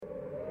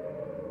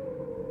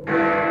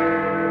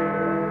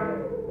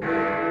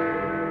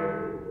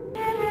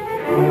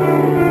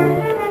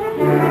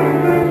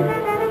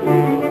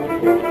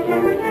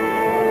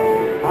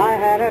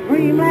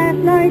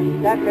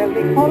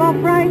Standing full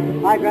of fright,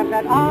 I dreamt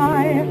that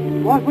I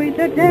was with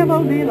the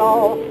devil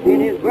below in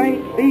his great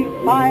big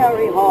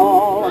fiery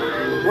hall,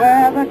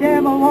 where the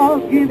devil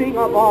was giving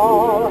a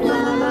ball.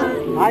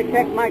 I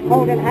checked my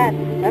coat and hat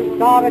and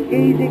started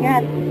gazing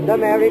at the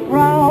merry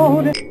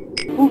crowd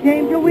who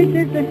came to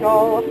witness the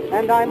show,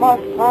 and I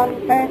must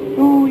confess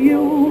to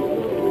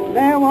you,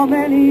 there were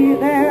many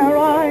there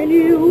I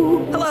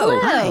knew.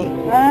 Hello. Hi.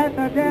 At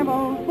the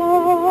devil's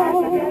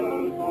ball.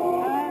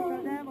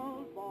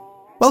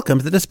 Welcome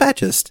to The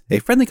Dispatchist, a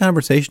friendly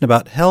conversation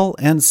about hell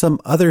and some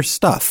other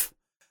stuff.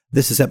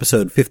 This is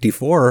episode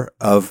 54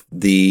 of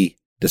The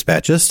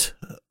Dispatchist.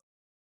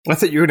 I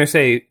thought you were going to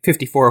say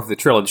 54 of the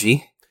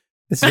trilogy.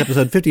 This is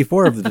episode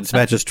 54 of the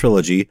Dispatchist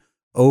trilogy,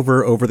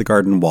 Over the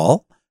Garden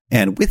Wall.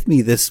 And with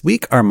me this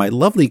week are my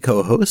lovely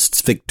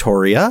co-hosts,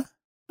 Victoria.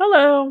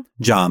 Hello.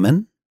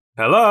 Jamin.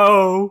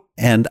 Hello.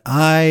 And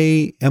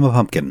I am a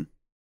pumpkin.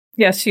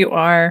 Yes, you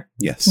are.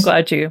 Yes. I'm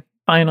glad you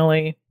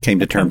finally came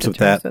to terms with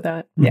that.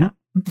 Mm-hmm. Yeah.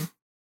 Mm-hmm.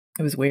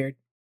 It was weird.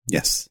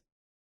 Yes.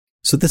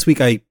 So this week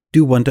I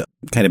do want to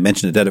kind of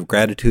mention a debt of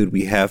gratitude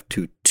we have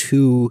to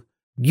two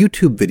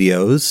YouTube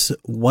videos.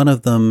 One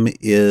of them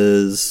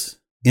is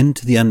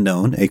Into the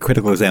Unknown, a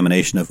critical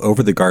examination of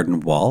Over the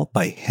Garden Wall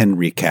by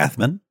Henry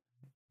Kathman.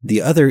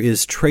 The other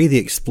is Trey the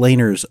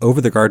Explainer's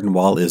Over the Garden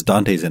Wall is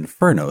Dante's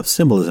Inferno,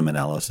 Symbolism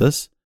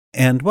Analysis.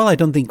 And while I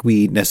don't think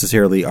we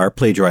necessarily are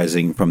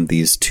plagiarizing from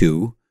these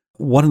two,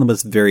 one of them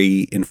was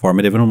very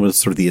informative, and one was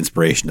sort of the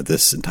inspiration of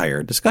this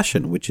entire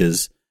discussion, which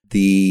is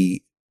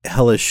the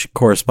hellish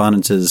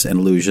correspondences and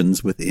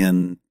allusions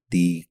within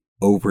the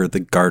Over the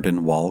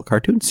Garden Wall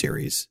cartoon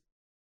series.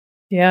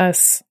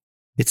 Yes.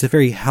 It's a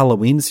very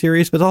Halloween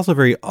series, but also a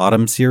very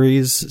autumn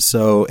series.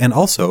 So, and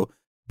also,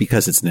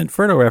 because it's an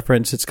Inferno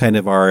reference, it's kind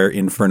of our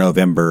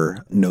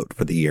Infernovember note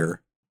for the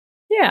year.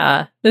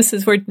 Yeah.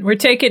 We're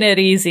taking it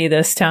easy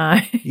this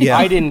time. Yeah.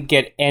 I didn't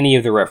get any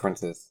of the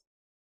references.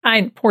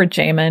 Poor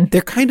Jamin.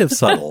 They're kind of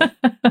subtle.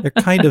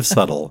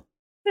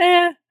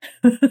 Eh.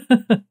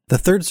 The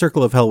third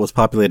circle of hell was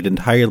populated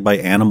entirely by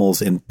animals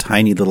in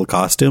tiny little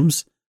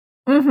costumes.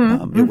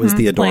 Mm-hmm, it was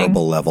the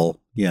adorable level.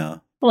 Yeah.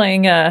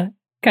 Playing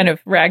kind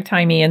of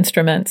ragtimey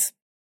instruments.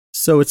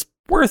 So it's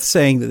worth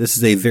saying that this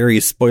is a very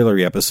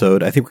spoilery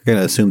episode. I think we're going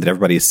to assume that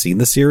everybody's seen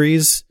the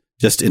series,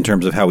 just in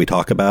terms of how we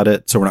talk about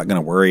it. So we're not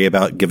going to worry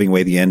about giving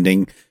away the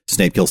ending.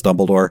 Snape kills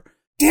Dumbledore.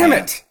 Damn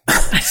it!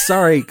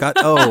 Sorry.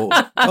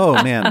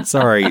 Oh man.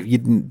 Sorry. You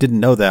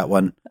didn't know that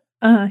one.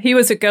 He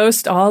was a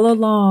ghost all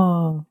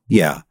along.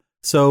 Yeah.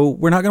 So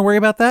we're not going to worry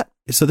about that.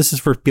 So this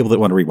is for people that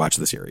want to rewatch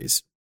the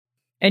series.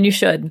 And you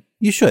should.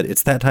 You should.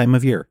 It's that time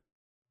of year.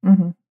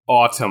 Mm-hmm.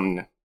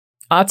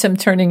 Autumn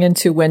turning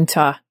into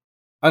winter.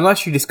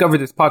 Unless you discover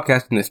this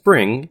podcast in the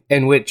spring,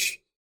 in which,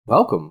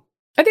 welcome.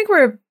 I think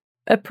we're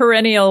a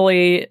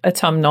perennially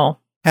autumnal.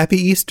 Happy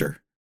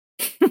Easter.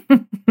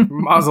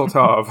 Mazel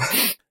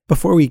tov.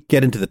 Before we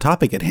get into the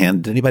topic at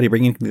hand, did anybody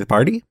bring anything to the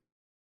party?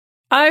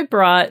 I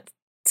brought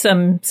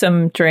some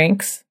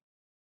drinks.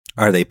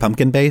 Are they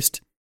pumpkin-based?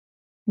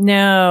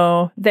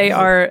 No, they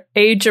are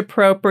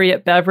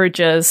age-appropriate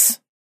beverages.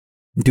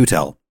 Do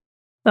tell.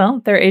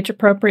 Well, they're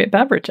age-appropriate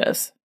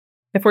beverages.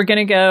 If we're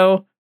going to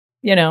go,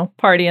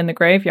 party in the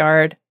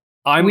graveyard,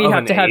 we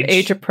have to have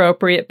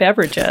age-appropriate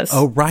beverages.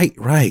 Oh, right.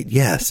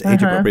 Yes,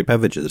 age-appropriate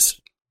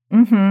beverages.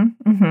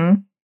 Mm-hmm.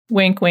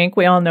 Wink, wink.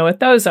 We all know what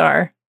those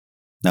are.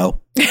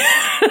 No.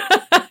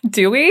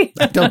 Do we?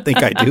 I don't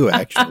think I do,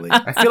 actually.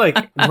 I feel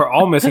like we're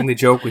all missing the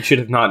joke we should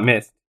have not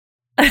missed.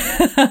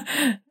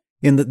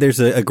 There's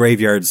a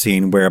graveyard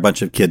scene where a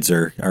bunch of kids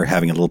are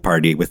having a little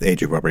party with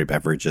age-appropriate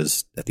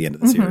beverages at the end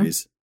of the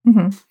series.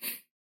 Mm-hmm.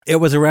 It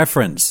was a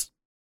reference.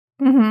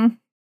 Mm-hmm.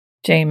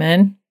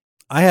 Jamin.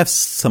 I have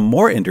some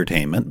more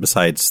entertainment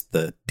besides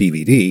the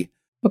DVD.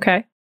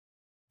 Okay.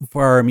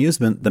 For our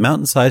amusement, the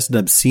mountain-sized and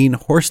obscene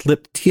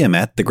horse-lipped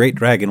Tiamat, the great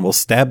dragon, will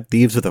stab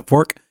thieves with a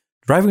fork,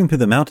 driving through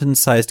the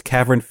mountain-sized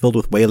cavern filled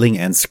with wailing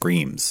and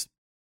screams.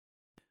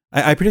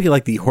 I particularly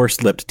like the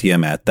horse-lipped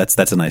Tiamat.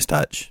 That's a nice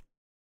touch.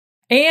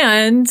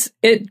 And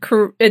it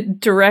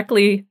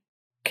directly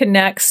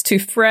connects to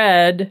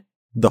Fred,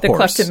 the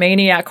horse.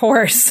 kleptomaniac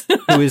horse.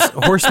 Who is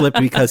horse-lipped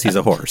because he's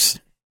a horse.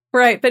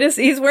 Right, but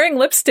he's wearing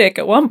lipstick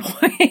at one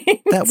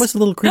point. That was a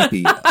little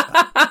creepy.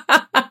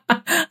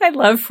 I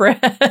love Fred.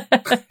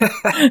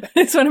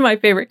 It's one of my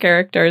favorite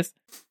characters.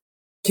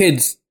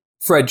 Kids,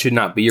 Fred should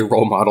not be your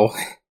role model.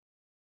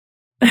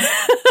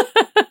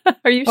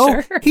 Are you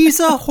sure? He's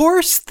a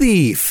horse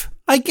thief.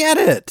 I get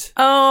it.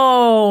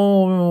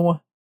 Oh,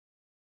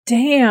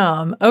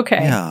 damn.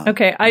 Okay. Yeah,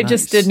 okay. I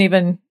just didn't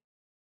even.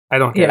 I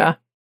don't get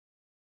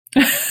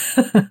it.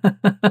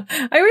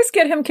 I always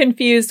get him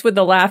confused with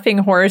the laughing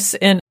horse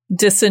in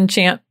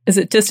Disenchant. Is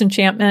it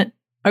Disenchantment?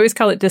 I always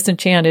call it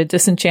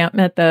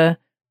Disenchantment, the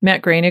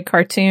Matt Groening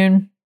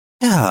cartoon.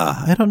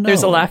 Yeah, I don't know.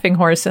 There's a laughing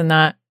horse in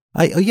that.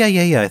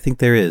 Yeah. I think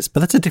there is, but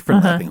that's a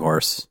different laughing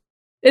horse.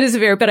 It is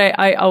but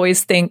I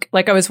always think,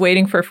 like, I was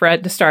waiting for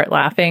Fred to start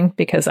laughing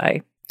because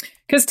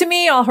to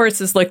me, all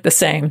horses look the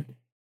same.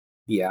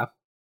 Yeah.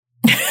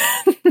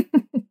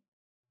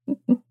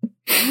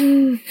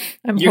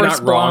 I'm You're horse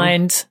not wrong.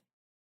 blind.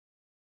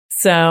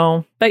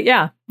 So, but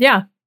yeah.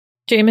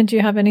 Jamin, do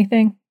you have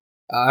anything?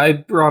 I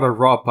brought a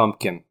raw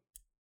pumpkin.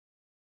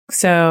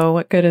 So,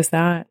 what good is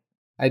that?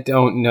 I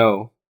don't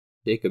know.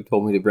 Jacob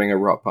told me to bring a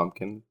raw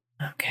pumpkin.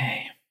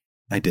 Okay.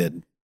 I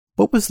did.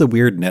 What was the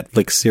weird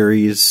Netflix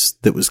series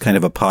that was kind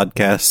of a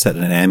podcast set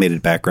in an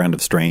animated background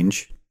of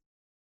Strange?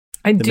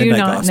 I The do Midnight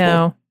not Gospel.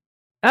 know.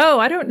 Oh,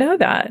 I don't know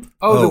that.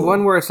 Oh, the Oh.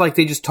 one where it's like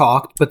they just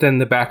talked, but then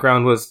the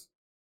background was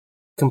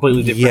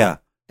completely different. Yeah.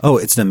 Oh,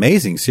 it's an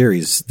amazing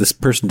series. This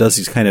person does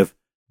these kind of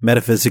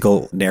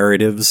metaphysical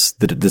narratives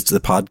that it's the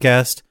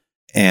podcast.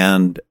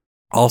 And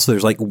also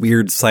there's like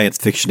weird science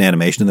fiction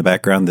animation in the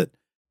background that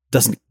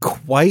doesn't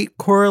quite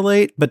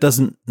correlate, but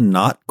doesn't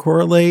not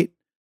correlate.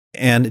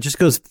 And it just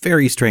goes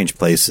very strange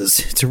places.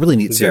 It's a really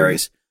neat Very.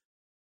 series.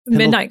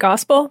 Midnight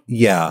Gospel?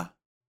 Yeah.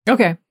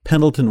 Okay.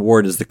 Pendleton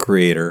Ward is the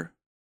creator.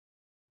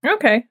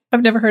 Okay.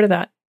 I've never heard of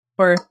that.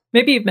 Or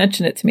maybe you've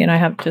mentioned it to me and I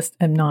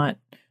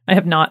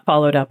have not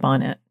followed up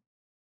on it.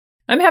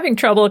 I'm having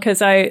trouble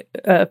because I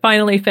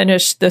finally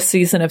finished this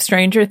season of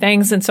Stranger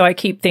Things, and so I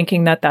keep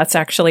thinking that that's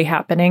actually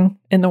happening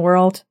in the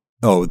world.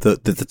 Oh,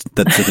 that's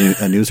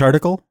a news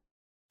article?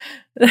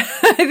 I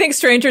think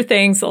Stranger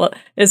Things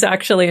is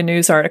actually a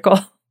news article.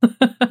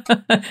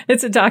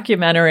 It's a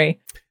documentary.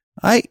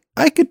 I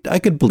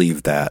could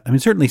believe that. I mean,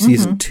 certainly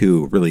season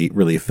 2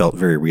 really felt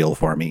very real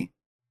for me.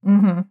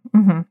 Mm-hmm.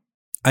 Mm-hmm.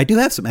 I do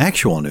have some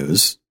actual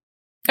news.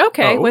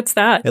 Okay, Oh. what's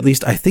that? At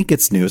least I think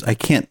it's news. I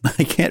can't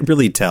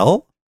really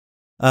tell.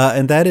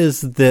 And that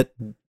is that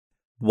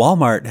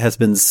Walmart has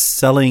been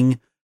selling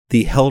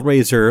the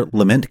Hellraiser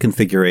Lament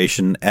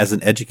configuration as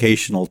an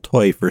educational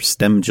toy for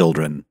STEM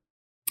children.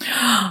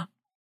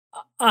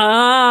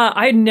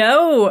 I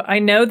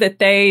know that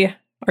they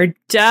are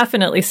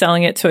definitely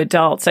selling it to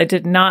adults. I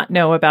did not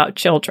know about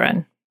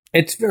children.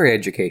 It's very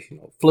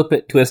educational. Flip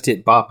it, twist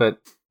it, bop it.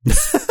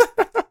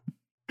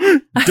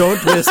 Don't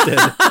twist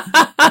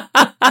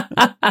it.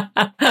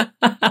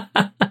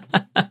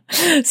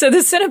 So the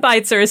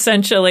Cenobites are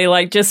essentially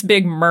like just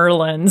big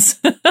Merlins.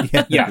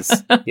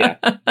 Yes. Yeah.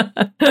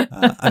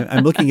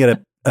 I'm looking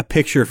at a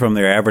picture from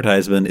their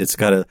advertisement. It's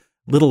got a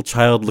little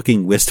child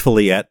looking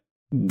wistfully at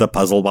the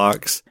puzzle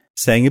box,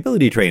 saying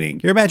ability training.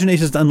 Your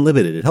imagination is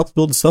unlimited. It helps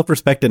build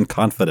self-respect and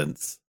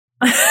confidence.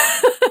 I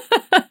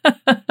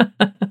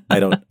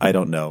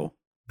don't know.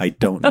 I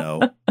don't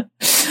know.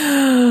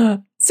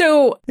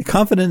 So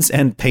Confidence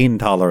and pain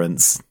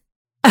tolerance.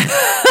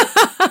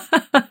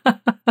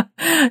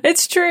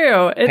 it's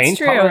true. It's Pain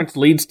true. tolerance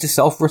leads to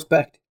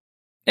self-respect.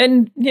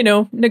 And,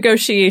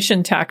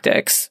 negotiation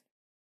tactics.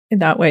 In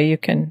that way you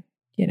can,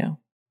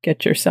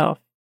 get yourself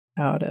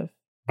out of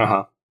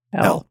Uh-huh.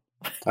 hell.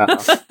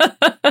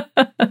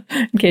 Uh-huh.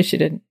 In case you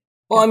didn't.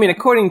 Well, I mean,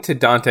 according to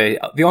Dante,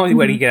 the only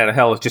way to get out of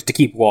hell is just to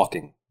keep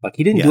walking. Like,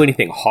 he didn't do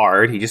anything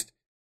hard. He just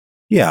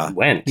Yeah.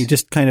 went. He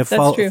just kind of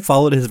That's true.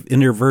 followed his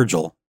inner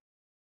Virgil.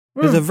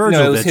 It was a Mm. Virgil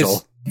No, it was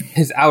vigil.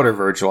 his outer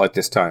Virgil at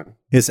this time.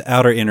 His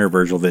outer inner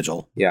Virgil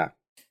vigil. Yeah.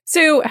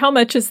 So how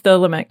much is the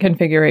Lament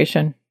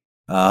configuration?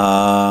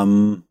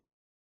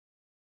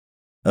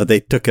 They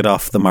took it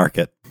off the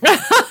market.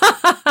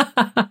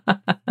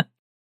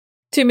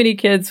 Too many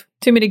kids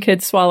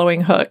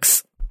swallowing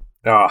hooks.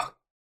 Ah,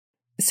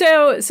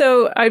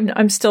 So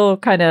I'm still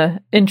kind of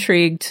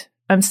intrigued.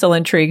 I'm still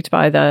intrigued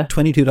by the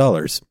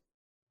 $22.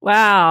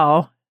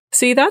 wow.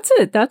 See, that's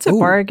a Ooh.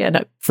 bargain.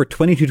 For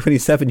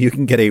 $22.27, you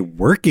can get a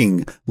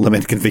working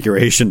Lament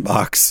configuration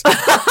box.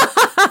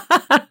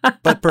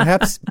 But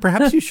perhaps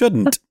you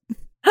shouldn't.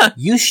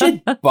 you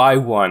should buy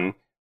one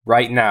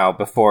right now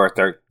before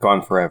they're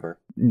gone forever.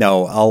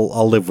 No,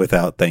 I'll live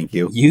without, thank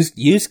you.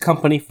 Use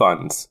company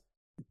funds.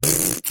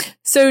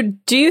 So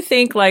do you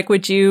think,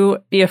 would you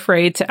be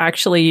afraid to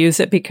actually use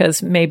it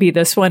because maybe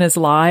this one is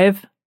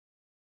live?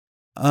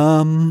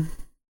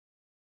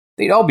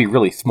 They'd all be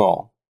really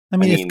small. I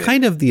mean, I mean, it's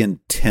kind of the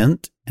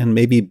intent, and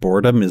maybe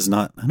boredom is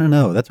not. I don't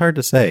know. That's hard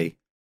to say.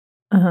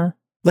 Uh-huh.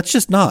 Let's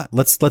just not.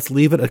 Let's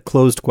leave it a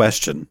closed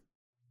question.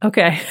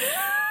 Okay.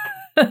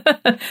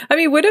 I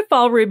mean, what if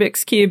all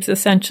Rubik's Cubes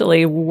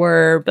essentially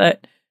were,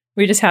 but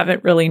we just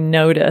haven't really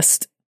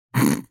noticed?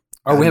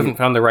 Or we haven't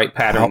found the right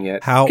pattern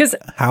yet. How 'Cause-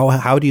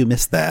 how do you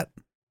miss that?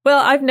 Well,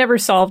 I've never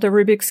solved a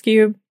Rubik's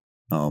Cube.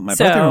 Oh, my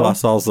So- brother-in-law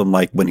solves them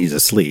when he's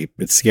asleep.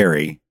 It's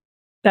scary.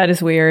 That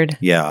is weird.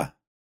 Yeah,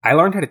 I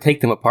learned how to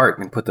take them apart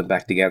and put them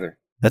back together.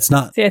 that's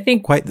not See, I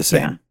think quite the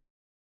same.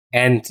 yeah.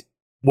 And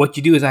what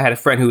you do is, I had a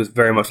friend who was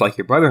very much like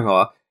your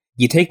brother-in-law.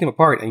 You take them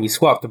apart and you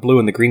swap the blue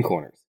and the green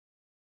corners,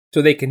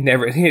 so they can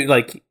never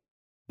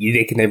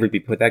they can never be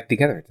put back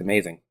together. It's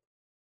amazing.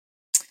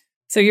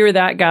 So you're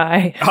that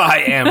guy.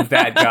 I am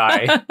that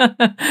guy.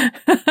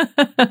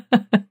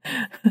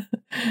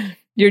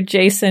 You're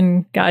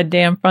Jason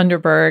goddamn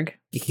Funderburg.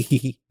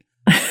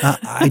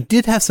 I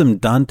did have some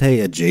Dante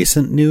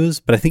adjacent news,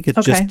 but I think it's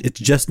Okay.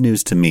 just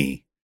news to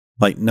me.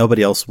 Like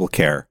nobody else will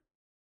care.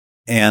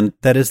 And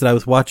that is that I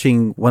was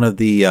watching one of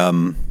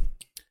the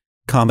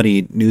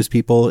comedy news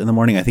people in the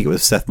morning. I think it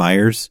was Seth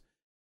Meyers,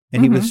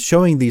 and he was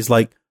showing these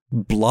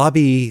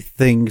blobby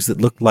things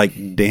that looked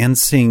like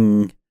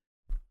dancing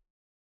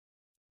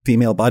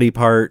female body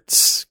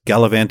parts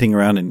gallivanting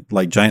around in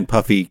like giant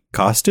puffy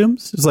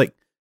costumes. It's like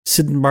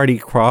Sid and Marty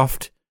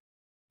Krofft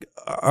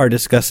are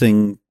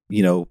discussing,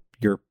 your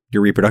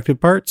reproductive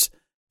parts.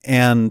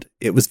 And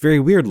it was very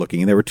weird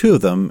looking. And there were two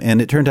of them.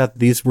 And it turned out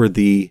these were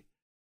the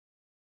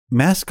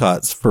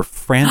mascots for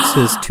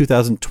France's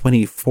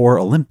 2024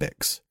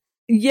 Olympics.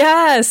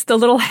 Yes, the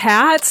little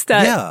hats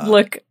that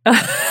look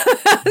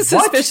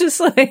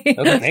suspiciously.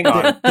 Okay, hang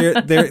on.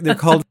 They're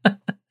called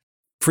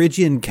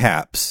Phrygian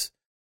caps.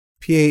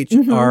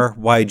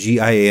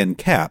 Phrygin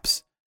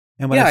caps.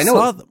 And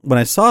when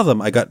I saw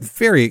them, I got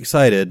very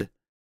excited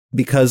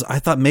because I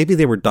thought maybe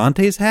they were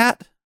Dante's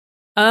hat.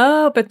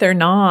 Oh, but they're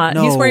not.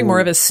 No, he's wearing more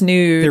of a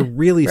snood. They're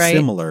really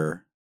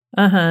similar.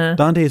 Uh-huh.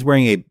 Dante is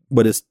wearing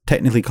what is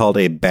technically called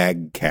a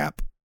bag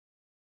cap.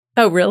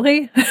 Oh,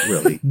 really?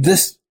 Really.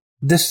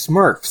 The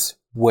Smurfs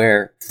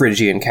wear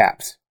Phrygian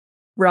caps.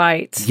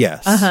 Right.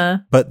 Yes. Uh-huh.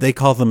 But they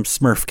call them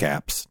Smurf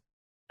caps.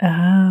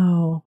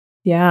 Oh,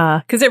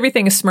 yeah. Because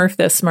everything is Smurf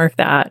this, Smurf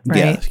that,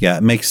 right? Yeah.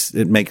 It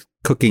makes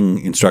cooking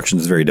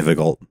instructions very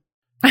difficult.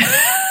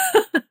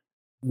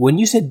 When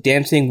you said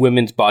dancing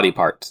women's body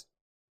parts.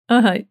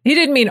 Uh-huh. He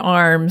didn't mean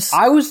arms.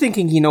 I was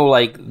thinking,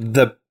 like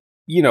the,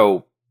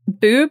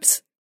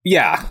 boobs?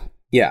 Yeah.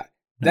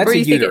 That's a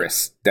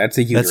uterus. That's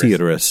a uterus. That's a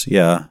uterus,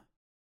 yeah.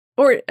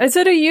 Or is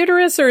it a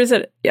uterus or is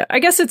it? Yeah, I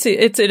guess it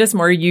is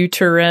more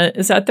uterine.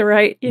 Is that the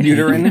right?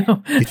 Uterine?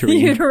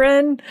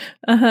 Uterine.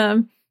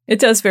 It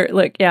does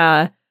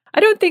yeah. I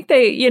don't think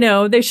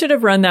they should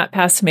have run that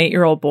past some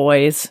 8-year-old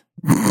boys.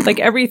 Like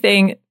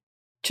everything,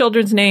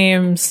 children's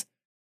names.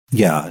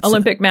 Yeah.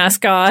 Olympic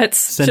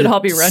mascots should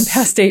help you run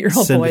past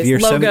 8-year-old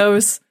boys.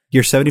 Logos.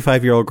 Your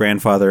 75-year-old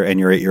grandfather and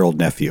your 8-year-old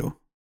nephew.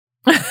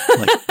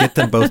 Get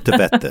them both to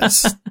vet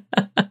this.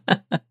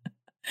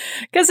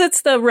 Because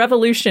it's the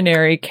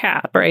revolutionary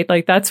cap, right?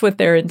 Like that's what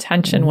their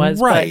intention was.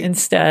 Right. But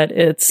instead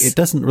it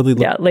doesn't really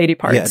look lady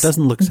parts. Yeah, it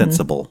doesn't look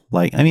sensible.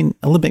 Like,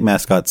 Olympic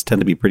mascots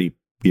tend to be pretty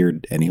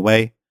weird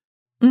anyway.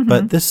 Mm-hmm.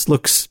 But this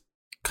looks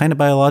kind of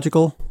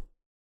biological.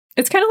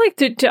 It's kind of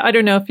like, I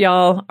don't know if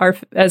y'all are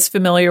as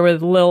familiar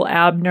with Lil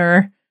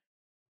Abner,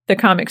 the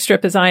comic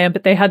strip, as I am,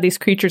 but they had these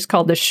creatures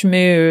called the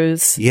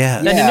Shmoos. Yeah.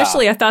 And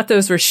initially I thought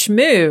those were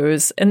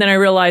Shmoos. And then I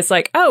realized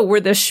were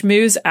the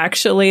Shmoos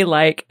actually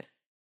like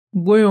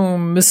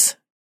wombs?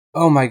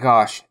 Oh my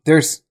gosh.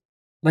 There's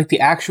like the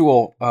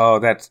actual,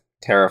 that's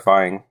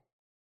terrifying.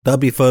 There'll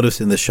be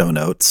photos in the show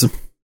notes.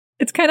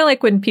 It's kind of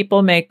like when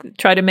people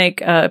try to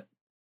make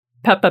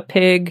Peppa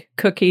Pig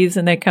cookies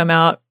and they come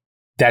out.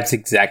 That's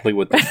exactly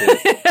what this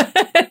is.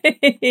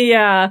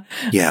 Yeah.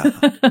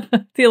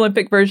 The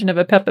Olympic version of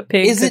a Peppa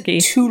Pig cookie.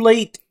 Is it too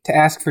late to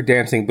ask for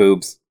dancing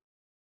boobs?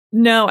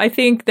 No, I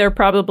think they're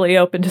probably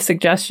open to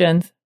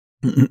suggestions.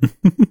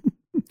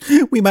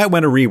 We might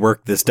want to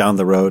rework this down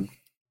the road.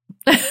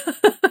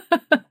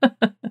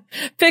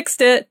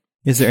 Fixed it.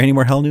 Is there any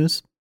more Hell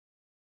news?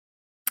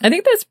 I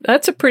think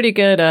that's a pretty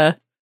good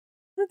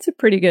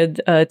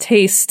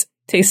taste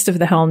of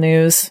the Hell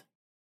news.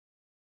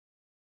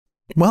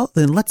 Well,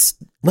 then let's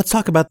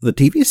talk about the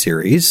TV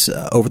series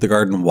Over the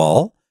Garden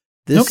Wall.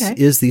 This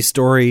is the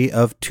story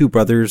of two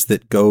brothers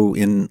that go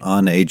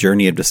on a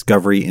journey of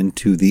discovery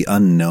into the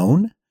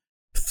unknown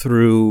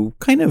through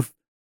kind of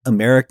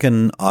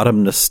American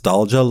autumn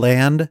nostalgia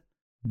land,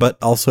 but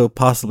also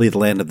possibly the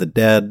land of the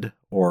dead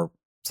or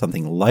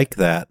something like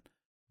that.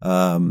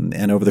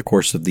 And over the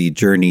course of the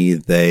journey,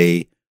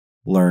 they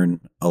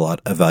learn a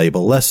lot of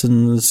valuable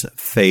lessons,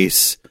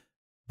 face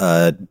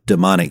a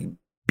demonic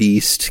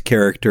beast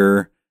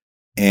character,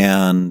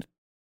 and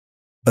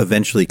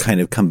eventually kind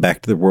of come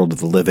back to the world of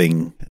the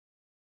living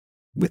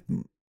with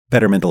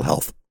better mental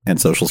health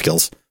and social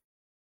skills.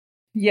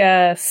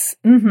 Yes.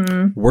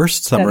 Mm-hmm.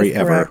 Worst summary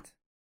ever.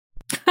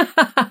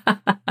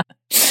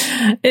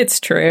 It's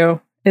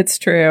true.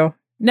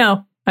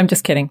 No, I'm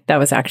just kidding. That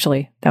was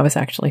actually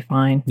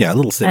fine. Yeah, a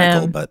little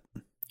cynical, but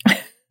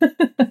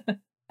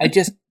I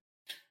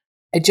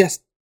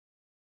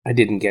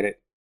didn't get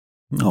it.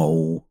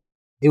 No.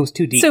 It was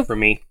too deep for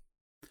me.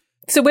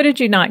 So what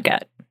did you not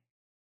get?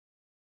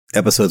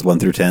 Episodes 1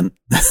 through 10.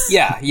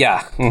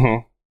 Yeah.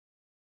 Mm-hmm.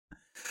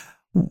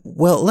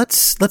 Well,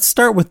 let's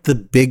start with the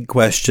big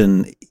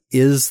question.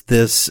 Is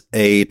this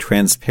a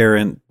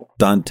transparent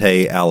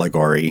Dante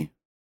allegory?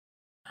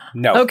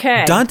 No.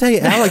 Okay. Dante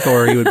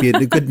allegory would be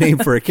a good name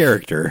for a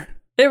character.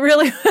 It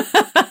really,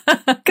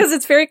 because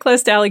it's very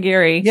close to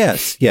Alighieri.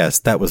 Yes,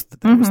 that was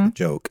the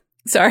joke.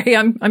 Sorry,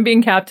 I'm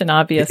being Captain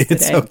Obvious today.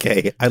 It's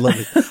okay. I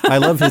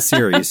love his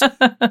series.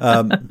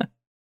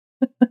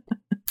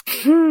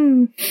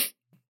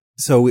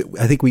 So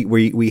I think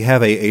we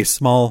have a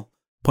small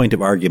point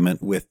of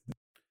argument with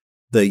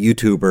the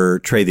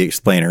YouTuber Trey the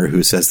Explainer,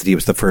 who says that he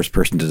was the first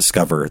person to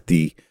discover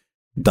the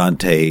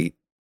Dante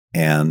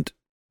and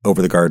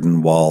Over the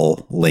Garden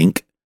Wall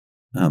link.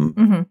 I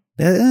kind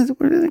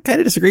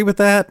of disagree with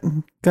that.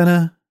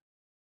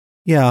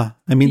 Yeah.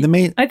 I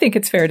mean, I think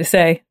it's fair to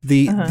say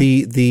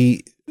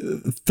the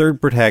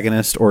third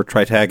protagonist or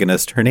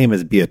tritagonist, her name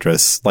is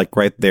Beatrice. Like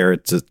right there,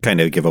 it's a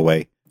kind of a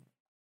giveaway.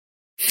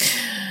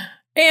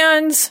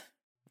 And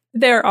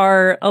there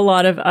are a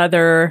lot of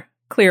other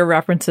clear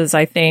references,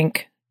 I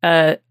think.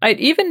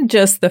 Even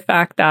just the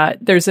fact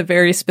that there's a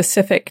very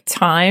specific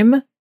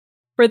time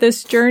for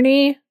this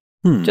journey,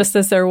 just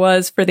as there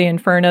was for the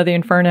Inferno. The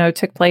Inferno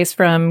took place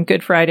from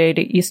Good Friday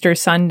to Easter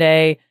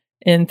Sunday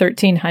in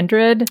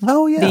 1300.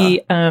 Oh,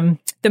 yeah.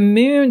 The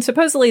moon,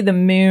 supposedly the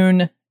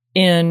moon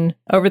in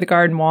Over the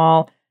Garden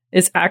Wall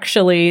is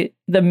actually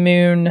the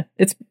moon.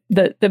 It's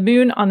the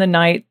moon on the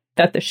night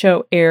that the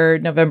show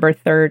aired, November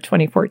 3rd,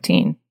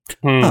 2014.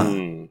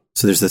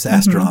 So there's this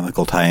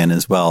astronomical tie-in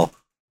as well.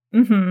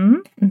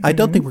 I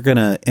don't think we're going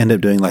to end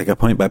up doing like a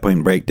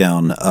point-by-point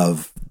breakdown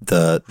of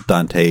the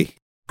Dante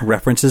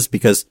references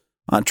because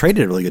Trey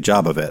did a really good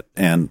job of it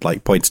and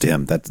like points to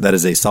him. That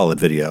is a solid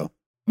video.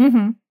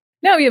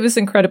 No, it was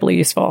incredibly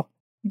useful.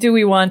 Do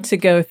we want to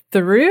go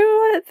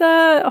through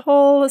the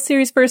whole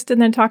series first and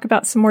then talk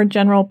about some more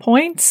general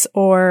points?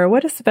 Or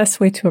what is the best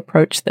way to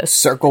approach this?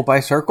 Circle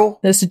by circle?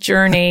 This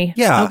journey.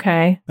 Yeah.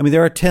 Okay. I mean,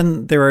 there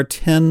are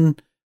 10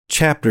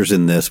 chapters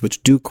in this,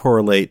 which do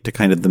correlate to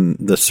kind of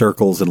the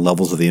circles and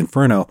levels of the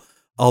Inferno.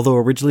 Although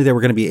originally there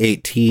were going to be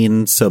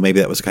 18, so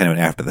maybe that was kind of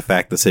an after the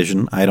fact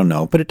decision. I don't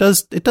know, but it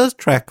does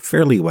track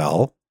fairly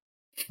well.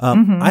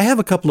 I have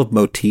a couple of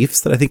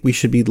motifs that I think we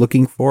should be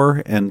looking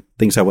for and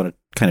things I want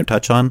to kind of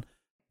touch on.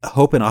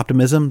 Hope and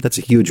optimism, that's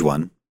a huge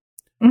one.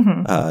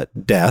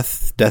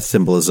 Death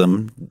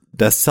symbolism,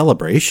 death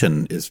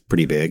celebration is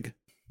pretty big.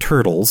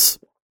 Turtles.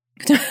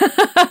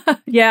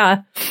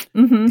 Yeah.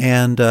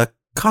 And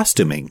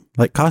costuming.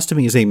 Like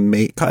costuming is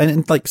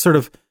and like sort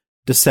of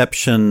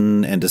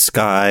deception and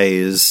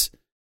disguise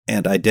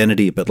and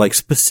identity, but like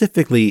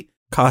specifically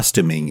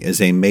costuming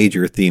is a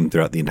major theme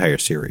throughout the entire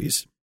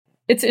series.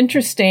 It's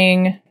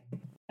interesting.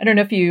 I don't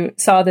know if you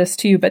saw this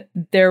too, but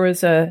there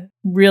was a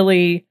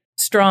really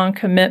strong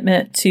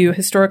commitment to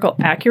historical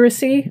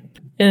accuracy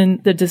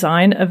in the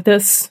design of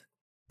this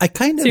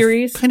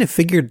series. Kind of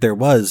figured there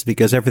was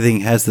because everything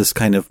has this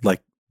kind of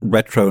like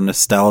retro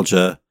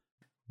nostalgia,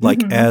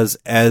 like as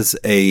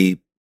a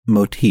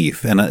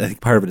motif. And I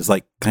think part of it is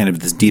like kind of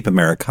this deep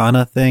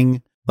Americana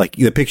thing. Like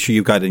the picture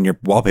you've got in your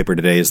wallpaper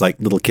today is like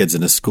little kids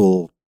in a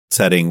school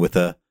setting with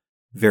a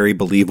very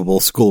believable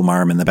school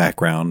marm in the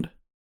background.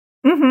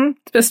 It's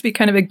supposed to be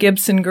kind of a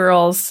Gibson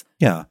Girls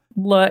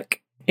look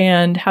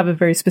and have a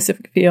very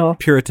specific feel.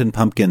 Puritan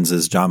Pumpkins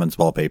is Jamin's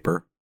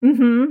wallpaper.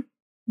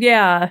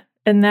 Yeah.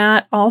 And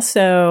that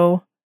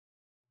also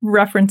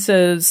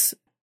references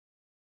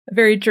a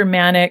very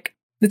Germanic.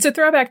 It's a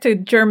throwback to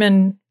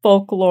German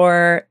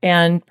folklore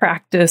and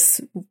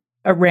practice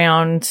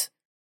around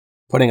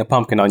putting a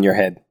pumpkin on your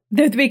head.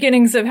 The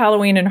beginnings of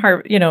Halloween and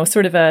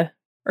sort of a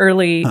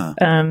early,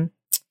 late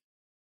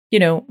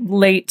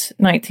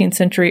 19th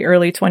century,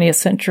 early 20th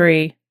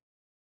century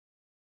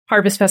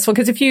harvest festival.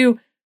 Because if you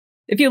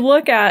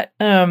look at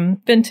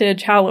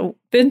vintage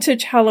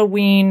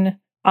Halloween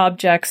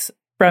objects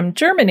from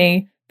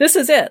Germany, this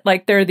is it.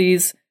 Like there are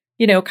these,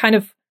 kind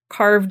of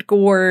carved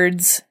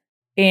gourds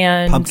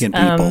and pumpkin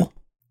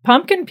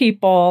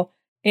people,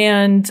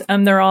 and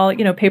they're all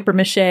paper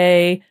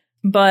mache.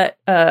 But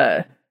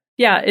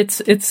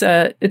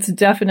it's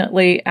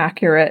definitely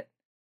accurate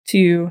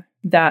to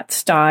that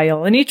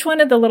style, and each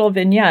one of the little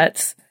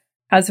vignettes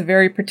has a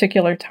very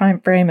particular time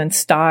frame and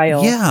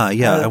style.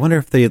 I wonder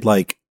if they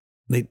I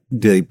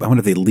wonder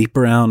if they leap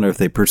around or if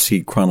they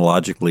proceed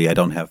chronologically. I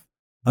don't have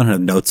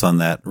notes on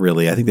that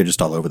really. I think they're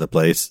just all over the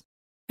place.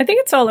 I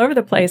think it's all over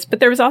the place, but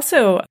there was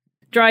also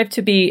drive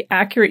to be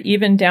accurate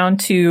even down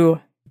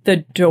to the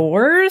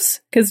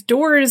doors, because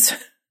doors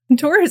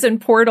and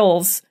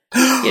portals,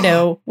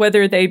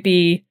 whether they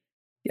be.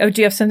 Oh,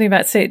 do you have something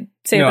about say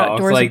about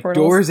doors and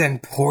portals? Doors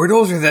and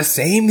portals are the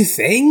same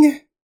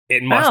thing?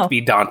 It must be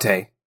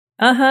Dante.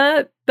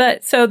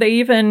 But so they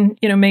even,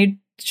 made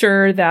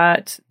sure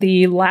that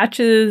the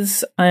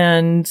latches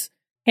and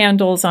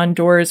handles on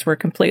doors were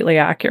completely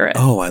accurate.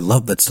 Oh, I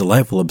love that's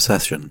delightful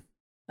obsession.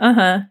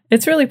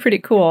 It's really pretty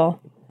cool.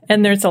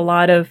 And there's a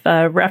lot of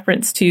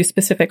reference to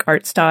specific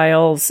art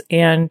styles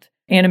and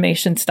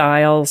animation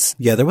styles.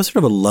 Yeah, there was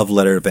sort of a love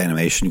letter of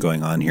animation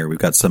going on here. We've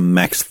got some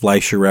Max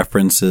Fleischer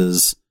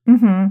references,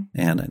 and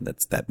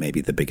that may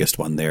be the biggest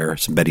one there.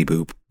 Some Betty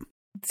Boop.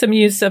 Some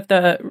use of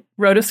the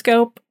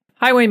rotoscope.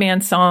 Highwayman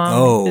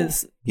song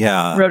is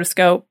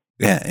rotoscope.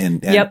 Yeah,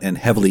 and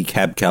heavily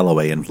Cab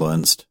Calloway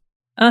influenced.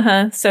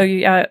 So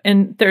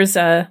and there's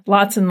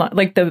lots and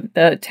like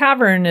the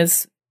tavern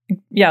is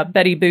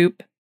Betty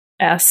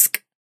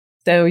Boop-esque.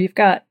 So you've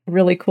got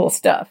really cool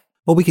stuff.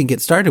 Well, we can get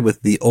started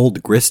with the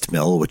Old Grist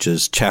Mill, which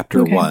is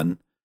chapter 1.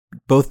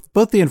 Both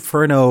the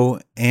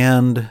Inferno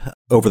and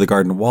Over the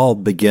Garden Wall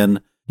begin,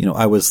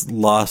 I was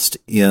lost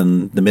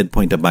in the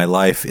midpoint of my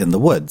life in the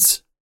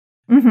woods.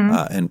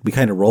 And we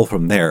kind of roll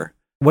from there.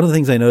 One of the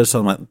things I noticed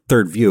on my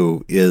third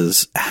view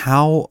is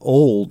how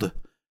old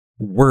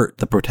Wirt,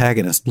 the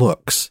protagonist,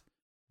 looks.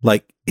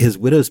 Like his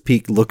widow's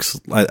peak looks,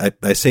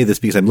 I say this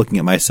because I'm looking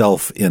at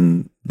myself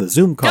in the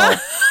Zoom call.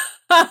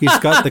 He's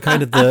got the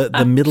kind of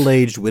the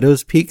middle-aged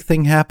widow's peak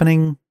thing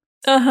happening.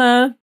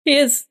 He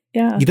is.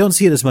 Yeah. You don't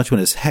see it as much when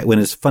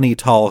his funny,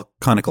 tall,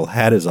 conical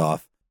hat is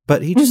off,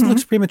 but he just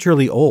looks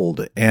prematurely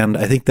old. And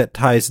I think that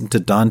ties into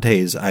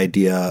Dante's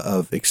idea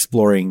of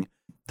exploring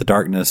the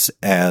darkness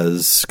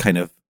as kind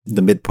of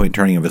the midpoint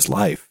turning of his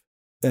life.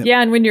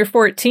 Yeah. And when you're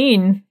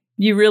 14,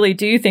 you really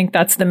do think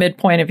that's the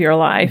midpoint of your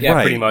life. Yeah,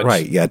 right, pretty much.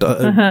 Right.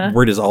 Yeah.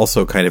 Word is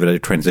also kind of at a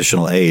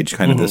transitional age,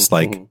 kind of this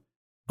like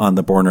on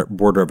the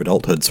border of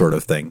adulthood sort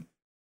of thing.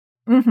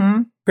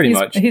 Pretty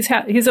much.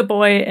 He's a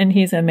boy and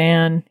he's a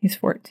man. He's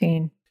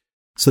 14.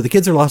 So the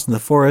kids are lost in the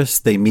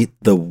forest. They meet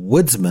the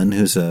woodsman,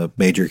 who's a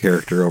major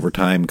character over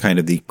time, kind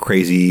of the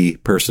crazy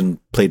person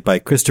played by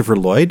Christopher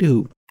Lloyd,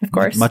 who, of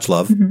course, much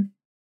love.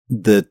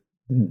 The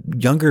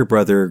younger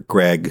brother,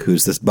 Greg,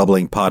 who's this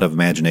bubbling pot of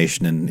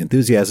imagination and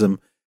enthusiasm,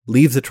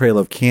 leaves a trail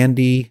of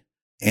candy,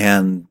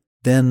 and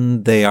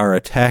then they are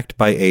attacked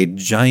by a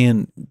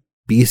giant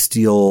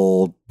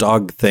bestial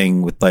dog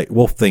thing with like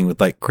wolf thing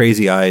with like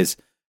crazy eyes,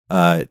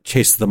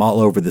 chases them all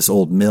over this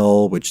old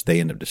mill, which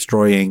they end up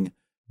destroying.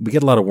 We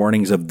get a lot of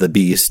warnings of the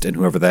beast and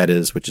whoever that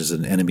is, which is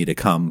an enemy to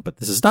come. But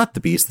this is not the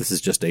beast. This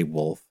is just a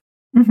wolf.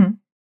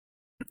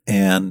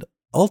 And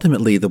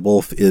ultimately, the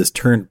wolf is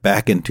turned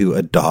back into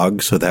a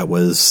dog. So that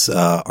was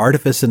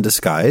artifice in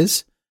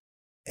disguise,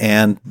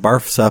 and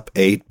barfs up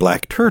a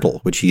black turtle,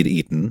 which he had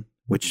eaten,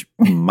 which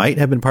might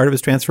have been part of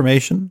his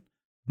transformation,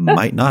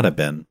 might not have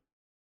been.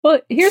 Well,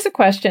 here's a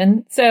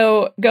question.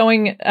 So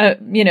going,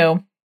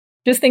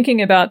 just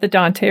thinking about the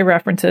Dante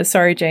references.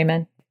 Sorry,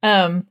 Jamin.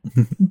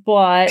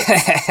 But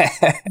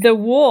the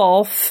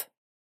wolf,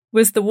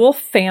 was the wolf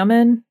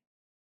famine?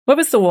 What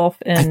was the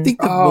wolf in? I think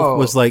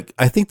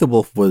the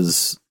wolf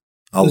was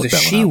it was a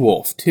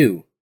she-wolf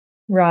too.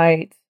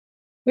 Right.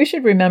 We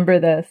should remember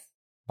this.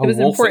 It was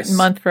an important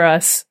month for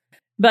us.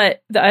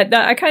 But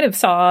I kind of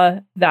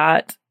saw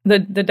that the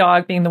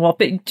dog being the wolf.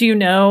 But do you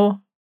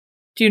know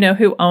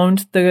who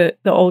owned the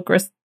old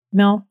grist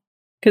mill?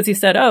 Because he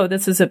said, "Oh,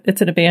 it's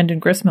an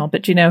abandoned grist mill."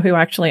 But do you know who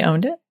actually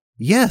owned it?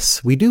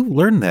 Yes, we do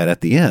learn that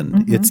at the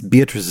end. It's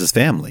Beatrice's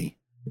family.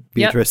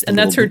 Beatrice, and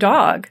that's her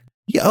dog.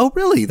 Yeah. Oh,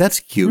 really? That's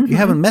cute. You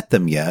haven't met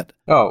them yet.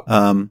 Oh.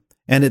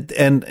 And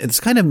it's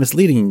kind of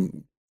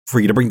misleading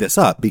for you to bring this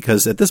up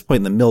because at this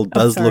point the mill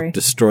does look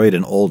destroyed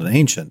and old and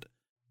ancient.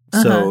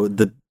 So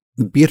the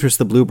Beatrice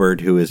the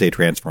Bluebird, who is a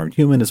transformed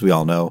human, as we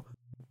all know,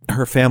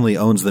 her family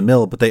owns the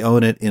mill, but they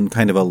own it in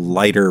kind of a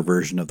lighter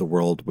version of the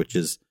world, which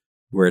is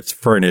where it's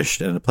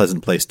furnished and a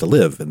pleasant place to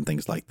live and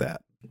things like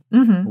that.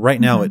 Right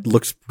now, it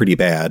looks pretty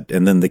bad,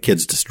 and then the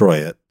kids destroy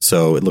it,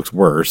 so it looks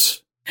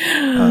worse.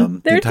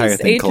 The entire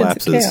thing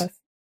collapses.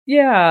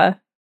 Yeah.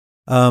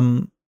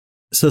 So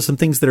some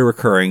things that are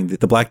recurring: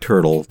 the black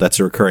turtle, that's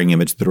a recurring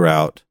image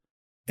throughout,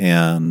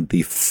 and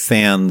the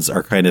fans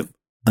are kind of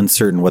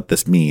uncertain what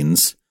this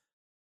means.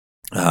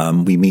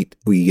 We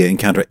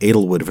encounter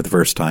Edelwood for the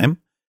first time,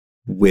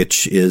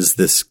 which is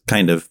this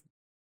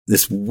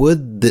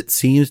wood that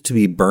seems to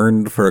be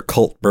burned for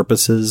occult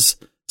purposes.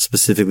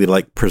 Specifically,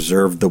 like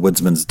preserve the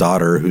woodsman's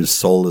daughter whose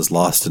soul is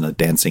lost in a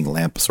dancing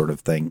lamp sort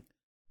of thing.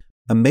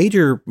 A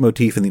major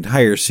motif in the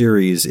entire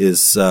series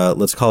is,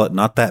 let's call it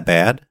Not That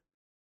Bad,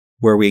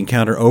 where we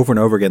encounter over and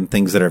over again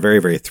things that are very,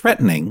 very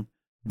threatening,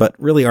 but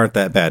really aren't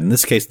that bad. In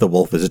this case, the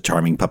wolf is a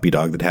charming puppy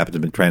dog that happens to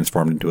have been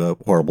transformed into a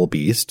horrible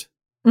beast.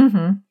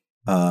 Yeah,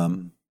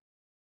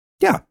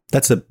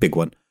 that's a big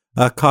one.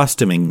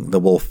 Costuming the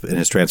wolf in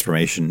his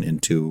transformation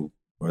into,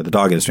 or the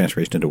dog in his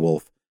transformation into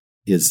wolf,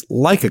 is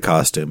like a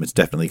costume. It's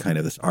definitely kind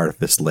of this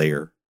artifice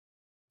layer.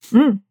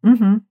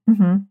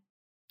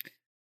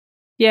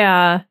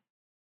 Yeah.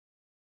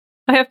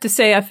 I have to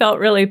say, I felt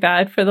really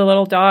bad for the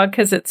little dog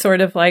because it's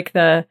sort of like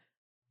I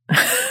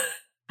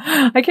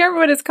can't remember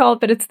what it's called,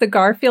 but it's the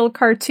Garfield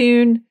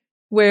cartoon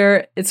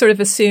where it sort of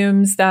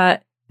assumes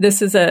that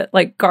this is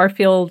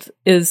Garfield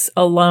is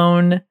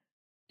alone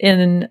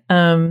in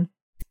the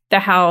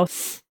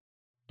house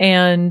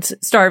and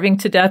starving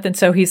to death, and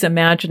so he's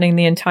imagining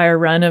the entire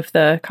run of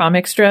the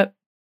comic strip.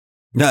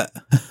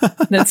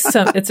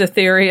 It's a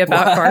theory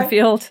about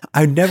Garfield.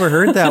 I've never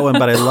heard that one,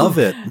 but I love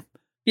it.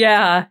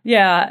 Yeah.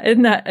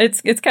 And that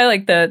it's kind of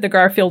like the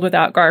Garfield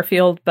without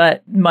Garfield,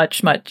 but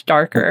much, much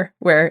darker.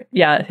 Where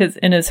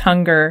in his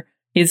hunger,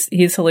 he's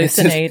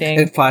hallucinating.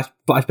 It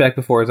flashback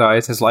before his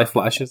eyes. His life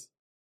flashes.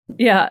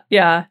 Yeah.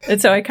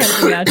 And so I kind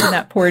of imagine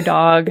that poor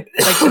dog,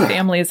 like the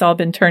family has all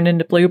been turned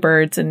into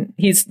bluebirds and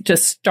he's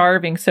just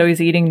starving. So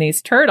he's eating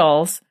these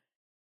turtles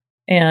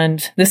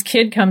and this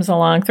kid comes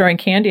along throwing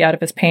candy out of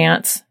his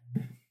pants.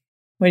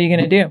 What are you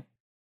going to do?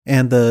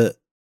 And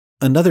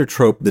another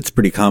trope that's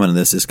pretty common in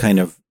this is kind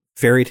of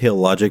fairy tale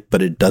logic,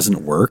 but it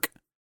doesn't work.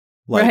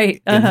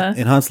 Right. In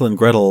Hansel and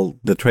Gretel,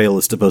 the trail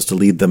is supposed to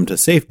lead them to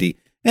safety.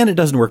 And it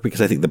doesn't work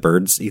because I think the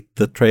birds eat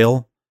the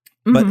trail.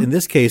 But in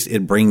this case,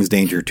 it brings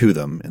danger to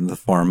them in the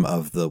form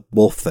of the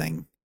wolf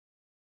thing.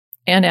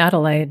 And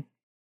Adelaide.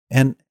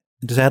 And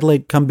does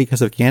Adelaide come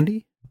because of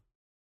candy?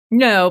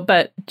 No,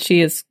 but she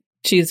is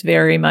she's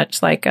very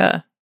much like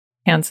a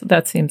handsome.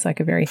 That seems like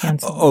a very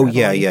handsome. Oh,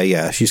 Gretel.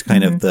 yeah. She's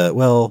kind of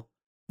I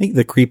think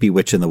the creepy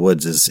witch in the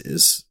woods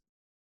is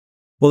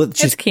well,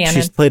 she's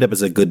played up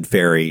as a good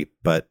fairy,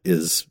 but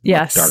is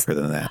much darker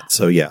than that.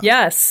 So yeah.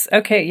 Yes.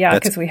 Okay. Yeah.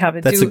 Because we have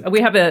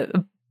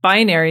a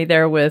binary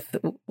there with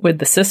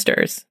the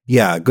sisters.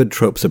 Yeah. Good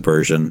trope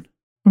subversion.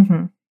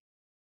 Mm-hmm.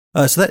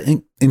 So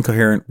that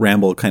incoherent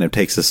ramble kind of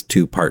takes us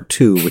to part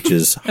 2, which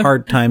is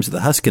Hard Times at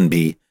the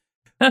Huskinby,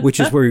 which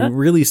is where we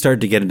really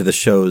start to get into the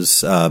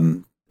show's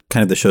kind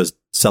of the show's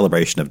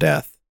celebration of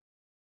death.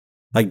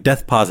 Like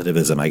death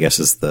positivism, I guess,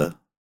 is the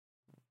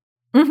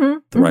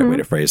right way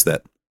to phrase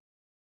that.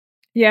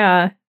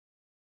 Yeah.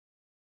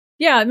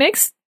 Yeah, it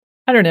makes,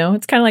 I don't know,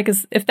 it's kind of like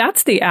if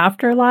that's the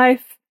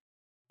afterlife,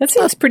 that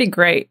seems pretty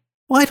great.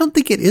 Well, I don't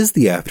think it is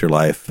the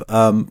afterlife.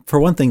 For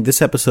one thing,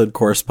 this episode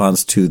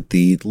corresponds to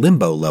the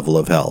limbo level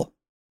of hell.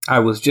 I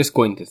was just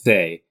going to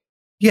say.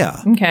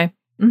 Yeah. Okay.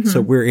 Mm-hmm.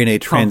 So we're in a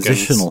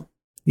transitional. Pumpkins.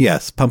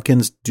 Yes,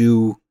 pumpkins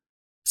do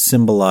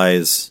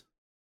symbolize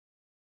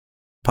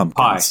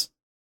pumpkins.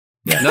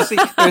 Pie. Yeah.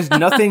 There's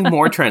nothing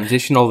more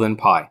transitional than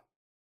pie.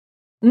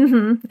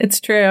 Mm-hmm. It's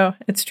true.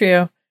 It's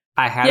true.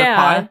 I had a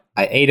pie.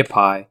 I ate a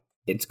pie.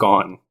 It's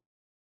gone.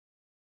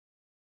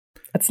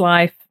 That's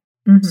life.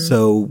 Mm-hmm.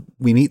 So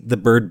we meet the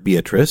bird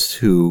Beatrice,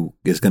 who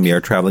is going to be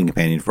our traveling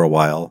companion for a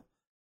while.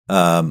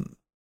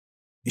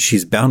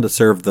 She's bound to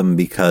serve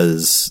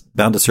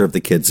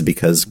the kids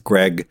because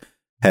Greg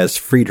has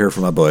freed her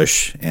from a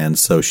bush, and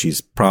so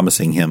she's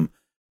promising him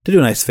to do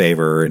a nice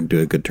favor and do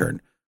a good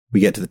turn. We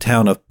get to the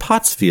town of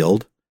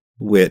Pottsfield,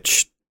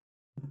 which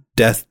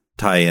death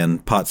tie-in.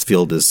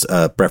 Pottsfield is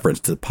a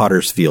reference to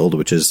Potter's Field,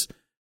 which is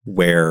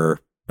where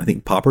I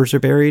think paupers are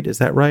buried. Is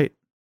that right?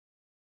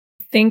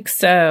 I think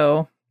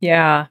so.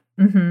 Yeah.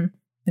 Mm-hmm.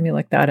 Let me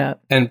look that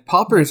up. And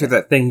poppers are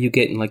that thing you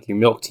get in like your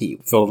milk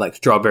tea, filled like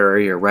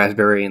strawberry or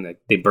raspberry, and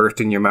they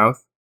burst in your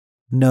mouth.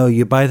 No,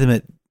 you buy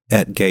them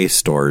at gay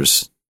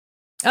stores.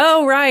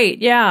 Oh, right.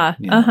 Yeah.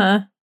 Uh-huh.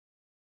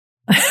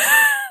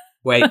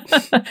 Wait.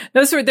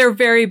 They're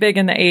very big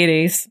in the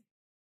 80s.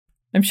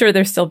 I'm sure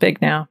they're still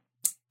big now.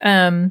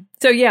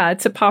 So yeah,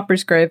 it's a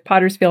pauper's grave.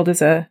 Potter's Field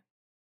is I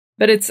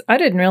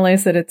didn't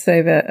realize that it's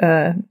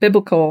a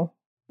biblical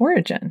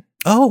origin.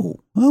 Oh,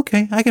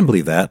 okay. I can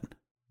believe that.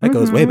 That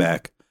goes way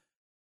back.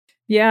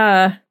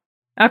 Yeah.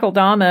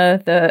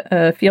 Akeldama,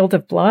 the Field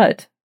of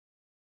Blood.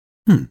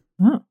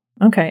 Oh,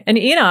 okay. And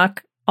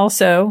Enoch,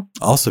 also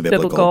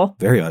biblical.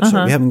 Very much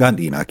so. We haven't gotten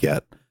to Enoch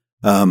yet.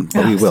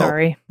 But we will.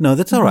 Sorry. No,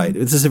 that's all right.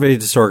 This is a very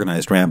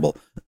disorganized ramble.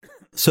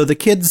 So the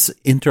kids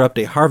interrupt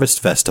a harvest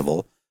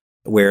festival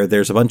where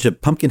there's a bunch of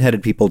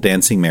pumpkin-headed people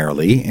dancing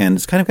merrily, and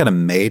it's kind of got a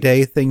May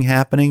Day thing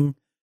happening,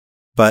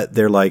 but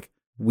they're like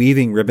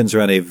weaving ribbons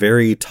around a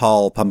very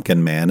tall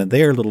pumpkin man, and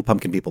they are little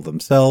pumpkin people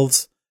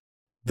themselves.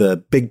 The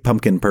big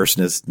pumpkin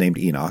person is named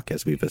Enoch,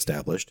 as we've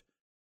established.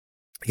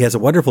 He has a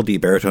wonderful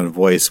deep baritone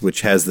voice,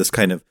 which has this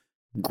kind of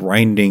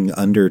grinding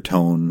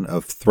undertone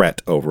of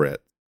threat over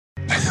it.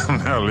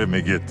 Now let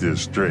me get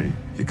this straight.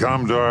 You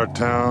come to our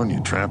town,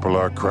 you trample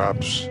our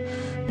crops,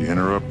 you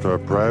interrupt our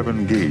private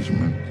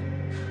engagement.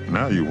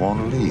 Now you want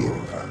to leave.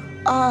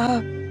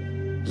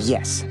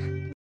 Yes.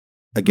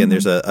 Again,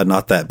 there's a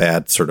not that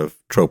bad sort of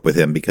trope with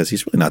him because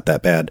he's really not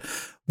that bad.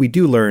 We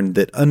do learn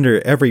that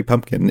under every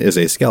pumpkin is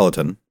a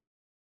skeleton.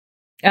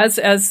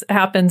 As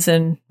happens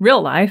in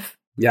real life.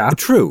 Yeah.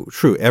 True.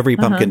 Every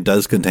pumpkin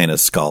does contain a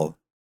skull.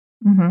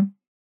 Mm-hmm.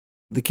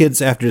 The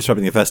kids, after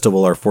disrupting the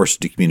festival, are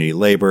forced to do community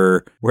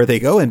labor, where they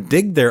go and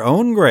dig their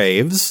own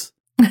graves,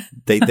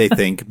 they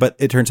think. But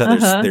it turns out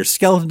there's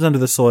skeletons under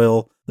the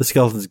soil. The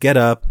skeletons get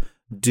up,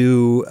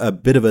 do a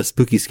bit of a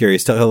spooky, scary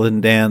skeleton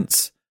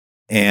dance,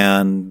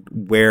 and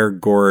wear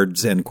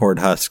gourds and cord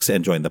husks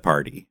and join the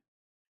party.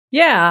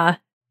 Yeah.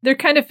 They're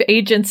kind of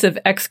agents of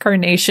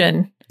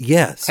excarnation.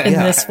 Yes. In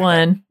this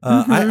one.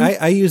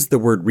 I use the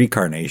word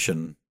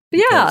recarnation.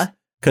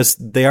 Because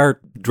they are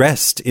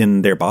dressed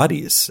in their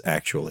bodies,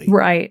 actually.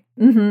 Right.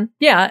 Mm-hmm.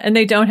 Yeah, and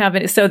they don't have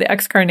it. So the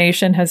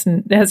excarnation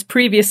has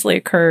previously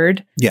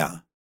occurred. Yeah.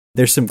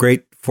 There's some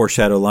great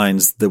foreshadow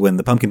lines that when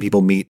the pumpkin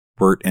people meet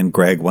Bert and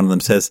Greg, one of them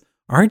says,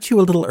 "Aren't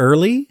you a little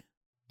early?"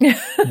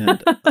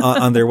 And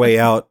on their way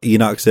out,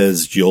 Enoch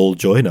says, "You'll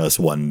join us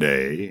one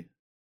day."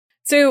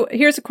 So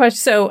here's a question.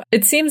 So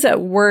it seems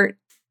that Wirt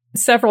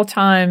several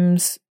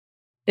times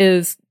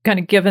is kind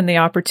of given the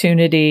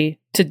opportunity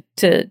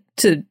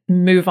to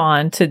move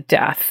on to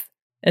death,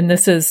 and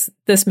this is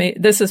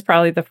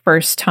probably the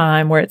first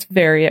time where it's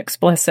very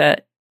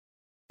explicit.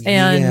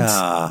 And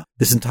yeah,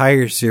 this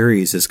entire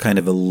series is kind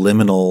of a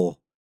liminal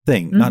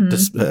thing. Not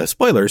just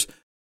spoilers.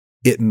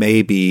 It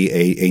may be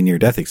a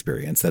near-death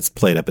experience that's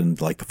played up in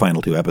like the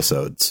final 2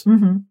 episodes,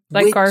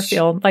 like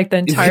Garfield, like the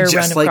entire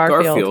run of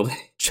Garfield.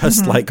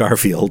 Just like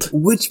Garfield.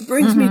 Which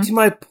brings me to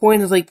my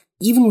point: is like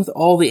even with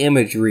all the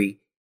imagery,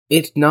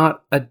 it's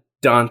not a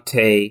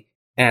Dante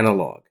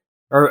analog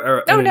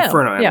or an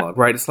Inferno analog,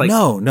 right? It's like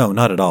no,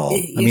 not at all.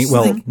 I mean,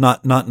 well, like,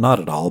 not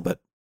at all, but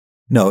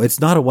No, it's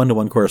not a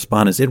one-to-one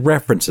correspondence. It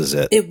references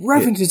it. It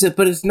references it,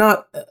 but it's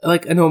not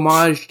like an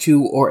homage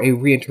to or a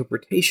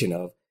reinterpretation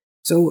of.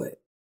 So,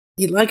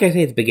 like I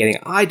say at the beginning,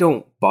 I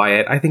don't buy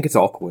it. I think it's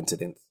all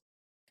coincidence.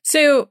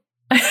 So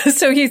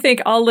you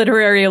think all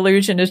literary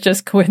illusion is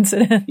just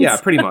coincidence? Yeah,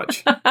 pretty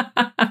much.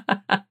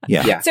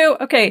 Yeah. So,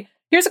 okay,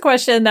 here's a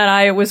question that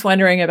I was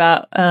wondering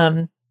about,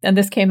 and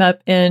this came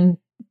up in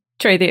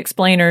Trey the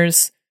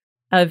Explainer's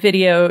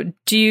video.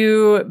 Do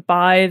you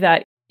buy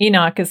that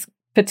Enoch is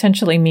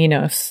potentially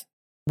Minos?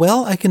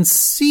 Well, I can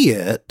see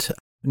it.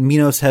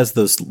 Minos has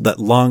that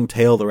long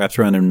tail that wraps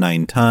around him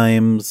 9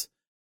 times,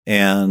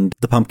 and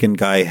the pumpkin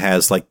guy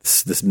has like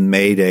this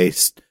Mayday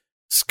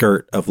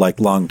skirt of like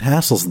long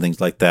tassels and things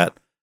like that.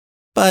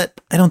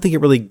 But I don't think it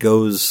really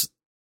goes.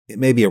 It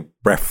may be a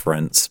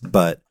reference,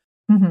 but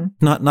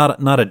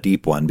not a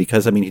deep one,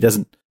 because I mean he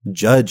doesn't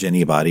judge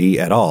anybody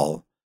at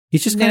all.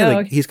 He's just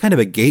he's kind of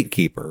a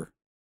gatekeeper.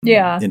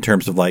 Yeah, in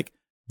terms of like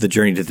the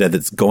journey to death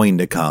that's going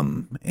to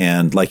come,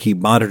 and like he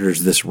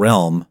monitors this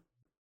realm.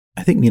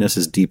 I think Minos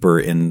is deeper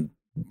in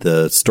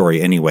the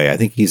story anyway. I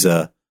think he's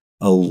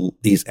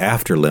he's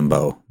after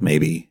Limbo,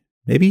 maybe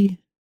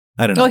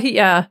I don't know.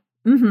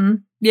 Well,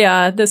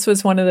 yeah, this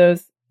was one of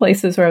those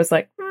places where I was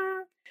like,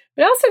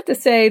 But I also have to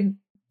say,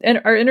 in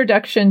our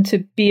introduction to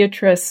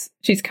Beatrice,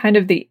 she's kind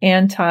of the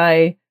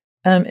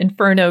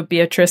anti-Inferno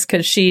Beatrice,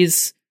 because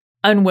she's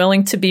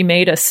unwilling to be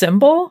made a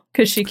symbol,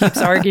 because she keeps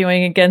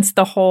arguing against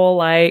the whole,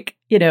 like,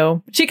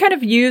 she kind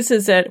of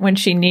uses it when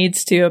she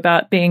needs to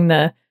about being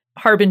the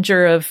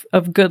harbinger of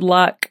good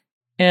luck.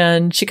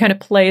 And she kind of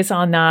plays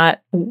on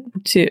that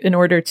in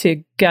order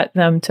to get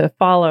them to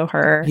follow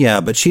her. Yeah,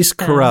 but she's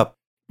corrupt.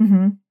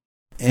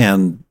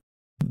 And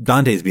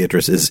Dante's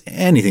Beatrice is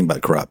anything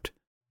but corrupt.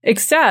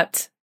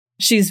 Except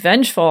she's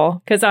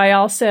vengeful, because I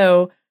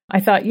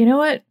thought, you know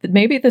what,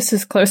 maybe this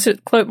is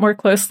more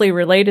closely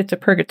related to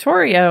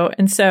Purgatorio.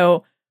 And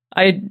so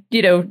I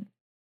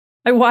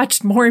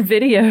watched more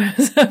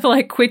videos of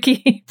like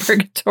quickie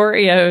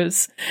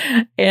Purgatorios,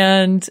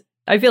 and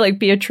I feel like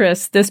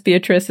this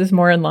Beatrice is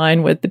more in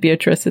line with the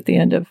Beatrice at the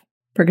end of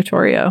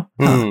Purgatorio.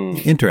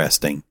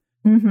 Interesting.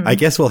 I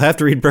guess we'll have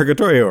to read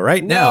Purgatorio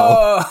right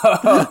now.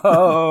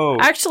 No!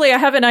 Actually, I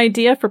have an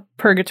idea for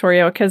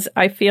Purgatorio, because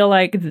I feel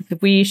like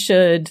we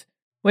should,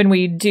 when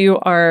we do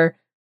our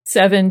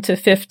 7 to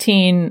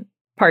 15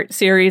 part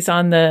series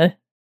on the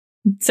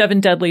 7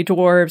 Deadly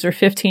Dwarves or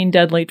 15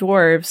 Deadly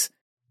Dwarves,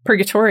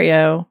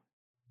 Purgatorio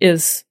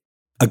is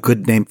a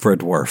good name for a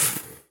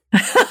dwarf.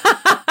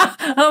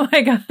 Oh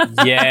my God.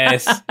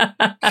 Yes.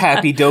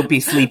 Happy, dopey,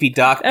 sleepy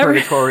Doc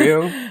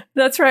Purgatorio.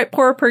 That's right.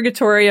 Poor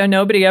Purgatorio.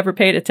 Nobody ever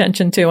paid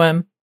attention to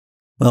him.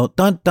 Well,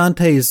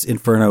 Dante's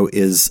Inferno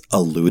is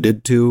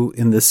alluded to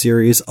in this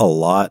series a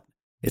lot.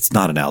 It's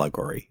not an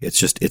allegory. It's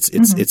just,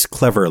 it's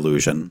clever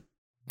illusion.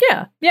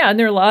 Yeah. Yeah. And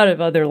there are a lot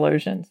of other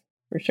illusions,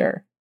 for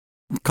sure.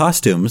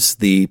 Costumes.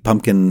 The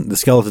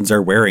skeletons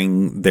are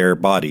wearing their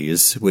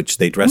bodies, which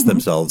they dress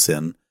themselves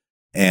in.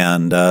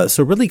 And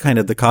so really kind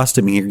of the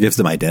costuming here gives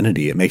them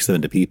identity. It makes them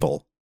into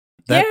people.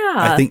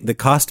 I think the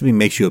costuming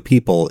makes you a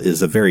people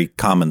is a very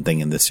common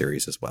thing in this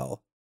series as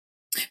well.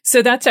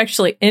 So that's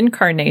actually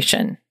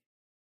incarnation,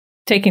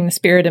 taking the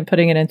spirit and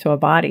putting it into a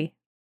body.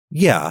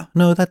 Yeah,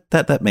 no,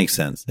 that makes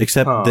sense.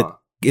 Except that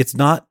it's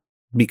not,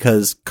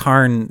 because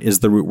carn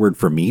is the root word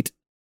for meat.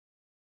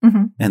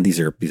 And these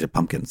are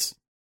pumpkins.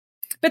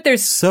 But they're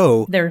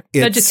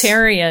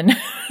vegetarian.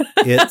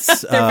 They're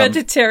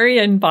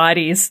vegetarian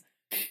bodies.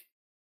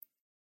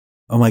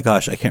 Oh my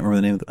gosh, I can't remember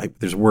the name of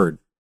there's a word.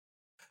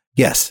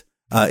 Yes,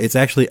 it's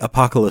actually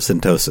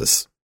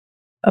apocalypsintosis.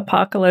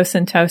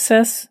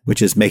 Apocalypsintosis?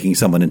 Which is making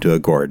someone into a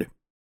gourd.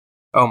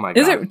 Oh my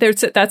God.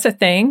 Is it? That's a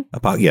thing?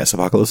 Yes,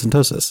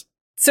 apocalypsintosis.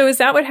 So is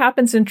that what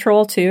happens in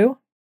Troll 2?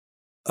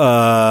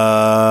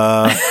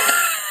 I'll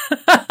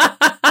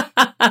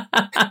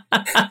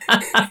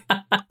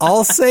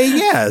say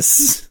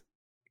yes.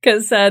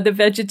 Because the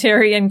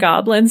vegetarian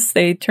goblins,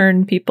 they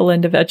turn people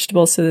into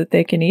vegetables so that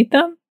they can eat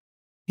them?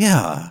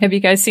 Yeah. Have you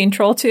guys seen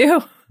Troll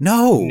 2?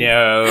 No.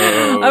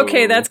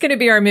 Okay, that's going to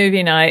be our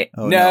movie night.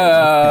 Oh,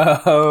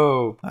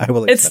 no. I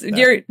will accept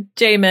that.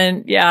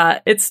 Jamin, yeah,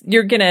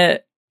 you're going to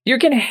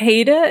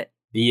hate it.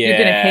 Yes. You're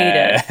going to hate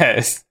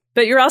it.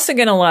 But you're also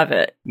going to love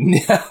it.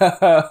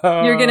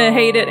 No. You're going to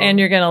hate it and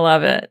you're going to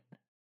love it.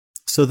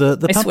 So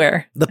I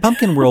swear. The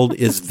pumpkin world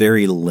is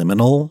very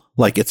liminal,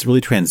 like it's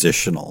really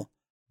transitional.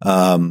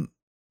 And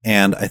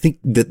I think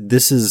that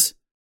this is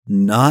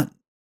not,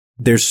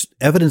 there's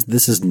evidence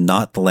this is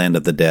not the land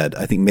of the dead.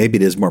 I think maybe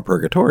it is more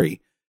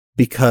purgatory,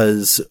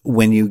 because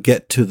when you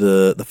get to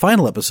the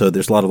final episode,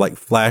 there's a lot of like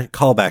flash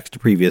callbacks to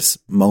previous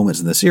moments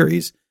in the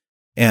series.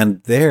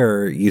 And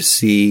there you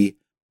see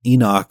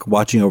Enoch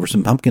watching over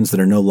some pumpkins that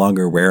are no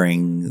longer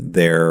wearing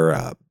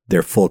their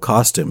full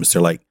costumes.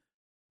 They're like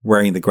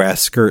wearing the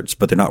grass skirts,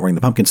 but they're not wearing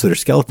the pumpkins. So they're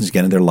skeletons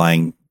again, and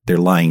they're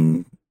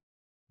lying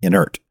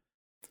inert.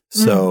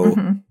 So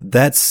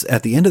that's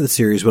at the end of the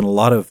series when a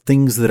lot of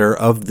things that are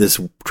of this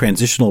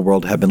transitional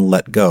world have been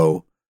let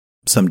go.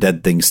 Some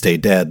dead things stay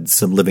dead.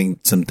 Some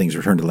things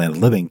return to the land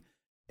of living.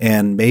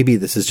 And maybe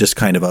this is just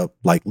kind of a,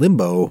 like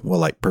limbo, well,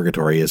 like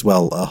purgatory as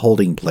well, a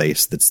holding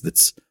place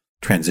that's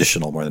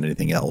transitional more than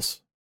anything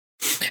else.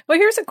 Well,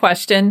 here's a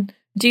question.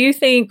 Do you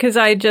think, because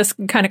I just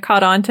kind of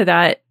caught on to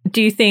that,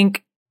 do you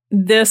think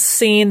this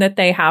scene that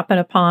they happen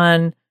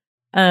upon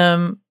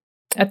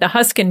at the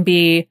Huskin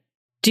Bee,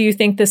 do you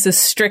think this is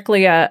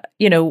strictly a,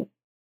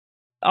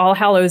 All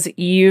Hallows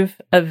Eve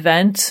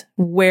event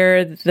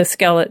where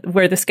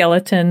the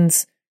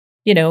skeletons,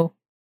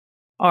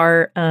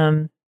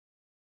 are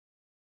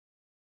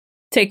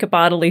take a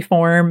bodily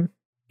form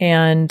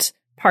and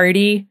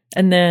party,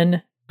 and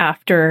then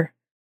after?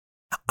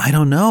 I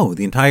don't know.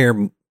 The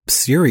entire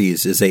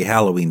series is a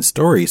Halloween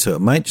story, so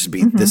it might just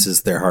be this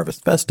is their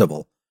harvest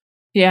festival.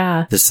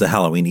 Yeah. This is a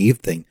Halloween Eve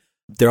thing.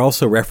 They're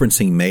also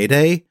referencing May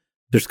Day.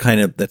 There's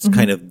kind of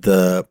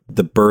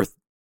the birth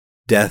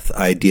death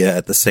idea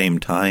at the same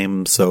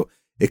time. So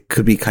it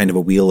could be kind of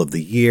a wheel of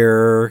the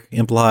year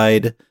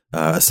implied,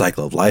 a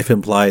cycle of life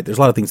implied. There's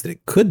a lot of things that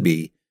it could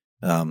be.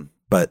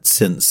 But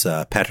since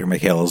Patrick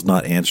McHale is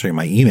not answering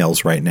my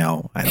emails right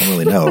now, I don't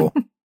really know.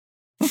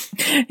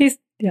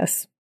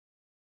 Yes.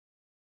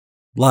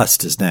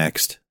 Lust is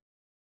next.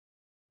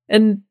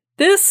 And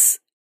this,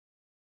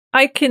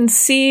 I can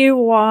see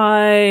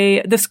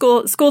why the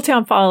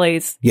Schooltown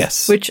Follies.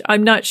 Yes. Which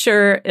I'm not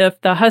sure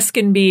if the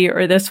Huskin Bee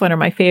or this one are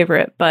my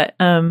favorite, but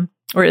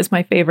or is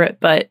my favorite,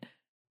 but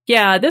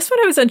yeah, this one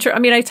I was unsure. I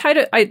mean,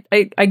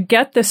 I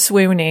get the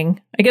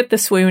swooning. I get the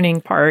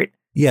swooning part.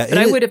 Yeah. But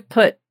I would have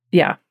put,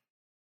 yeah.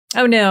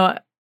 Oh no.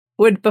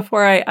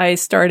 Before I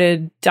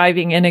started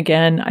diving in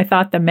again, I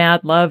thought the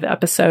Mad Love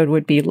episode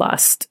would be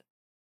Lust.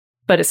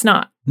 But it's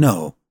not.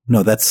 No,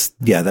 that's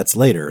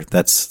later.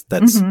 That's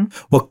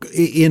well,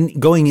 in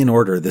going in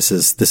order, this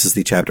is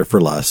the chapter for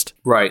Lust.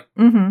 Right.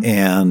 Mm-hmm.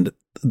 And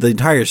the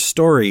entire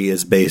story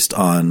is based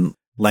on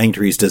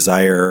Langtry's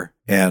desire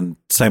and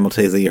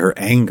simultaneously her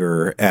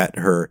anger at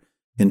her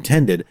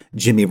intended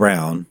Jimmy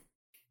Brown,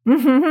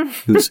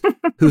 who's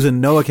a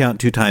no account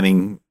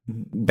two-timing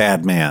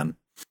bad man.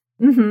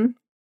 Mm-hmm.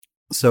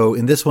 So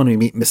in this one, we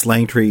meet Miss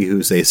Langtry,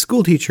 who's a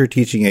school teacher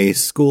teaching a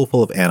school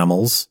full of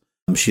animals.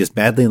 She is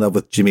madly in love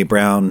with Jimmy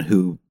Brown,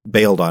 who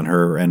bailed on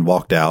her and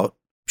walked out.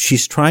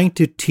 She's trying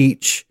to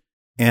teach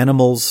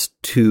animals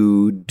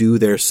to do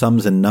their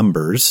sums and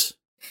numbers.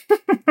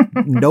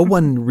 No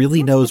one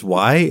really knows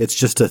why. It's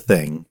just a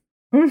thing.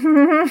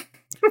 Well,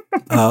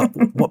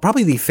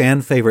 probably the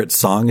fan favorite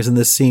song is in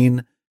this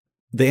scene.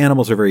 The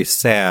animals are very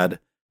sad,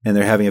 and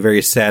they're having a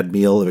very sad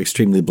meal of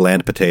extremely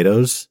bland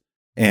potatoes.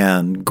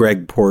 And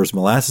Greg pours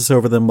molasses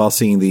over them while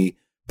singing the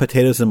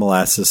Potatoes and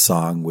Molasses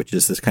song, which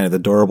is this kind of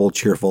adorable,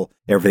 cheerful,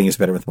 everything is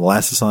better with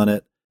molasses on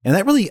it. And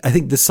that really, I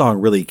think this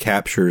song really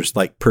captures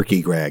like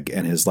Perky Greg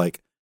and his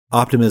like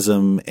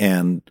optimism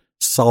and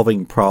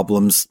solving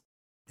problems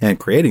and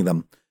creating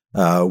them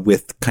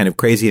with kind of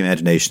crazy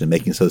imagination and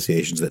making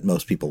associations that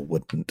most people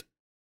wouldn't.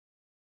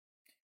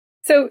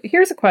 So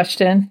here's a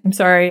question. I'm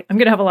sorry. I'm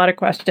going to have a lot of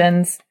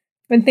questions.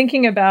 When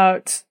thinking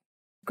about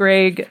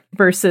Greg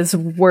versus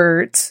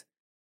Wirt,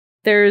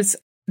 there's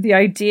the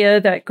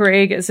idea that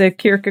Greg is a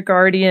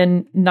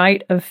Kierkegaardian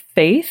knight of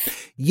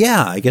faith.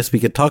 Yeah, I guess we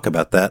could talk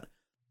about that.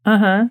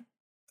 Uh-huh.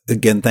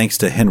 Again, thanks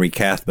to Henry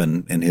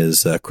Kathman and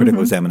his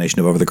critical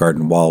examination of Over the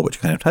Garden Wall, which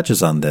kind of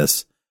touches on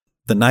this.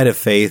 The knight of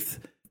faith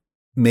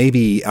may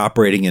be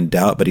operating in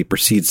doubt, but he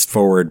proceeds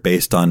forward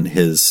based on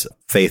his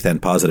faith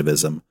and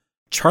positivism.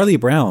 Charlie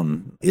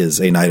Brown is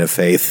a knight of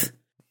faith,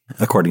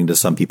 according to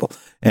some people.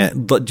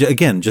 But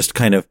again, just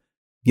kind of,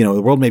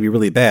 the world may be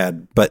really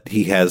bad, but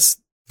he has,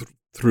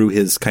 through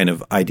his kind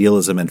of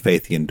idealism and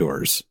faith, he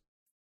endures.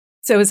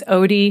 So is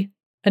Odie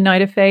a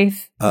knight of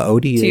faith?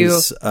 Odie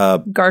is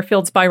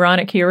Garfield's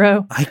Byronic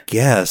hero. I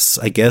guess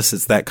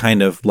it's that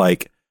kind of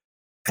like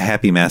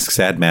happy mask,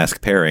 sad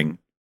mask pairing.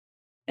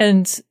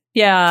 And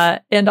yeah,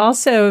 and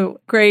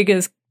also Greg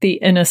is the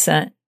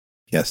innocent.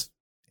 Yes,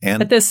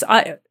 and go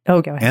ahead.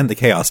 And the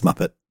Chaos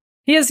Muppet.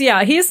 He is,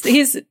 yeah.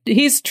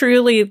 He's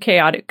truly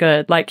chaotic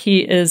good. Like he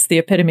is the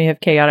epitome of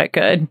chaotic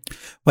good.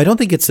 Well, I don't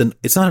think it's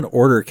not an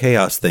order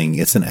chaos thing.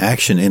 It's an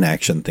action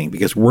inaction thing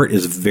because Wirt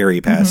is very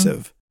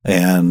passive,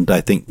 and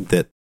I think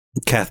that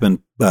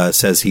Kathman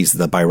says he's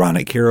the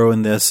Byronic hero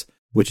in this,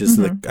 which is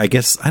I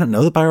don't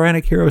know, the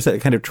Byronic hero is that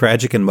kind of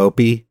tragic and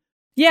mopey.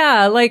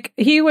 Yeah, like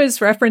he was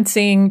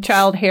referencing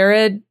Childe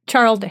Harold,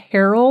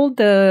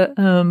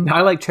 the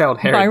I like Childe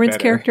Harold Byron's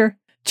better. character.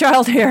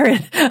 Childe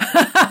Harold.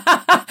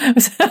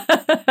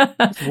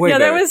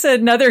 There was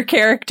another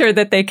character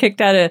that they kicked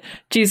out of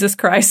Jesus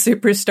Christ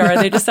Superstar.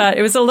 They just thought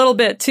it was a little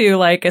bit too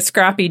like a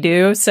scrappy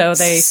do, so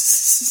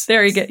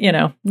there you go.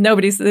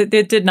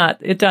 It did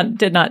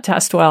not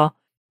test well.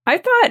 I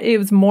thought it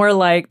was more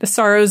like The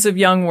Sorrows of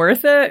Young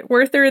Werther,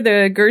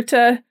 the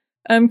Goethe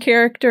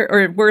character,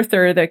 or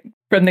Werther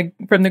from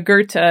the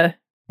Goethe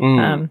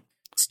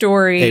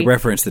story. A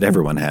reference that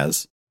everyone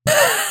has.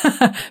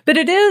 But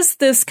it is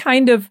this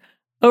kind of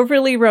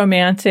overly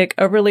romantic,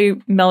 overly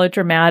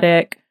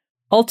melodramatic,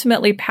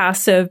 ultimately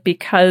passive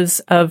because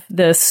of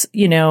this,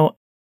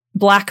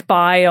 black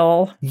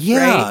bile.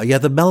 Yeah, right? yeah,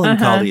 the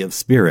melancholy of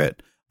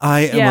spirit.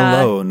 I am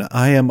alone.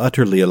 I am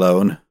utterly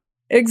alone.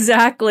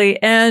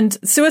 Exactly. And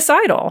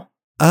suicidal.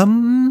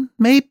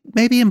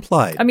 Maybe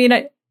implied. I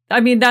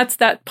mean,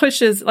 that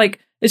pushes, like,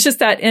 it's just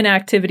that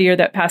inactivity or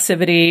that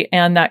passivity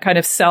and that kind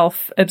of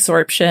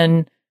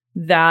self-absorption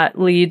that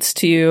leads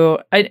to,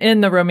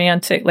 in the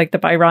romantic, like the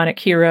Byronic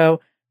hero,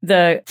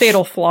 the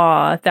fatal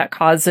flaw that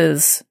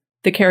causes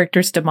the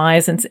character's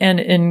demise. And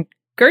in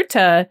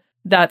Goethe,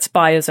 that's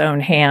by his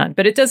own hand.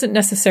 But it doesn't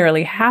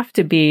necessarily have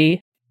to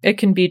be. It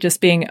can be just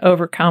being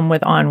overcome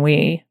with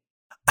ennui.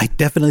 I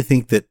definitely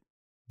think that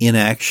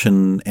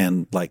inaction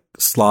and like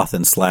sloth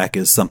and slack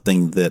is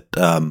something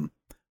that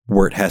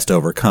Wirt has to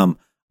overcome.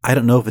 I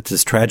don't know if it's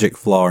his tragic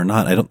flaw or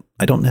not.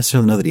 I don't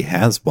necessarily know that he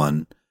has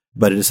one,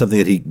 but it is something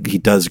that he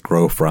does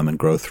grow from and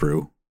grow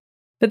through.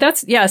 But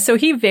so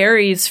he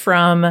varies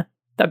from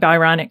the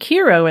Byronic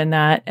hero in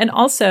that. And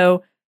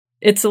also,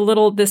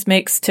 this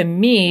makes to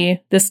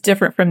me this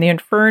different from the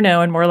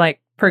Inferno and more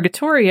like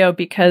Purgatorio,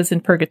 because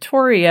in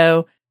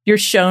Purgatorio, you're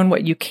shown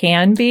what you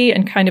can be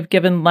and kind of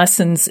given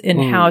lessons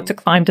in how to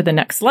climb to the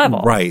next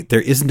level. Right.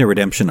 There isn't a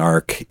redemption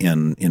arc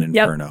in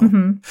Inferno. Yep.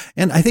 Mm-hmm.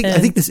 And I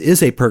think this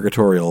is a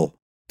purgatorial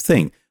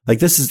thing. Like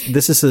this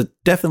is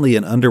definitely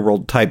an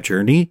underworld type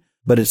journey,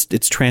 but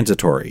it's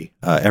transitory.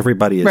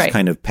 Everybody is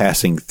kind of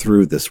passing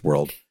through this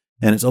world,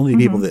 and it's only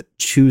people that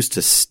choose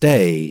to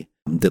stay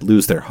that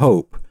lose their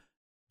hope.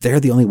 They're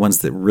the only ones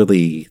that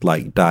really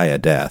like die a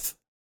death,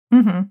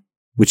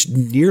 which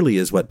nearly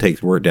is what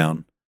takes Wirt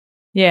down.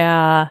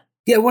 Yeah.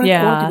 Yeah, I want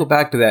to go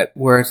back to that,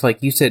 where it's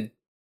like you said,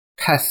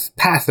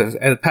 passive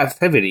and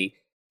passivity.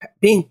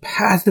 Being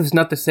passive is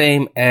not the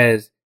same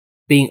as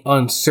being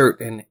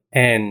uncertain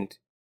and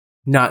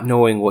not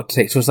knowing what to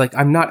say. So it's like,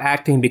 I'm not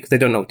acting because I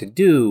don't know what to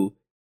do.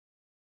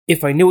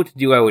 If I knew what to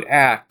do, I would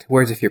act.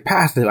 Whereas if you're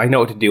passive, I know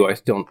what to do.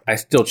 I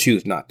still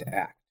choose not to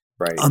act.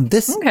 Right.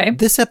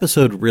 This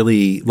episode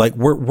really, like,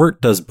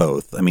 Wirt does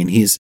both. I mean,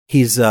 he's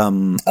a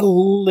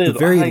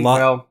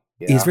little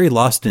he's very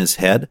lost in his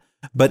head.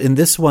 But in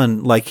this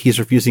one, like, he's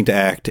refusing to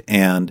act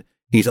and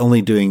he's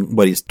only doing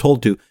what he's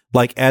told to,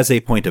 like, as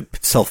a point of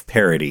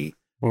self-parody.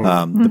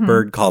 The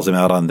bird calls him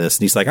out on this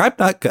and he's like,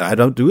 I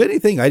don't do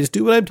anything. I just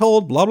do what I'm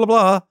told, blah, blah,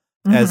 blah.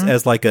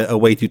 As like a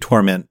way to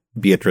torment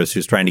Beatrice,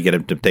 who's trying to get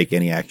him to take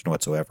any action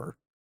whatsoever.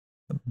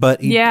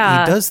 But he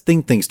does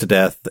think things to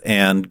death,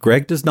 and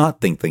Greg does not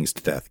think things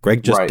to death.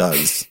 Greg just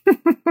does.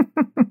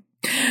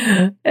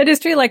 It is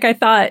true. Like, I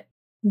thought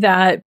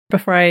that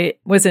before I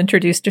was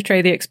introduced to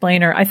Trey the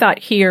Explainer, I thought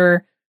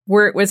here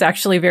where it was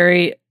actually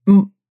very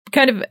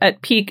kind of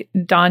at peak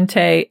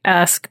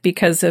Dante-esque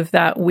because of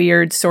that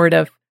weird sort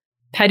of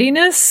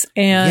pettiness.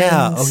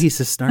 And he's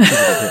a snarky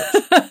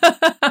little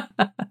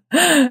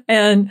bitch.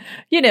 And,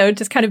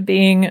 just kind of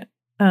being,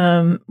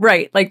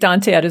 like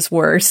Dante at his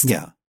worst.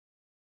 Yeah.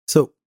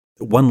 So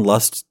one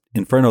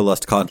Inferno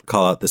lust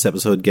call out this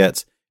episode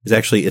gets is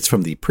actually, it's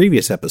from the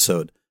previous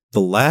episode. The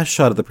last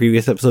shot of the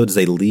previous episode is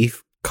a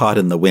leaf caught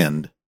in the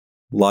wind,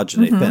 lodged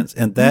in a fence.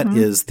 And that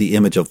is the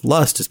image of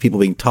lust, is people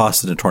being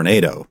tossed in a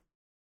tornado.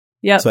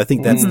 Yeah. So I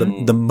think that's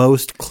the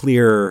most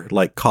clear,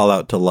 like, call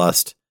out to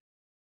lust.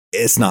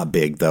 It's not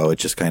big, though.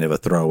 It's just kind of a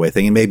throwaway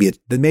thing. And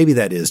maybe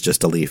that is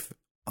just a leaf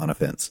on a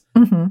fence.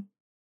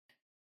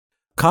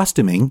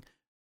 Costuming,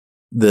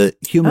 the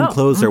human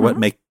clothes are what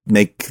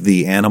make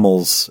the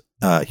animals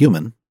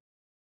human.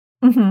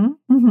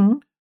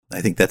 I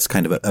think that's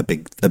kind of a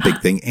big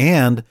thing.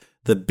 And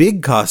the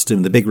big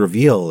costume, the big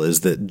reveal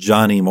is that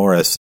Johnny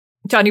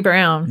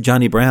Brown,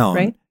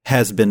 right,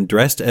 has been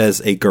dressed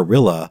as a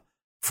gorilla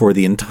for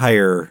the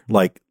entire,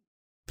 like,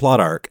 plot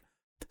arc.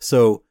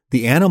 So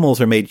the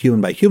animals are made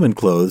human by human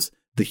clothes.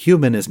 The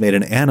human is made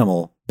an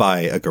animal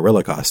by a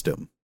gorilla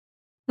costume.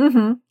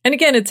 And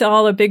again, it's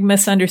all a big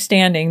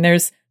misunderstanding.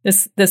 There's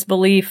this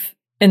belief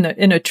in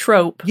a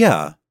trope.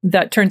 Yeah.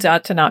 That turns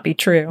out to not be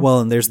true. Well,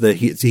 and there's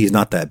he's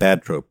not that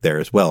bad trope there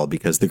as well,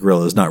 because the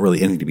gorilla is not really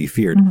anything to be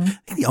feared. I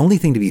think the only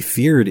thing to be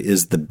feared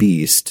is the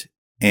beast.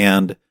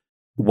 And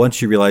once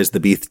you realize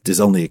the beast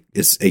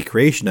is a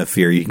creation of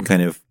fear, you can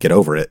kind of get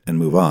over it and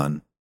move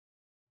on.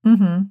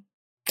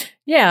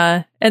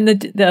 Yeah. And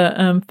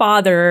the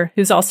father,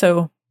 who's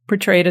also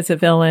portrayed as a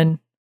villain,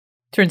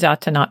 turns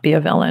out to not be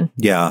a villain.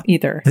 Yeah.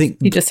 Either. I think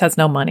he just has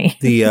no money.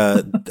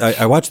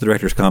 I watched the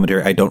director's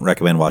commentary. I don't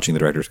recommend watching the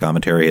director's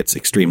commentary. It's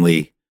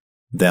extremely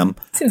them.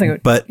 Seems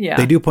like but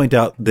they do point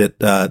out that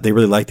they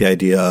really like the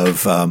idea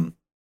of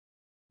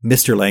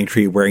Mr.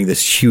 Langtree wearing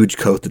this huge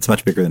coat that's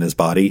much bigger than his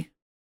body.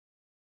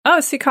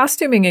 Oh, see,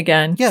 costuming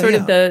again. Yeah, sort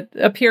of the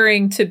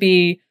appearing to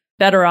be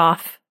better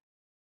off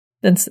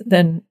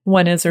than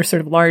one is, or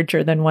sort of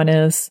larger than one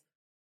is.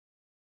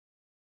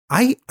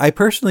 I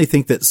personally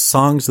think that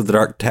Songs of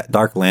the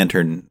Dark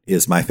Lantern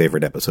is my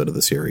favorite episode of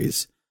the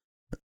series.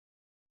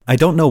 I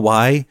don't know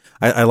why.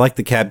 I like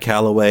the Cab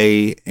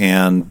Calloway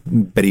and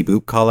Betty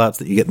Boop callouts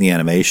that you get in the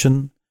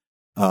animation.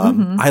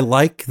 I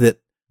like that.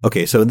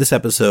 Okay, so in this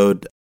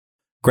episode,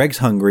 Greg's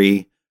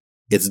hungry.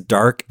 It's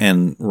dark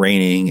and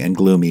raining and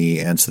gloomy,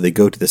 and so they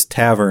go to this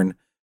tavern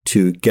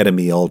to get a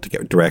meal, to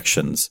get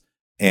directions.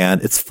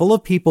 and it's full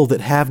of people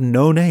that have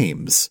no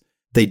names.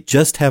 They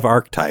just have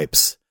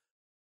archetypes.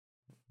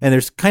 And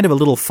there's kind of a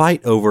little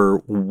fight over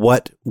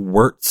what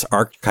Wirt's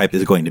archetype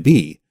is going to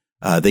be.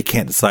 They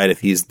can't decide if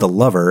he's the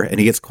lover, and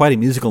he gets quite a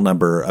musical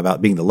number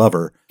about being the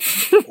lover,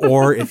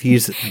 or if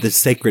he's the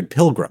sacred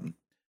pilgrim,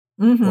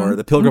 or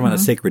the pilgrim on a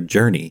sacred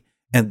journey.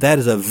 And that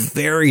is a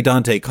very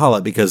Dante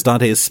call-out, because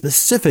Dante is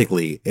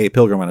specifically a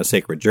pilgrim on a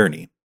sacred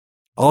journey.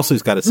 Also,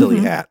 he's got a silly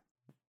hat.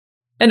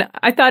 And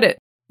I thought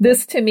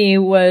this to me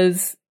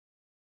was,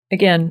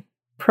 again,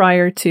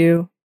 prior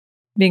to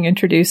being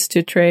introduced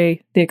to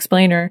Trey the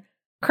Explainer,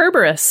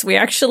 Kerberos.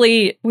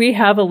 We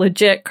have a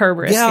legit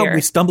Kerberos here. Yeah, we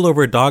stumble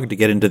over a dog to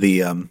get into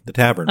the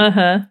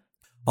tavern.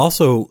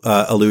 Also,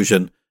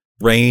 illusion,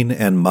 rain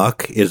and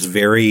muck is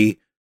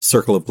very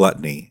Circle of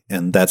Gluttony,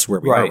 and that's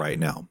where we are right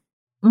now.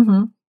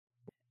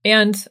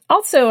 And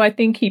also, I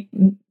think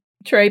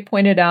Trey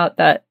pointed out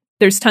that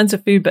there's tons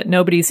of food, but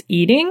nobody's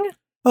eating.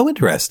 Oh,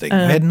 interesting.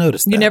 I hadn't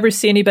noticed that. You never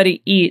see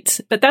anybody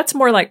eat, but that's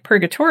more like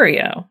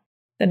Purgatorio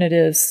than it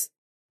is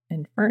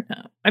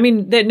Inferno. I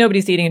mean, that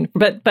nobody's eating,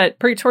 but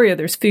Purgatorio,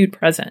 there's food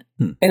present.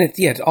 And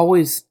it's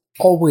always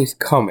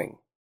coming.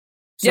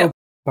 So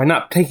by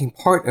not taking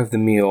part of the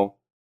meal,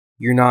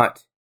 you're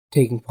not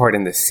taking part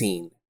in the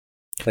scene.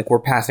 Like we're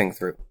passing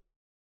through.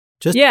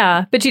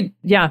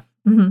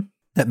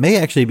 That may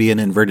actually be an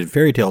inverted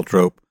fairy tale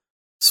trope,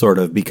 sort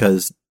of,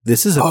 because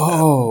this is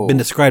been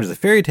described as a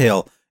fairy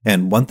tale,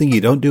 and one thing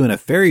you don't do in a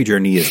fairy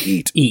journey is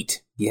eat.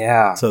 Eat.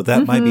 Yeah. So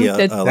that might be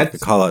a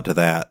call out to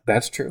that.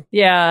 That's true.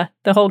 Yeah,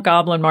 the whole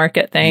goblin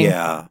market thing.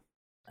 Yeah.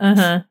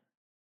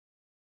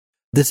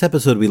 This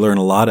episode, we learn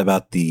a lot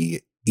about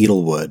the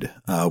Edelwood.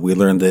 We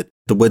learn that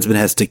the woodsman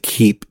has to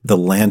keep the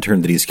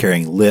lantern that he's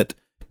carrying lit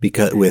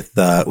because with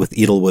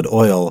Edelwood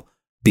oil,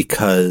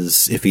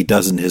 because if he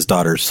doesn't, his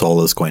daughter's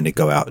soul is going to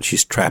go out.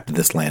 She's trapped in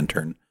this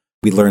lantern.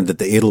 We learned that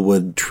the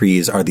Edelwood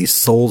trees are the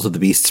souls of the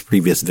beast's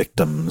previous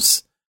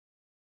victims.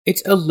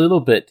 It's a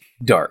little bit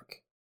dark.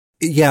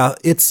 Yeah,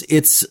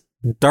 it's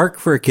dark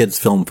for a kid's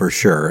film for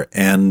sure.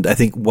 And I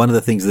think one of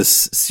the things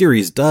this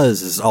series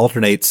does is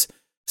alternates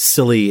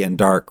silly and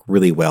dark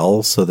really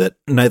well so that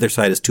neither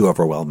side is too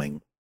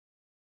overwhelming.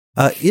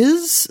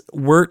 Is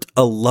Wirt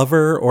a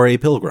lover or a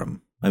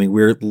pilgrim? I mean,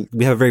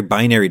 we have a very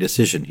binary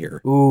decision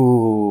here.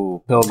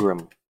 Ooh,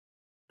 pilgrim.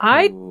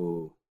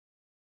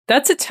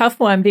 That's a tough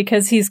one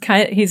because he's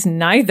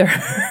neither.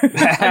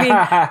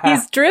 I mean,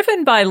 he's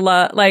driven by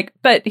love,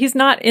 but he's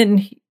not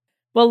in.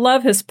 Well,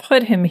 love has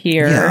put him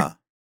here. Yeah,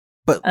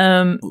 but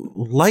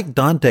like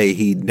Dante,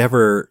 he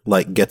never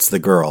gets the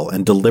girl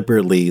and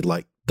deliberately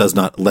does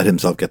not let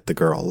himself get the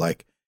girl.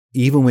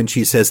 Even when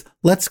she says,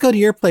 "Let's go to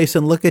your place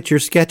and look at your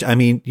sketch," I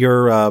mean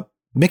your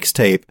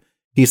mixtape.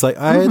 He's like,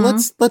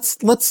 let's.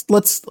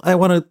 I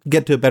want to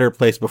get to a better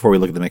place before we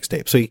look at the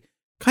mixtape. So he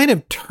kind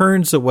of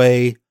turns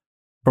away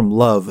from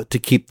love to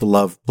keep the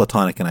love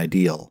platonic and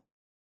ideal,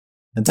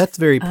 and that's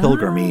very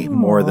pilgrimy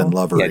more than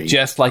lovery. Yeah,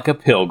 just like a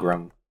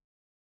pilgrim.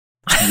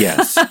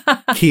 Yes,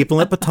 keeping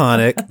it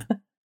platonic.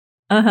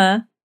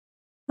 Oh,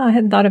 I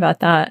hadn't thought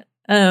about that.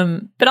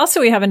 But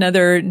also we have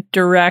another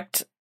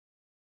direct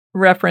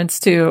reference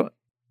to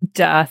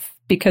death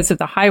because of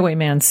the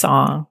Highwayman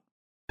song.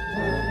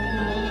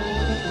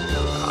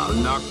 I'll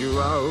knock you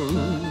out,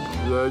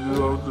 drag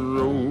you off the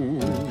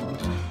road,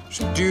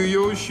 steal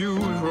your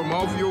shoes from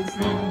off your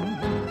feet,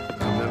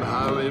 and then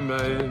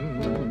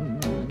Highwayman,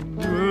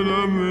 when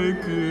I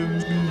make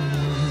it.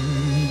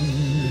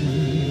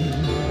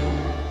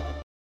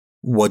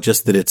 Well,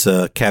 just that it's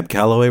a Cab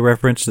Calloway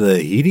reference to the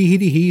Heedy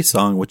Heedy Hee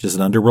song, which is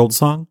an Underworld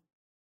song?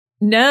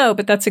 No,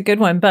 but that's a good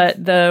one.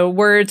 But the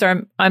words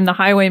are, I'm the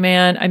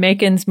highwayman. I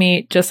make ends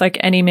meet just like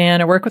any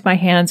man. I work with my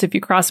hands. If you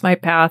cross my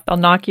path, I'll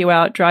knock you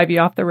out, drive you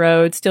off the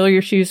road, steal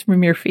your shoes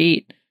from your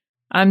feet.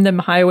 I'm the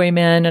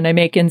highwayman and I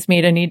make ends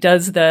meet. And he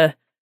does the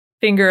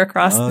finger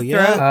across the throat.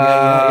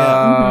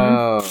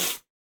 Yeah.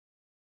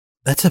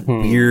 That's a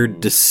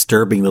weird,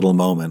 disturbing little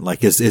moment.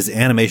 His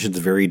animation's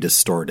very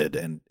distorted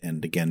and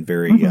again,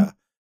 very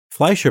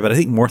Fleischer, but I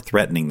think more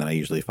threatening than I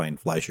usually find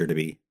Fleischer to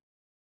be.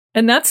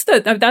 And that's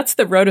the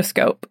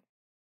rotoscope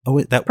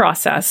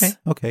process.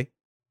 Okay.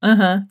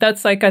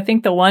 That's I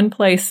think the one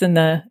place in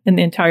the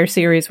entire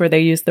series where they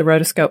use the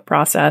rotoscope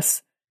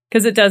process,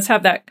 because it does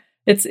have that.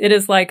 It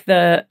is like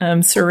the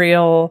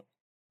surreal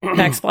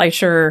Max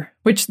Fleischer,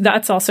 which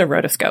that's also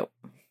rotoscope,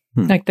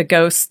 like the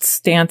ghosts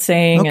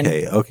dancing.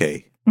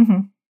 Okay.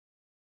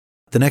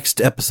 The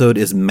next episode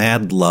is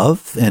Mad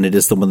Love, and it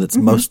is the one that's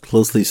most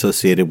closely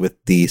associated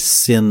with the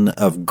sin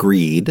of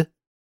greed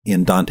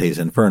in Dante's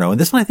Inferno. And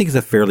this one I think is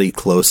a fairly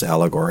close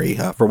allegory.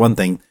 For one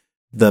thing,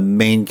 the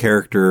main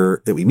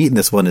character that we meet in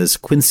this one is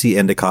Quincy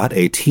Endicott,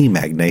 a tea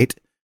magnate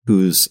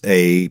who's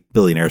a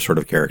billionaire sort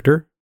of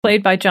character.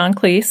 Played by John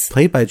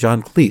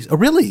Cleese. Oh,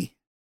 really?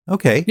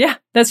 Okay. Yeah,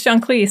 that's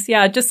John Cleese.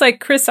 Yeah, just like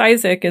Chris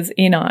Isaak is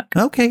Enoch.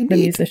 Okay, the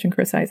musician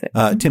Chris Isaak.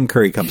 Tim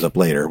Curry comes up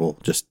later. We'll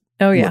just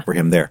look for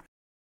him there.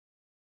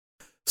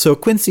 So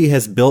Quincy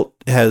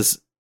has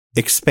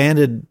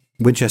expanded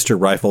Winchester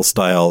rifle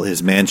style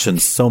his mansion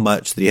so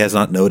much that he has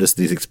not noticed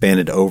that he's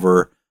expanded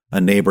over a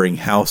neighboring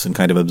house and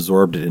kind of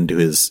absorbed it into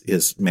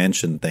his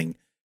mansion thing.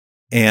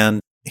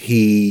 And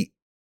he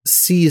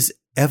sees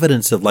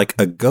evidence of like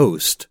a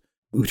ghost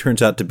who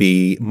turns out to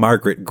be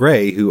Margaret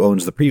Gray, who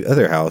owns the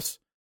other house,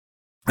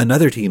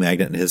 another tea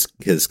magnate in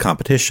his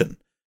competition.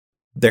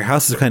 Their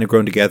houses kind of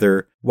grown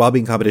together. While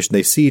being competition,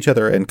 they see each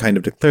other and kind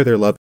of declare their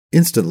love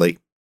instantly.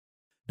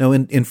 Now,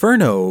 in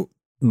Inferno,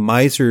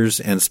 misers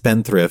and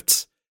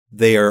spendthrifts,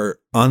 they are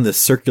on this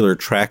circular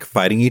track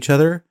fighting each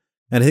other.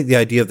 And I think the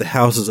idea of the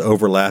houses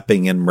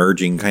overlapping and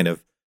merging kind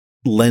of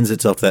lends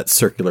itself to that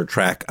circular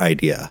track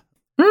idea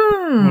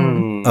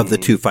of the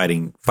two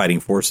fighting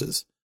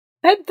forces.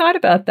 I hadn't thought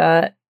about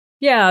that.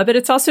 Yeah, but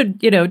it's also,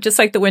 just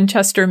like the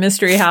Winchester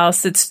Mystery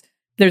House,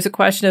 there's a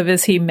question of,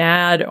 is he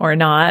mad or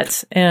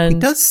not? And he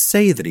does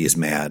say that he's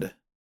mad.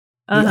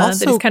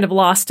 That he's kind of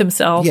lost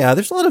himself. Yeah,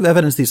 there's a lot of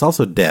evidence that he's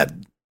also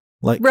dead.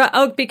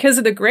 Because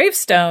of the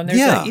gravestone.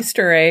 There's an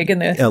Easter egg in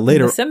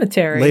the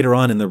cemetery. Later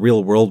on in the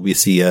real world, we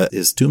see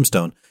his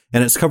tombstone,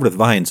 and it's covered with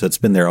vines, so it's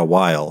been there a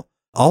while.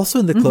 Also,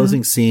 in the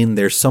closing scene,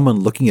 there's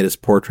someone looking at his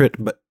portrait,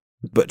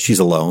 but she's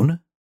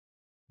alone.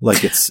 Like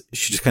she's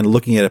just kind of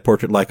looking at a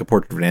portrait like a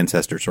portrait of an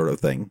ancestor sort of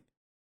thing.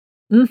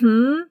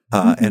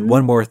 And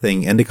one more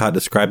thing, Endicott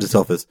describes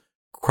himself as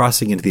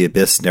crossing into the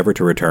abyss, never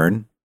to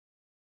return.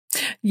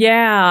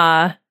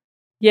 Yeah.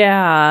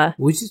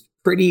 Which is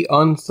pretty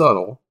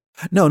unsubtle.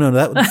 No,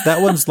 that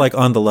one's like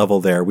on the level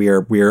there. We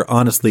are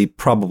honestly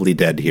probably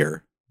dead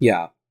here.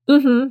 Yeah.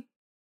 Well,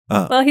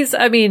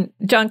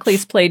 John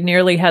Cleese played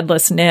nearly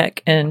headless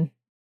Nick in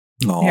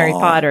Harry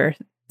Potter.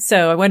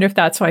 So I wonder if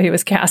that's why he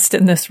was cast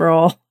in this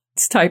role.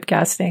 It's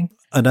typecasting.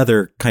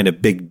 Another kind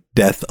of big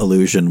death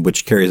illusion,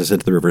 which carries us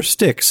into the River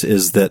Styx,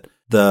 is that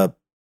the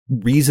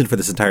reason for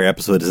this entire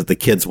episode is that the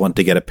kids want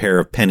to get a pair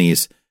of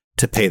pennies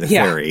to pay the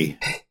ferry.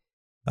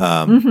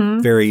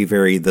 Very,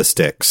 very the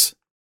Styx.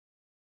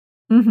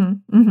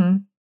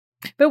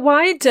 But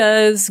why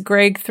does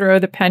Greg throw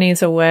the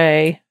pennies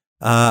away?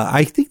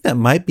 I think that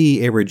might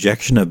be a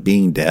rejection of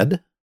being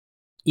dead.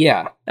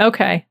 Yeah.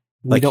 Okay.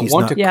 We don't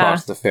want to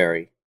cross the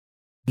ferry.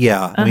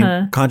 Yeah. I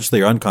mean,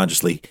 consciously or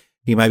unconsciously,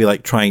 he might be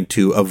like trying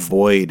to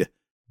avoid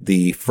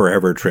the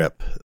forever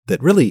trip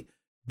that really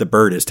the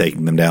bird is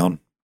taking them down.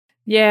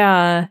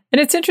 Yeah.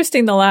 And it's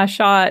interesting. The last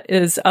shot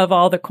is of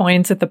all the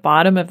coins at the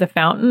bottom of the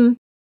fountain.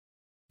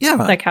 Yeah.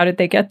 Like, how did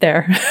they get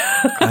there?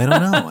 I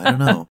don't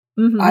know.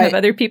 Have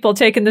other people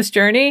taken this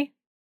journey?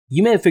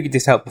 You may have figured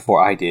this out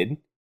before I did,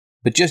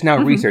 but just now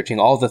researching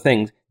all the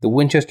things, the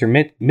Winchester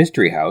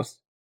Mystery House,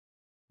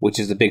 which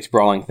is a big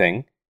sprawling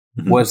thing,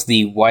 was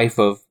the wife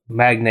of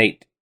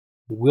magnate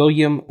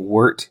William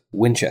Wirt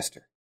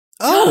Winchester.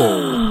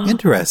 Oh,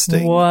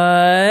 interesting. What?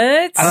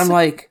 And I'm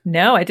like,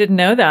 no, I didn't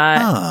know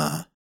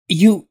that.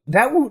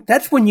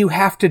 That's when you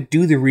have to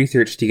do the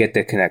research to get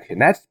the connection.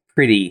 That's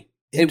pretty.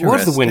 It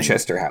was the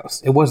Winchester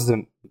House. It was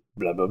the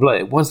blah blah blah.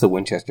 It was the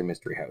Winchester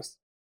Mystery House.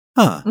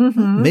 Huh?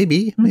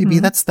 Maybe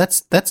that's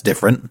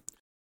different.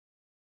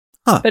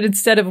 Huh? But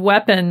instead of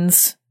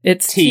weapons,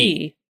 it's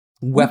tea.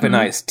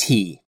 Weaponized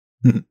tea.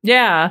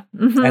 Yeah.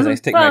 As I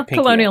stick my pinky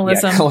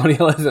colonialism. out. Yeah,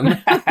 colonialism.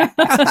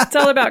 It's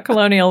all about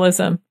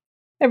colonialism.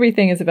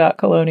 Everything is about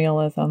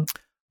colonialism.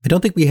 I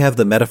don't think we have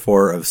the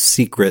metaphor of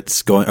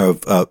secrets I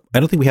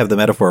don't think we have the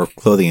metaphor of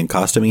clothing and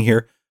costuming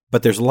here,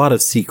 but there's a lot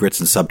of secrets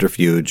and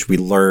subterfuge. We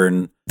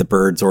learn the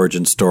bird's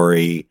origin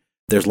story.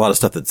 There's a lot of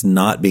stuff that's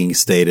not being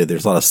stated.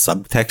 There's a lot of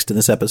subtext in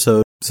this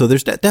episode. So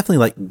there's definitely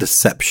like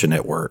deception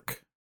at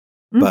work,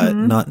 but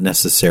not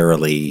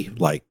necessarily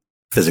like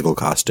physical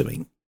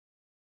costuming.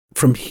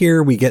 From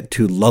here, we get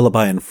to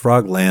Lullaby in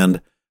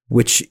Frogland,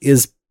 which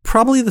is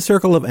probably the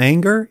Circle of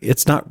Anger.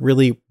 It's not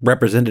really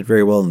represented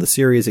very well in the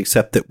series,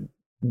 except that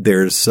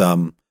there's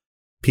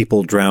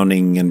people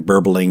drowning and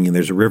burbling, and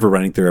there's a river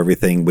running through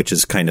everything, which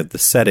is kind of the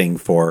setting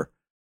for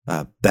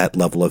that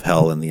level of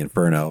hell in the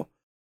Inferno.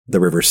 The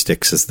River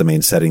Styx is the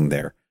main setting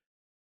there.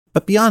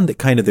 But beyond that,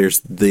 kind of there's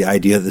the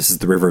idea this is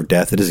the River of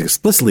Death. It is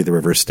explicitly the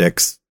River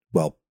Styx.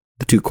 Well,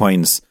 the two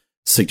coins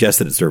suggest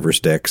that it's the River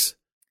Styx.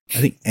 I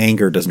think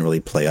anger doesn't really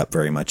play up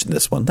very much in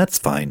this one. That's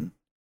fine.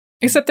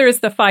 Except there is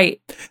the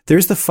fight.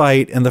 There's the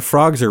fight, and the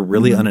frogs are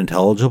really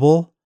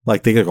unintelligible.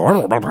 Like they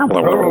go,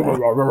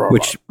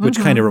 which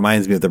kind of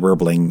reminds me of the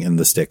burbling in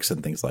the Styx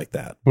and things like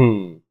that.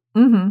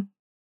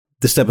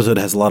 This episode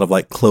has a lot of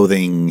like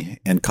clothing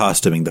and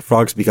costuming. The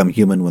frogs become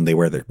human when they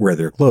wear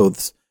their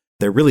clothes.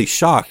 They're really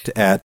shocked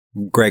at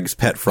Greg's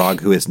pet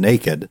frog, who is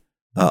naked.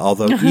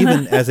 Although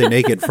even as a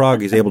naked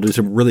frog, he's able to do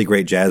some really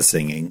great jazz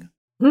singing.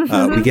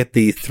 We get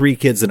the 3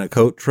 kids in a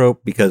coat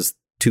trope because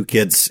 2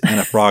 kids and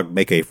a frog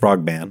make a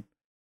frog band.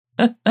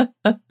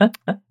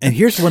 And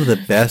here's one of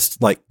the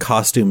best like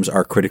costumes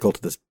are critical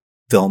to this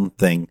film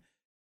thing,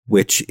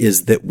 which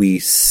is that we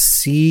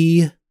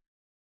see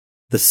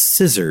the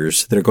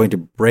scissors that are going to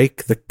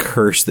break the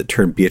curse that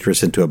turned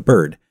Beatrice into a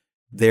bird.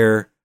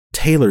 They're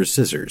tailor's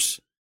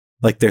scissors,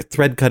 like they're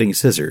thread cutting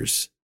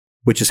scissors,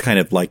 which is kind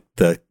of like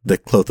the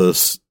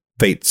Clotho's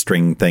fate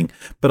string thing,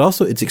 but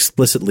also it's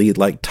explicitly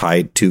like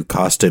tied to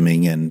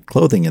costuming and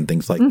clothing and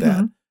things like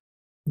that.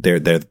 They're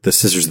the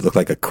scissors that look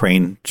like a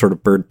crane sort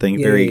of bird thing.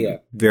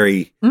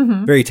 Very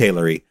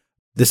tailory.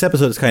 This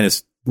episode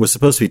was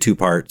supposed to be 2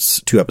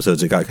 parts, 2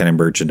 episodes. It got kind of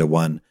merged into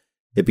one.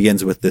 It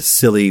begins with this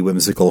silly,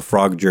 whimsical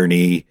frog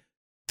journey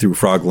through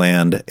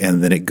Frogland,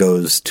 and then it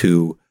goes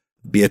to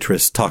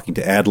Beatrice talking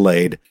to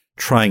Adelaide,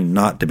 trying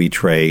not to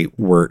betray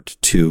Wirt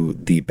to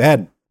the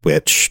bad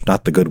witch,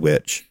 not the good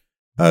witch,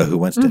 who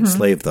wants to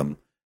enslave them.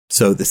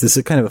 So this is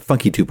a kind of a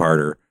funky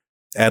 2-parter.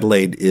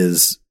 Adelaide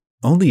is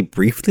only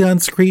briefly on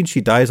screen.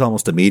 She dies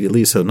almost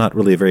immediately, so not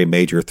really a very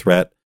major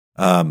threat.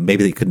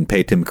 Maybe they couldn't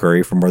pay Tim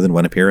Curry for more than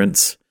 1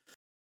 appearance.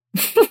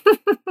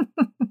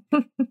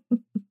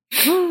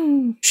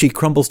 She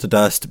crumbles to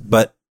dust,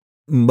 but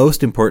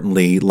most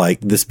importantly,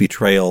 like, this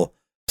betrayal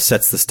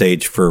sets the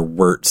stage for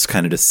Wirt's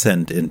kind of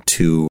descent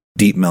into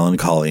deep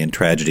melancholy and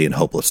tragedy and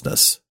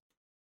hopelessness.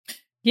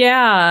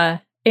 Yeah,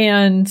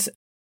 and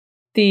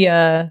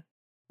the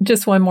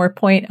just one more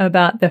point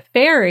about the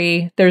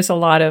fairy, there's a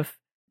lot of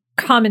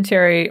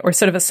commentary or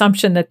sort of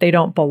assumption that they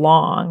don't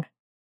belong.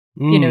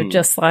 You know,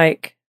 just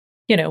like,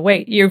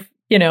 wait, you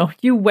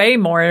weigh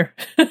more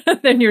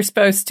than you're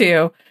supposed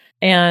to.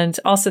 And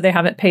also they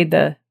haven't paid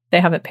their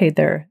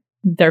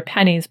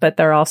pennies, but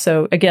they're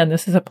also, again,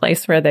 this is a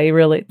place where they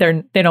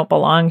don't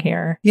belong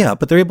here. Yeah,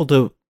 but they're able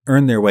to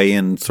earn their way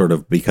in sort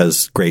of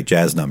because great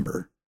jazz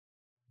number.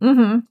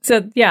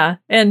 So yeah,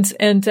 and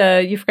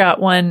you forgot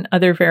one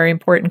other very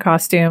important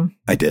costume.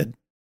 I did.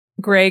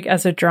 Greg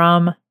as a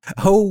drum.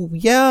 Oh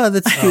yeah,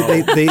 that's true.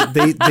 They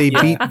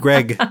beat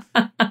Greg.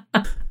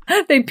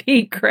 They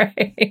beat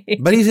Greg,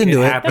 but he's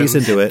into it. He's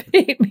into it.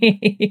 Beat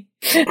me.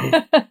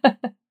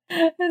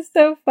 It's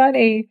so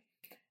funny.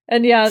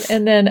 And yeah,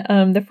 and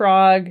then the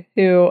frog,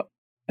 who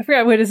I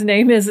forgot what his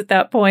name is at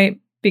that point,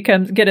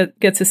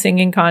 gets a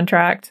singing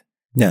contract.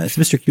 Yeah, is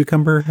Mr.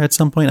 Cucumber at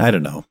some point? I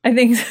don't know. I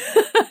think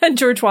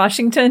George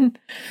Washington.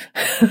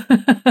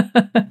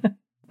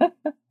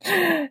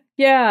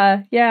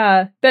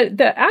 Yeah. But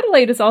the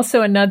Adelaide is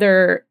also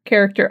another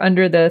character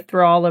under the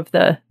thrall of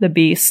the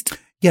beast.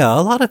 Yeah,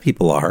 a lot of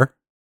people are.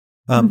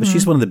 But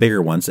she's one of the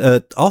bigger ones.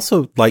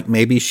 Also, like,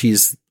 maybe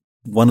she's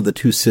one of the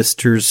 2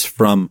 sisters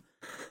from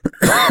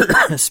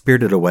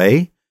Spirited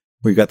Away,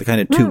 where you got the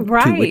kind of two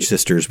witch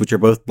sisters, which are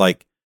both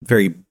like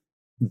very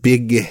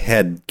big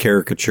head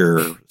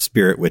caricature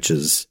spirit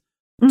witches.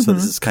 So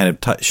this is kind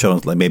of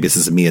showing like maybe this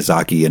is a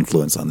Miyazaki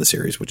influence on the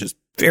series, which is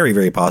very,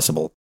 very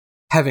possible.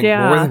 Having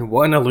more than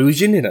one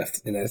illusion in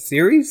a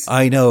series?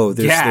 I know.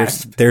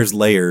 There's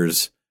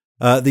layers.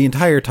 The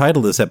entire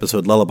title of this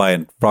episode, Lullaby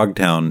in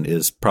Frogtown,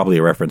 is probably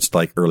a reference to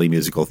like early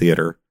musical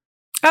theater.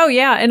 Oh,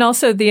 yeah. And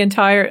also the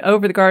entire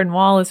Over the Garden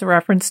Wall is a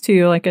reference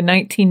to like a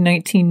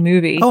 1919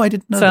 movie. Oh, I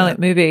didn't know Silent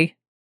movie.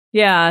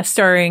 Yeah,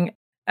 starring,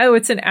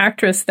 it's an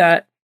actress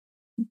that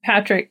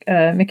Patrick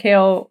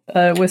McHale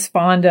was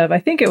fond of. I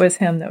think it was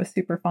him that was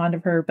super fond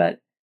of her, but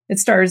it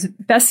stars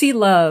Bessie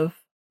Love.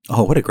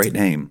 Oh, what a great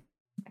name.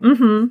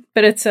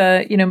 But it's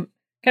a,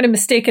 kind of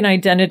mistaken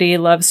identity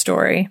love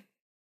story.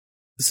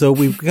 So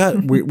we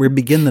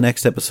begin the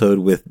next episode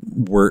with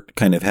Wirt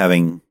kind of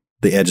having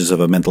the edges of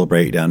a mental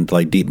breakdown,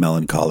 like deep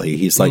melancholy.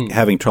 He's like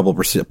having trouble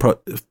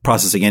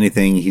processing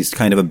anything. He's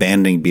kind of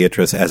abandoning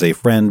Beatrice as a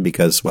friend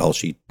because, well,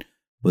 she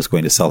was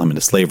going to sell him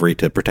into slavery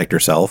to protect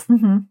herself.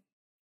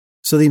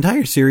 So the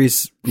entire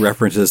series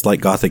references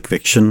like Gothic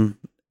fiction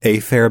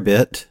a fair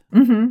bit.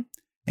 And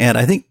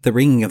I think the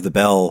ringing of the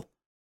bell,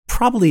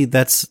 probably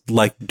that's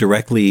like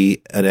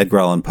directly an Edgar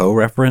Allan Poe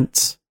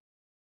reference.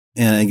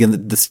 And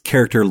again, this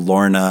character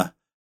Lorna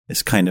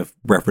is kind of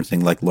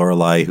referencing like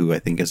Lorelei, who I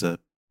think is a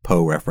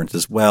Poe reference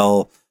as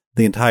well.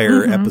 The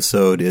entire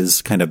episode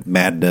is kind of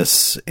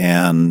madness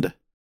and...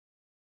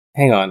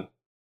 Hang on.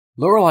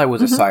 Lorelei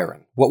was a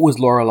siren. What was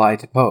Lorelei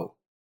to Poe?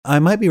 I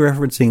might be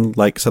referencing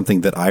like something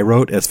that I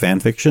wrote as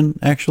fan fiction,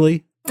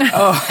 actually.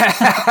 Oh.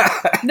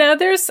 No,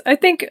 I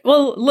think,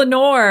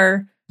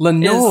 Lenore.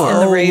 Lenore. Is in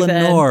the Raven.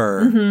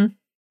 Lenore.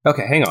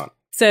 Okay, hang on.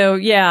 So,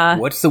 yeah.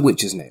 What's the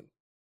witch's name?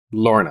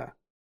 Lorna.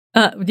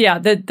 Yeah,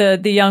 the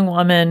young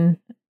woman.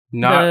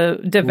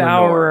 Not the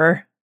devourer.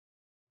 Lenore.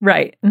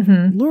 Right.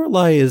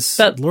 Lorelei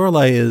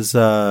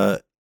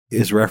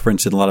is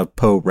referenced in a lot of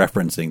Poe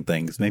referencing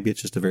things. Maybe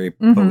it's just a very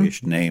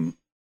Poe-ish name.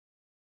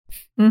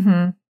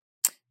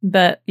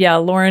 But yeah,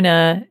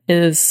 Lorna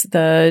is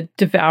the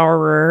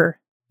devourer,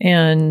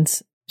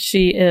 and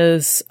she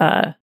is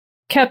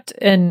kept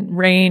in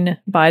rein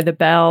by the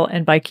bell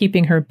and by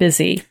keeping her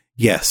busy.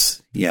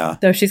 Yes. Yeah.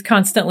 So she's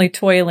constantly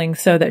toiling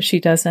so that she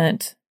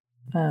doesn't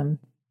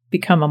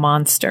become a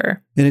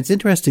monster. And it's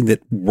interesting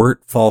that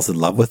Wirt falls in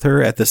love with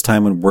her at this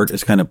time when Wirt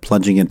is kind of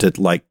plunging into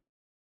like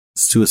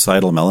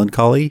suicidal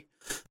melancholy.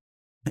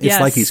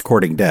 It's like he's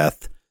courting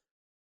death.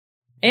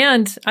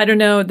 And I don't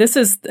know, this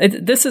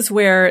is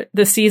where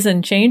the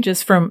season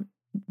changes from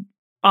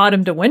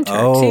autumn to winter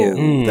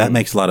too. That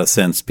makes a lot of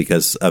sense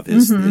because of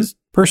his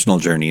personal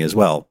journey as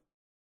well.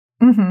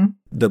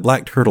 The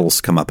black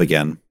turtles come up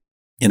again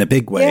in a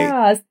big way.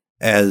 Yeah.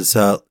 as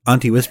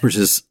Auntie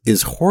Whispers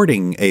is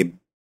hoarding a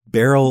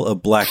barrel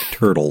of black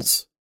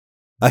turtles.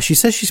 She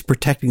says she's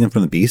protecting them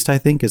from the beast, I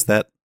think. Is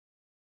that...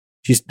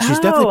 She's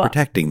definitely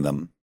protecting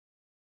them.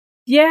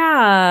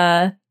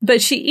 Yeah,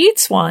 but she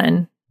eats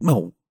one.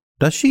 Oh,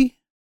 does she?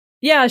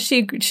 Yeah,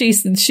 she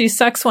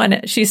sucks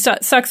one. She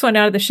sucks one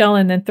out of the shell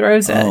and then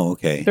throws it. Oh,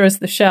 okay. Throws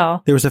the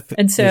shell. There's a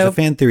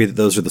fan theory that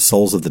those are the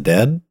souls of the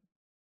dead.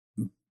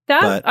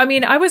 I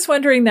mean, I was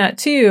wondering that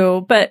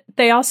too. But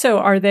they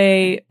also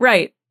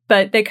right?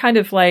 But they kind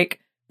of like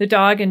the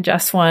dog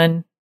ingests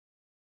one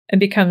and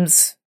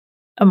becomes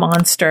a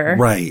monster.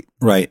 Right.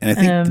 And I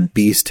think the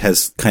beast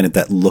has kind of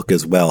that look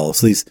as well.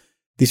 So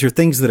these are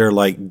things that are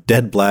like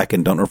dead black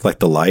and don't reflect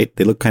the light.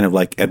 They look kind of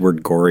like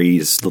Edward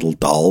Gorey's little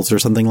dolls or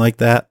something like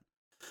that.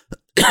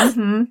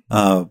 Mm-hmm.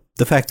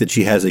 The fact that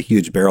she has a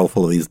huge barrel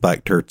full of these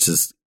black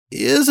turts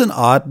is an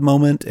odd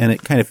moment, and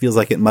it kind of feels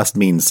like it must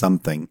mean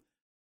something.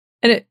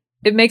 And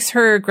it makes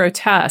her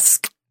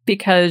grotesque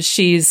because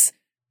she is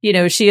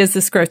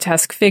this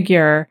grotesque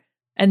figure,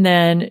 and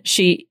then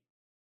she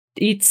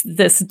eats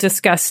this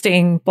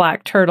disgusting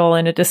black turtle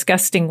in a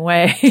disgusting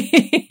way.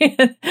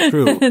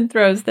 True. And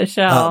throws the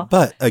shell.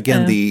 But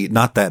again, the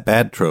not that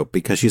bad trope,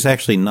 because she's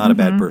actually not a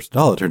bad person at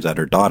all. It turns out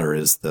her daughter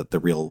is the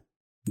real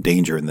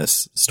danger in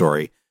this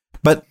story.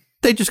 But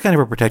they just kind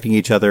of are protecting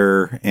each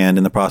other, and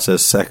in the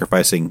process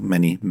sacrificing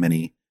many,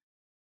 many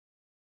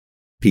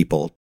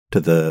people to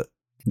the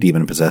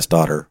demon-possessed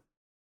daughter.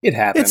 It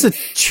happens. It's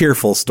a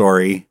cheerful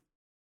story.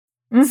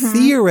 Mm-hmm.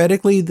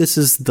 Theoretically, this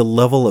is the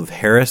level of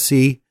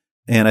heresy,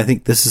 and I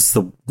think this is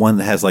the one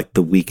that has like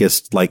the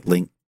weakest like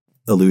link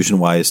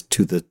illusion-wise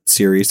to the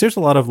series. There's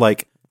a lot of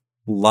like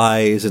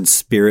lies and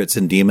spirits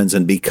and demons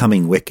and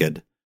becoming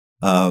wicked.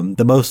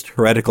 The most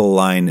heretical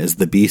line is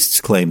the beast's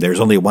claim, "There's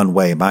only one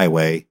way, my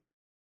way."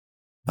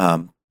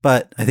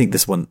 But I think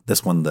this one,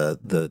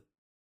 the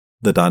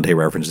Dante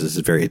references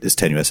is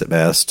tenuous at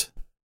best.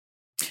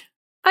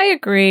 I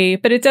agree,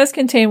 but it does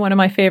contain one of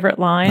my favorite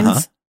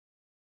lines.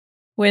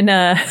 When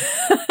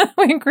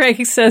when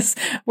Greg says,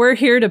 "We're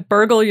here to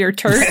burgle your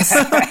turts."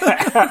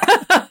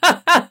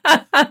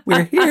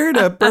 We're here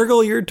to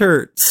burgle your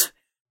turts.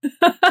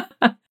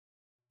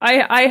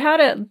 I had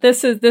it.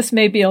 This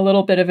may be a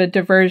little bit of a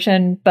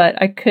diversion,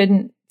 but I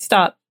couldn't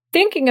stop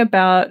thinking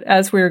about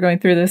as we were going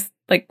through this.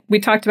 Like, we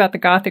talked about the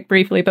Gothic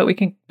briefly, but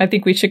I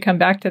think we should come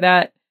back to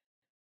that.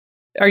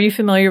 Are you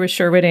familiar with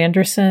Sherwood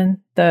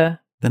Anderson, the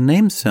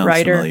name sounds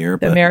writer, familiar,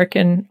 the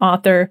American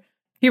author?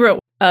 He wrote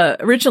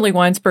originally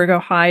Winesburg,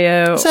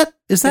 Ohio. Is that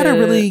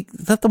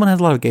the one that has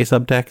a lot of gay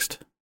subtext?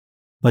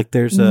 Like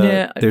there's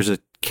a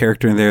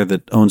character in there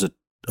that owns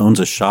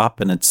a shop,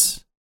 and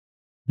it's...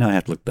 Now I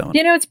have to look that one.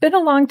 It's been a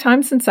long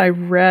time since I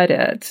read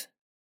it,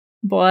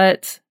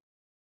 but...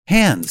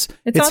 Hands.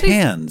 It's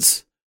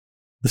Hands.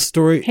 The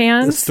story...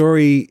 Hands? The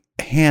story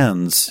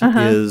Hands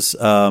is...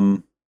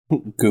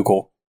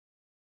 Google.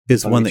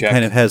 Is one that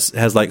kind of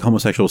has like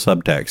homosexual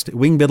subtext.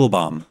 Wing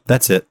Biddlebaum.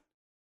 That's it.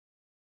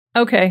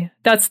 Okay.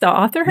 That's the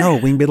author? No,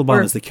 Wing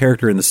Biddlebaum is the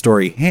character in the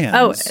story Hands.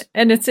 Oh,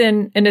 and it's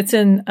in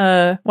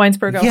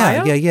Winesburg,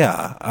 Ohio?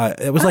 Yeah.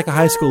 It was like a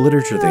high school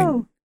literature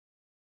thing.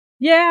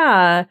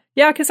 Yeah,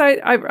 because I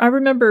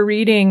remember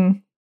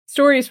reading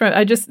stories from.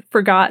 I just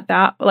forgot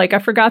that. Like, I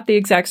forgot the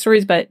exact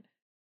stories, but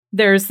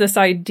there's this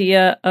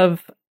idea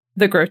of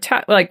the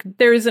grotesque. Like,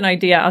 there is an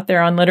idea out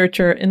there in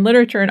literature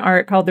and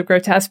art called the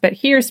grotesque. But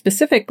here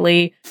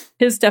specifically,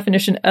 his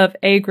definition of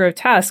a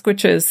grotesque,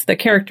 which is the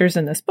characters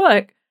in this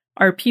book,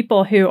 are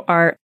people who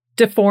are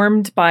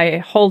deformed by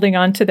holding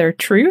on to their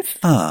truth.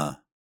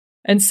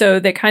 And so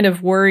they kind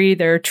of worry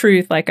their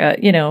truth like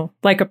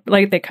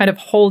they kind of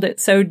hold it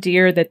so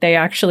dear that they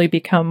actually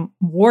become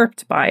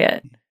warped by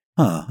it.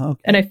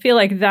 Okay. And I feel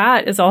like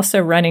that is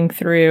also running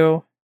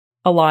through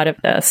a lot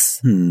of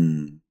this.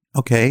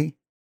 Okay.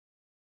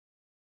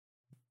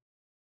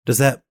 Does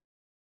that...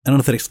 I don't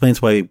know if it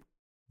explains why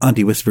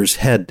Auntie Whisper's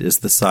head is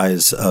the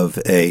size of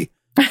a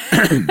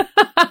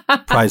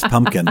prize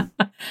pumpkin.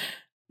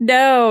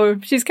 No,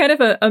 she's kind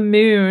of a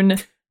moon.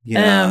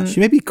 Yeah, she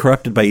may be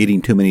corrupted by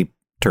eating too many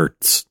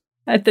turts.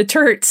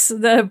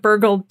 The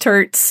burgled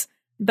turts.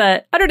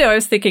 But I don't know, I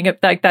was thinking of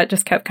like that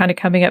just kept kind of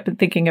coming up and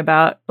thinking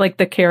about like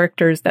the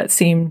characters that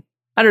seem,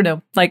 I don't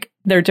know, like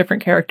they're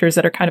different characters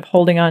that are kind of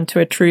holding on to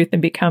a truth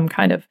and become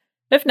kind of,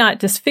 if not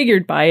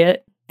disfigured by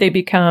it, they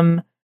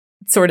become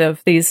sort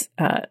of these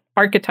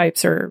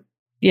archetypes or,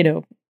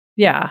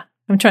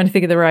 I'm trying to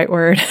think of the right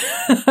word.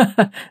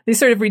 These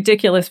sort of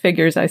ridiculous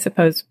figures, I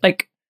suppose,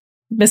 like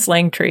Miss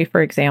Langtry,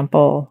 for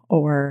example,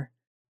 or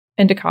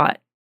Endicott.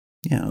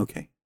 Yeah,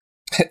 okay.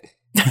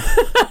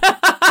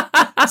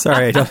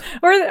 Sorry, I don't...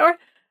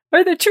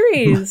 or the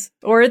trees,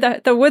 or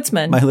the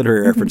woodsman. My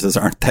literary references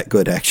aren't that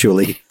good,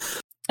 actually.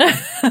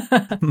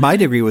 My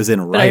degree was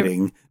in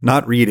writing,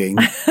 not reading.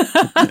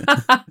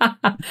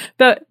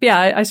 But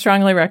yeah, I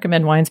strongly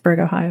recommend Winesburg,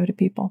 Ohio to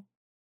people.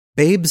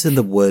 Babes in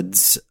the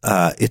Woods.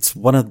 It's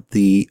one of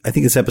the... I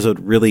think this episode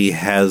really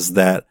has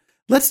that...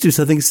 Let's do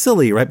something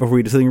silly right before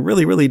we do something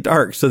really, really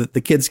dark so that the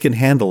kids can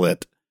handle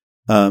it.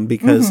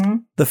 because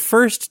the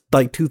first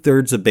like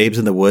 2/3 of Babes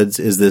in the Woods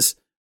is this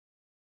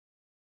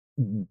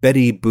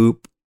Betty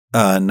Boop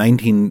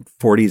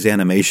 1940s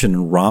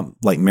animation romp,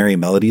 like Merry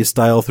Melodies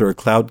style through a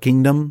cloud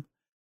kingdom,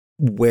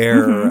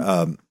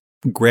 where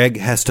Greg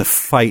has to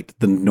fight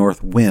the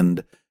North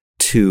Wind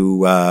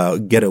to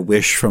get a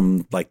wish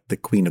from like the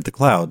Queen of the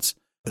Clouds,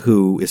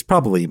 who is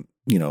probably,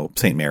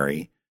 Saint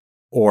Mary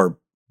or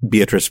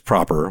Beatrice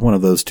proper, one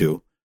of those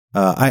two.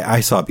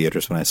 I saw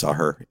Beatrice when I saw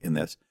her in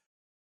this.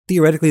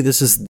 Theoretically,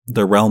 this is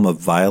the realm of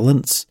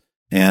violence,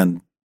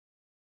 and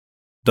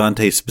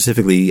Dante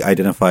specifically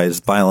identifies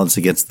violence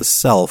against the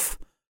self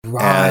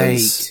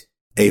as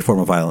a form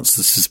of violence.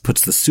 This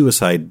puts the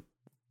suicide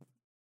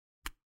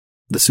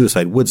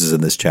woods is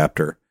in this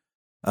chapter.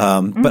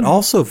 But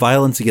also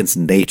violence against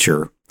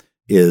nature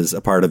is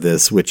a part of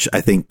this, which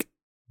I think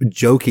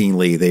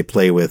jokingly they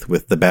play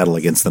with the battle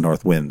against the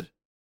North Wind.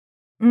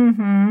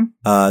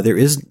 There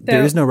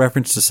is no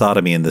reference to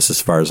sodomy in this,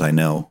 as far as I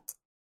know.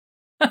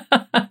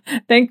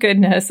 Thank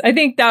goodness. I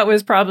think that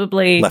was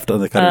probably left on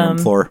the cutting room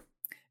floor.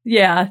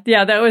 Yeah,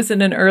 that was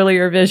in an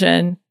earlier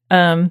vision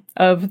because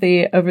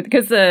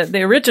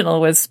the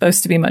original was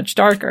supposed to be much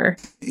darker.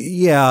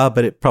 Yeah,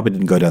 but it probably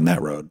didn't go down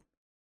that road.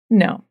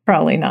 No,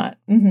 probably not.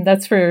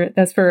 That's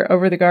for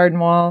Over the Garden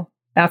Wall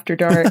After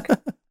Dark.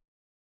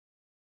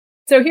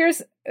 So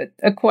here's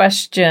a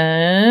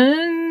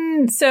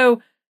question.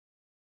 So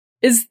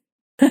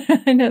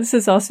I know this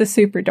is also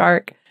super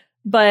dark,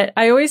 but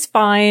I always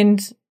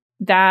find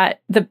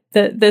that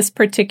this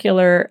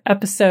particular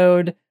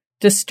episode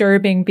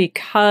disturbing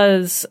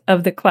because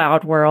of the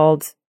cloud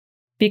world.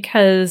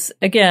 Because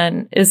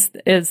again, is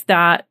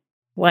that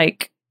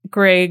like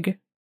Greg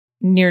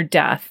near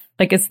death?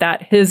 Like, is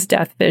that his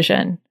death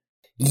vision?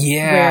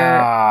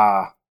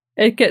 Yeah.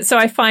 So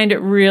I find it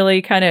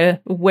really kind of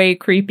way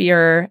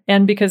creepier.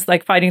 And because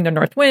like fighting the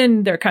North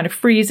Wind, they're kind of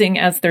freezing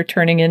as they're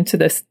turning into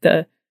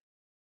the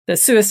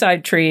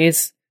suicide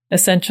trees,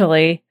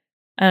 essentially.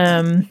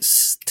 To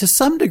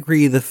some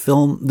degree,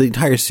 the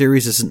entire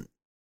series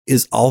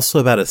is also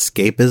about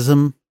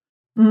escapism,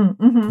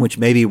 which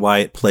may be why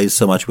it plays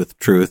so much with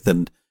truth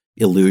and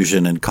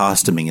illusion and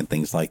costuming and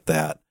things like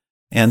that.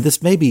 And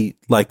this may be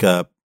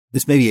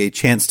a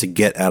chance to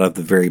get out of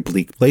the very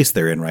bleak place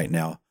they're in right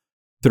now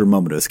through a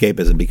moment of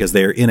escapism, because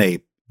they're in a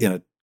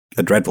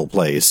dreadful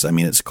place. I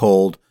mean, it's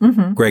cold.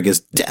 Greg is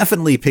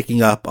definitely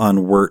picking up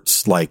on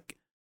Wirt's like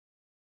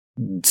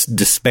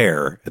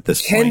despair at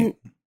this point.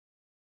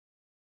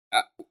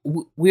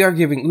 We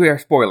are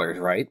spoilers,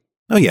 right?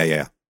 Oh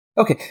yeah.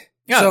 Okay.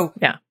 So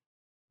yeah.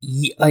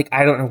 Like,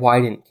 I don't know why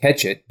I didn't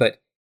catch it,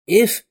 but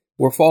if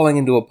we're falling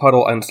into a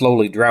puddle and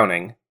slowly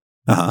drowning,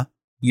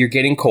 you're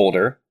getting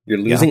colder, you're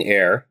losing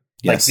air.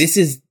 Yes. Like,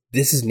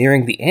 this is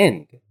nearing the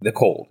end, the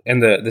cold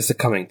and the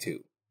succumbing to.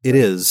 It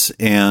is.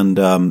 And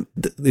the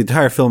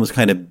entire film is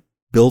kind of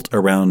built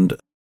around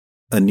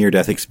a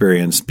near-death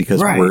experience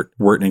because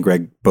Wirt and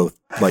Greg both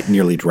like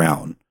nearly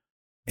drown.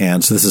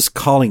 And so this is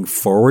calling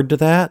forward to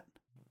that.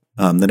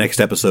 The next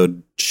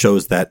episode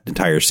shows that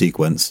entire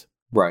sequence.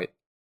 Right.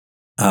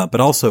 But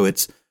also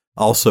it's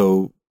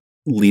also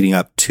leading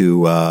up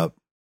to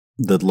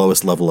the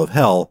lowest level of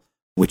hell,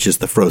 which is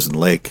the frozen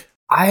lake.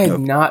 I have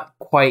not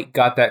quite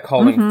got that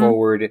calling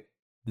forward.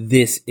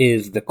 This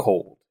is the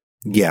cold.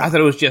 Yeah. I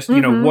thought it was just,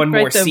 one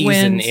more season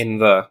wind. in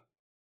the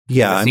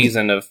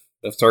season of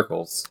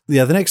circles.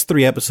 Yeah, the next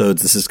 3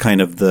 episodes, this is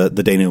kind of the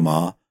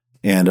denouement,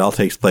 and it all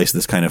takes place in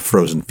this kind of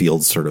frozen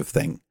fields sort of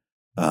thing.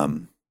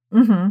 So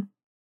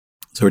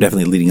we're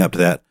definitely leading up to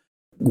that.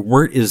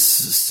 Wirt is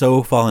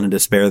so fallen in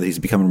despair that he's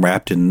becoming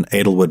wrapped in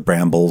Edelwood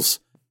brambles.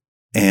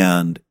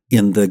 And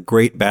in the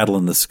great battle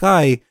in the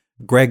sky,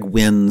 Greg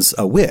wins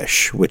a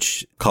wish,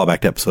 which call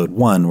back to episode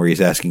 1, where he's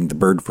asking the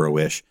bird for a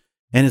wish.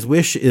 And his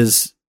wish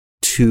is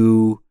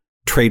to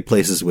trade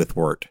places with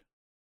Wirt.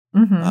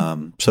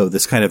 So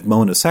this kind of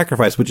moment of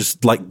sacrifice, which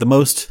is like the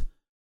most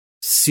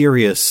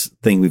serious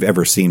thing we've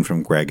ever seen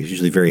from Greg, is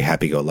usually very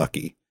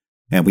happy-go-lucky.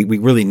 And we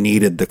really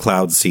needed the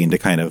cloud scene to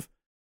kind of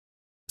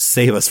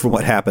save us from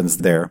what happens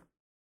there.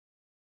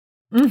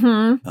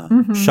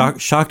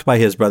 Shocked by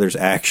his brother's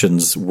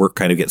actions, Wirt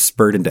kind of gets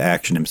spurred into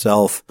action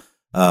himself.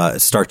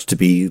 Starts to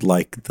be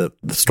like the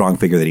strong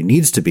figure that he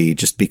needs to be,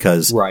 just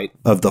because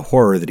of the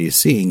horror that he's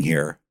seeing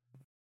here.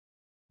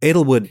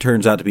 Edelwood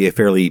turns out to be a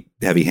fairly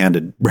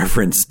heavy-handed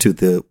reference to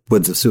the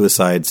Woods of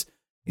Suicides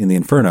in the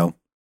Inferno.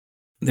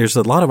 There's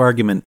a lot of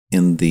argument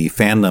in the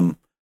fandom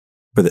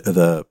for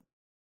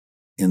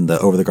in the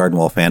Over the Garden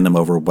Wall fandom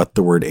over what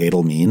the word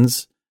Edel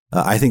means.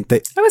 I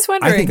was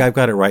wondering. I think I've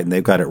got it right and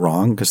they've got it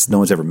wrong, because no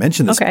one's ever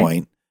mentioned this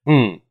point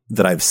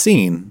that I've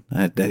seen.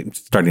 I'm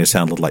starting to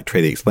sound a little like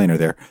Trey the Explainer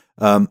there.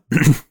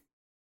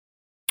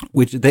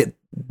 Which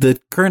the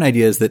current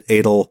idea is that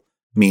Edel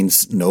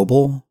means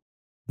noble,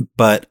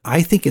 but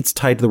I think it's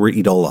tied to the word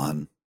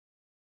Eidolon,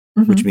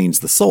 which means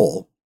the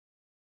soul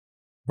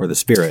or the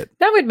spirit.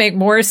 That would make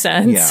more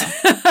sense.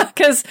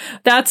 Because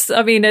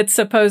it's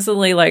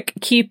supposedly like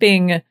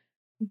keeping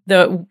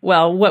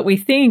what we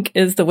think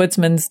is the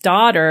woodsman's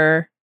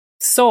daughter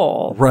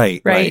soul.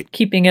 Right.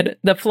 Keeping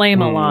the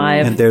flame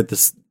alive. And they're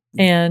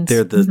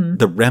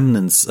the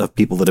remnants of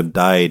people that have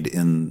died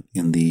in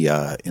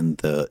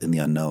the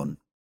unknown.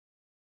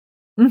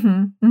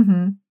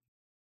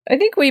 I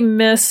think we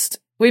missed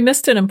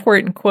an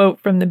important quote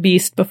from the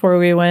Beast before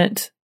we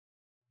went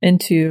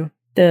into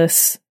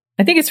this.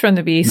 I think it's from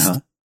the Beast. Uh-huh.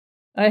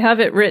 I have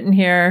it written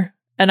here,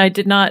 and I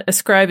did not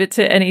ascribe it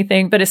to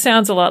anything, but it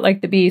sounds a lot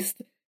like the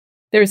Beast.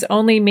 There's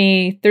only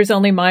me. There's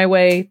only my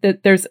way.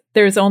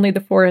 There's only the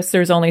forest.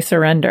 There's only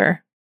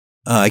surrender.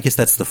 I guess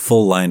that's the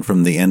full line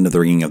from the end of the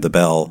Ringing of the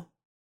Bell.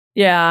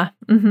 Yeah.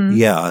 Mm-hmm.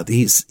 Yeah.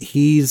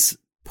 He's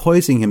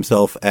poising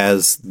himself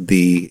as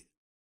the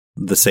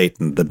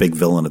Satan, the big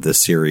villain of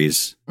this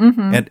series,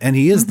 and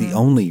he is the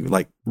only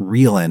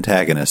real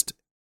antagonist,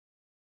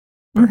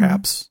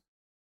 perhaps.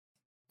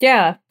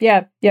 Yeah.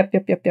 Yep.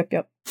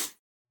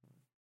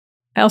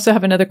 I also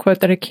have another quote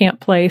that I can't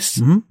place.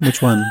 Mm-hmm.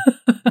 Which one?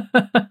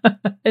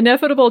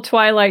 Inevitable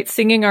twilight,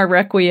 singing our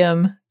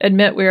requiem.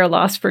 Admit we are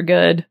lost for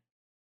good.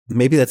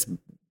 Maybe that's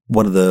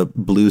one of the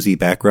bluesy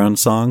background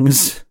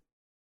songs.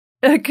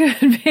 It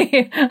could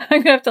be.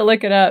 I'm gonna have to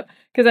look it up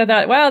because I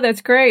thought, wow,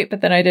 that's great,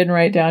 but then I didn't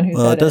write down who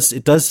said it.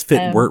 It does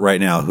fit Wirt right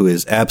now, who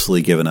is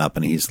absolutely given up,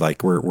 and he's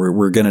like,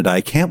 "We're gonna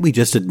die. Can't we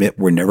just admit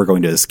we're never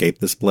going to escape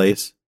this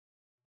place?"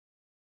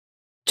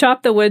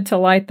 Chop the wood to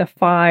light the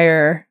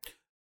fire.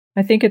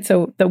 I think it's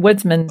the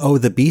woodsman. Oh,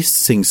 the Beast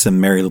sings some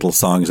merry little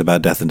songs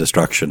about death and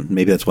destruction.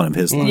 Maybe that's one of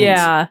his lines.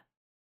 Yeah.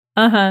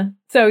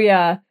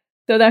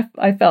 So that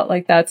I felt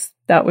like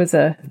that was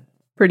a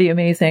pretty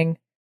amazing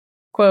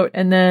quote.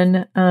 And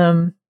then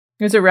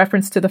there's a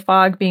reference to the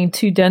fog being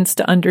too dense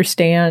to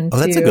understand. Oh,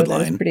 that's a good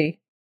line.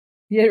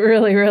 It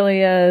really,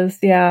 really is.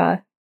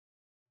 Yeah.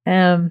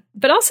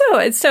 But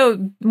also,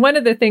 so one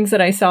of the things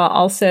that I saw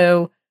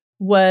also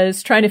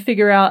was trying to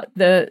figure out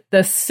the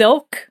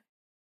silk,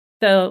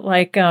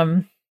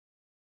 the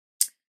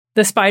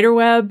spider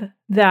web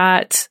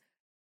that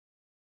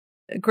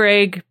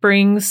Greg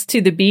brings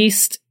to the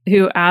Beast,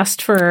 who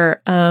asked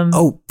for.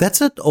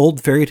 That's an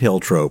old fairy tale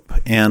trope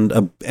and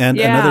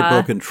another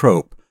broken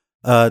trope.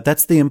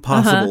 That's the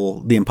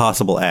impossible. The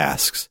impossible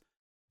asks.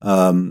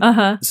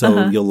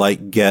 So you'll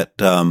get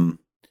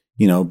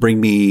bring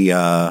me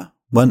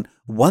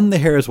one the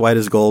hair as white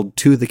as gold,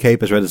 2 the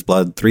cape as red as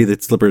blood, 3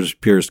 the slippers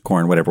pure as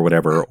corn,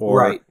 whatever,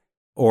 or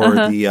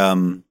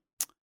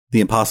the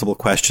impossible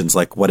questions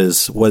like what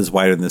is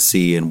wider than the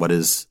sea, and what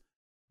is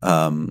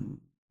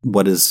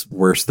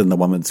worse than the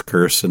woman's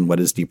curse, and what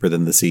is deeper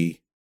than the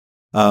sea.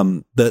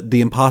 The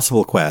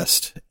impossible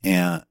quest,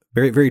 and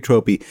very, very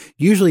tropey.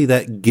 Usually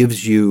that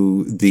gives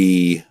you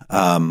the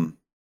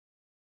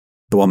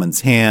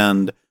woman's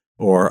hand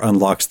or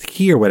unlocks the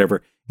key or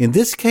whatever. In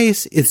this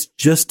case, it's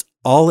just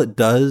all it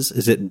does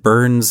is it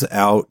burns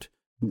out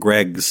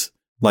Greg's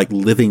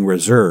living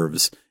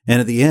reserves.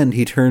 And at the end,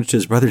 he turns to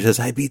his brother and says,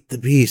 "I beat the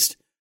Beast,"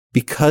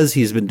 because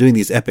he's been doing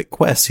these epic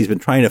quests. He's been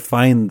trying to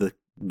find the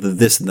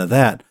this and the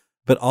that,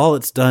 but all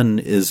it's done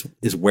is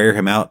wear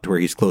him out to where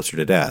he's closer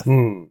to death.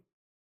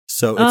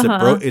 So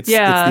it's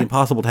the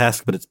impossible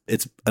task, but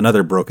it's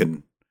another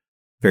broken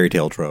fairy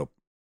tale trope.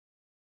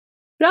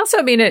 But also,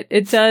 I mean,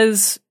 it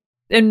does.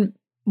 And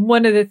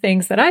one of the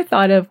things that I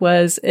thought of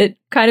was it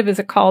kind of is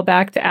a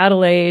callback to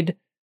Adelaide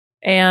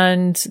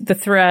and the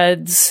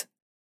threads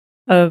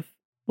of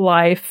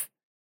life.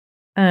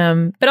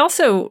 But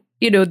also,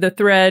 the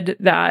thread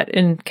that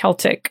in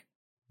Celtic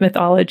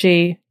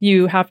mythology,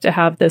 you have to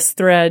have this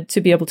thread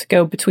to be able to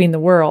go between the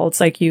worlds.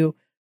 Like you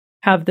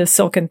have this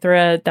silken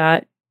thread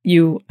that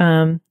you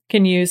can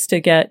use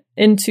to get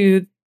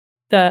into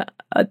the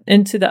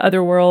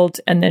other world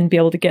and then be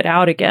able to get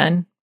out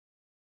again.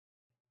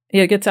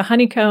 He gets a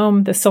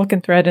honeycomb, the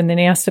silken thread, and then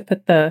he has to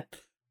put the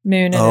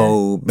moon in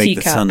a make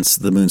teacup.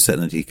 the moon set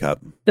in a teacup.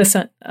 The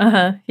sun,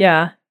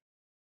 yeah.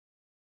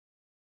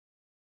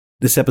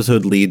 This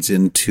episode leads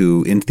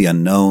into the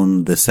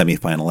unknown, the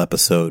semifinal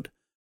episode.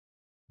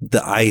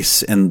 The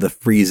ice and the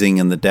freezing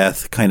and the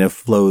death kind of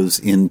flows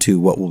into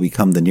what will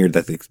become the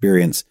near-death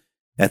experience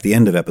at the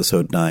end of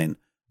episode 9.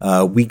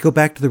 We go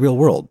back to the real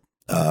world.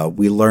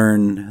 We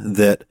learn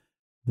that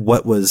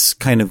what was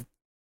kind of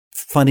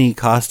funny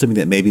costuming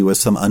that maybe was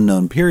some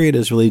unknown period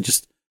is really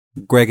just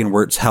Greg and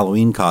Wirt's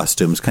Halloween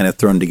costumes kind of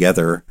thrown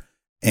together.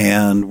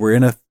 And we're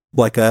in a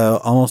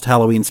almost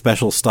Halloween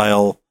special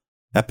style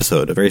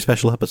episode, a very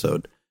special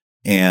episode.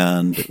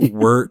 And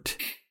Wirt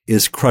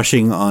is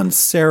crushing on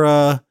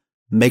Sarah,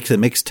 makes a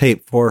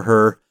mixtape for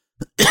her.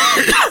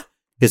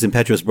 His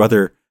impetuous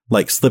brother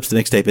slips the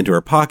mixtape into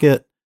her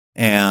pocket,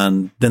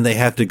 and then they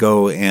have to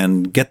go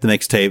and get the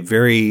mixtape.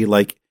 Very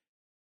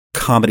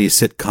comedy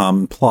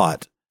sitcom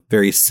plot,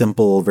 very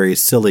simple, very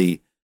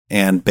silly,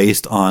 and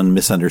based on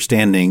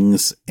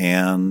misunderstandings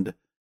and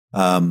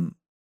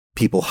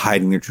people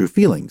hiding their true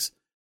feelings.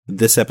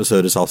 This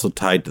episode is also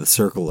tied to the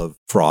circle of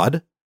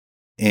fraud,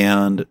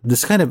 and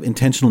this kind of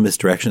intentional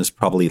misdirection is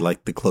probably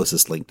the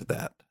closest link to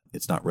that.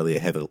 It's not really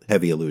a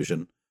heavy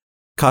illusion.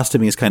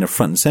 Costuming is kind of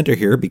front and center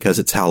here because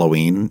it's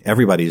Halloween.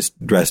 Everybody's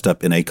dressed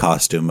up in a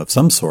costume of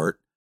some sort.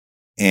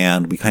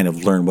 and we kind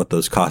of learn what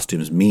those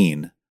costumes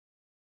mean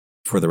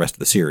for the rest of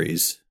the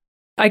series.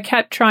 I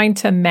kept trying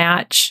to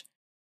match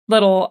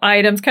little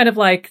items, kind of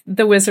like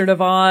The Wizard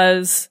of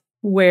Oz,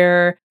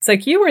 where it's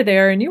like, you were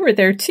there and you were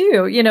there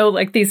too. You know,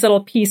 like these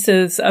little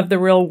pieces of the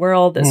real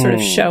world that sort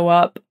of show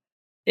up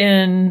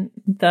in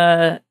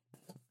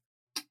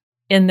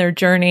their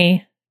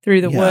journey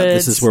through the woods.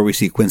 This is where we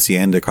see Quincy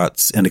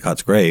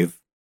Endicott's grave.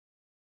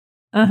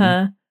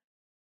 Uh-huh.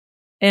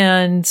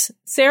 And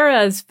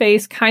Sarah's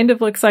face kind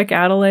of looks like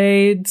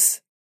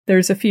Adelaide's.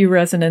 There's a few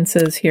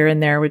resonances here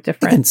and there with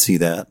different. I can see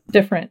that.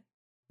 Different.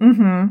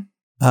 Mm-hmm.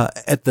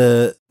 At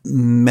the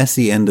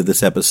messy end of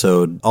this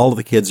episode, all of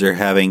the kids are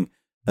having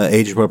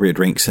age-appropriate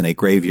drinks in a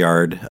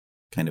graveyard,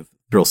 kind of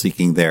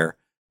thrill-seeking there.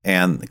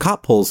 And the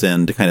cop pulls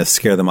in to kind of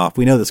scare them off.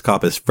 We know this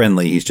cop is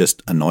friendly. He's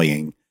just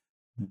annoying.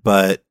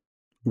 But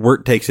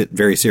Wirt takes it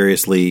very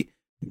seriously,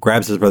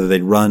 grabs his brother.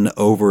 They run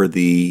over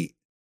the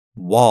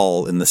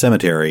wall in the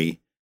cemetery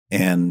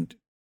and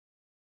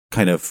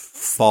kind of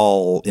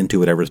fall into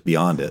whatever's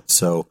beyond it.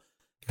 So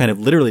kind of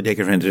literally take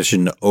a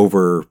transition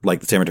over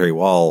like the cemetery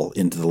wall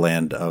into the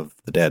land of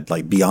the dead,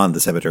 like beyond the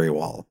cemetery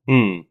wall.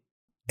 Mm.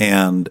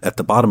 And at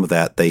the bottom of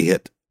that, they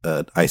hit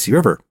an icy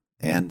river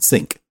and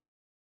sink.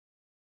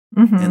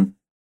 Mm-hmm. And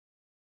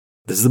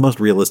this is the most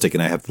realistic,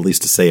 and I have the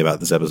least to say about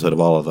this episode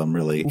of all of them,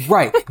 really.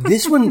 Right.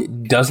 This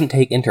one doesn't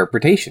take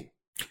interpretation.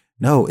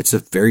 No, it's a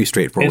very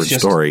straightforward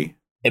story.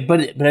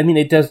 But I mean,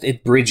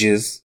 it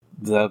bridges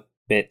the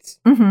bits.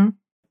 Mm-hmm.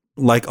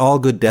 Like all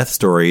good death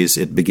stories,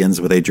 it begins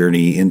with a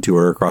journey into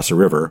or across a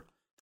river.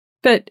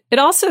 But it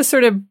also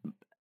sort of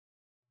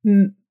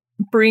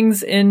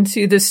brings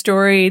into the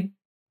story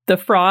the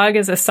frog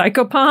as a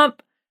psychopomp.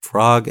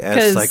 Frog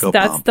as psychopomp.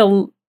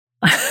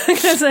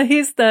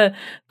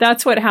 That's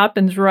that's what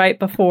happens right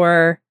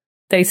before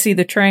they see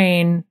the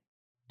train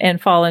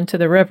and fall into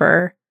the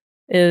river,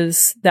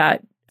 is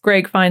that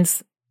Greg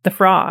finds the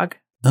frog.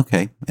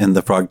 Okay. And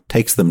the frog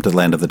takes them to the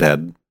land of the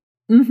dead.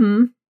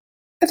 Mm-hmm.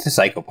 That's a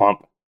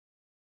psychopomp.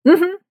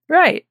 Mm-hmm.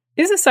 Right.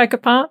 He's a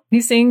psychopomp. He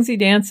sings, he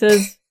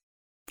dances.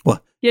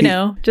 Well,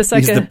 just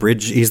like he's the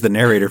bridge. He's the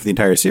narrator for the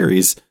entire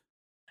series.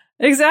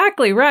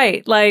 Exactly.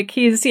 Right. Like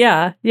he's,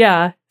 yeah.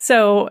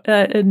 So,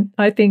 and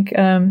I think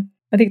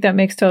that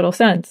makes total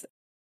sense.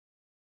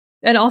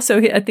 And also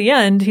at the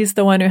end, he's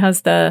the one who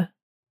has the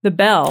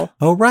bell.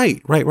 Oh,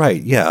 right.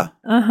 Yeah.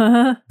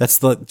 Uh-huh. That's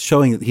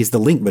showing that he's the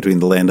link between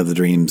the land of the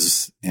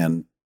dreams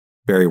and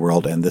fairy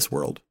world and this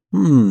world.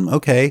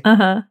 Okay.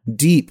 Uh-huh.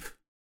 Deep.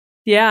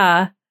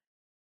 Yeah.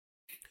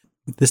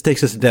 This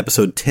takes us into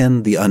episode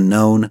 10, The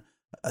Unknown.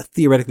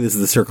 Theoretically, this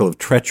is the Circle of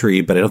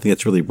Treachery, but I don't think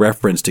it's really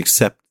referenced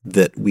except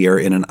that we are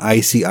in an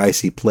icy,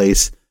 icy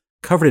place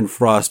covered in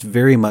frost,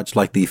 very much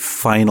like the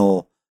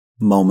final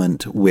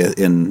moment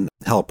in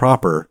Hell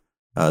proper,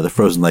 the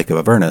frozen lake of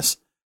Avernus.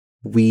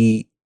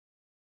 We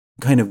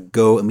kind of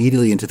go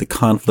immediately into the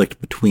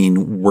conflict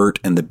between Wirt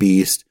and the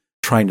Beast,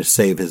 trying to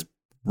save his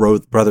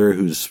brother,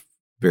 who's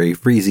very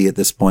freezy at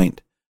this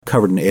point,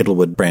 covered in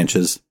Edelwood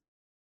branches.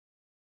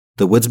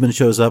 The woodsman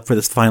shows up for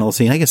this final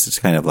scene. I guess it's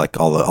kind of like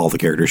all the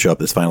characters show up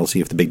this final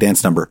scene of the big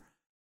dance number.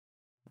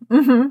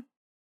 Mm-hmm.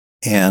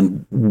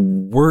 And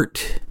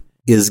Wirt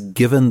is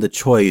given the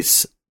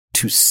choice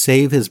to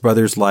save his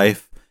brother's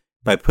life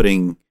by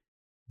putting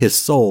his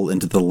soul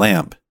into the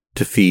lamp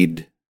to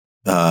feed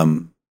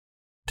the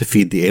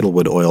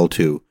Edelwood oil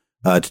to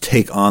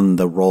take on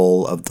the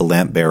role of the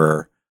lamp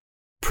bearer,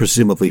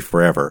 presumably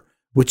forever.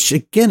 Which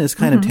again is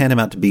kind of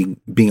tantamount to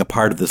being a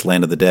part of this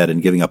land of the dead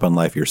and giving up on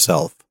life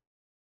yourself.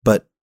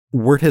 But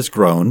Wirt has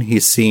grown.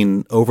 He's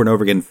seen over and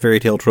over again fairy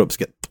tale tropes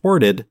get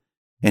thwarted,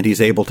 and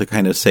he's able to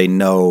kind of say,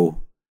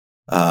 no,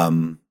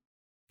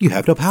 you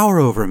have no power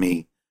over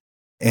me.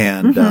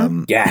 And,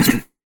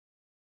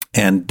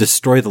 and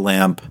destroy the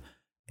lamp,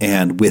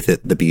 and with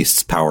it, the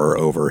beast's power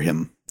over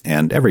him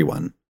and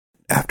everyone.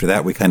 After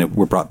that,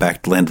 we're brought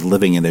back to land of the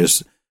living, and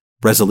there's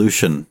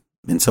resolution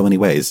in so many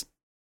ways.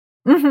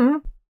 Mm-hmm.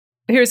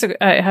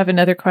 I have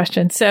another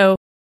question. So,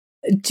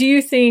 do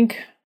you think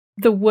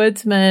the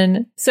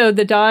woodsman, so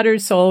the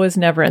daughter's soul was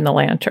never in the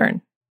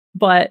lantern,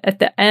 but at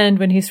the end,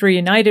 when he's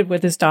reunited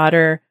with his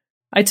daughter,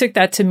 I took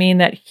that to mean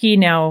that he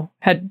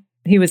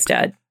was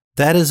dead.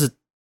 That is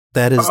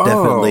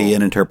definitely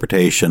an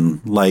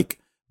interpretation.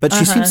 But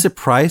she seems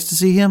surprised to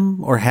see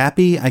him or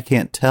happy. I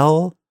can't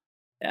tell.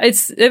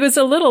 It was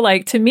a little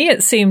to me,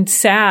 it seemed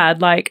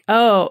sad.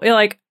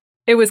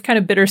 It was kind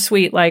of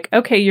bittersweet.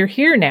 Okay, you're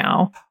here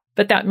now,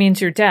 but that means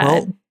you're dead.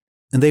 Well,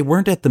 and they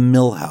weren't at the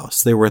mill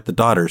house. They were at the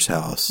daughter's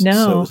house. No.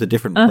 So it was a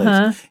different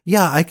place.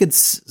 Yeah, I could.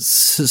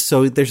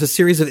 So there's a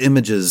series of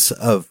images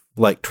of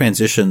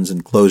transitions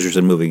and closures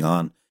and moving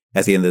on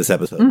at the end of this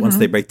episode. Once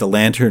they break the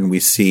lantern, we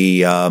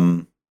see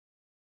the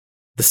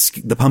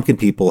pumpkin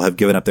people have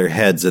given up their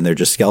heads and they're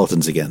just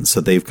skeletons again.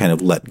 So they've kind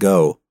of let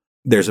go.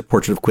 There's a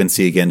portrait of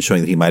Quincy again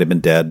showing that he might have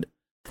been dead.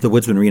 The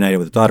woodsman reunited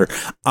with his daughter.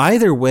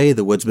 Either way,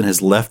 the woodsman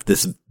has left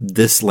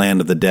this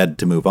land of the dead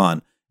to move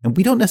on. And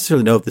we don't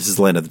necessarily know if this is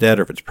the land of the dead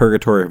or if it's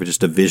purgatory or if it's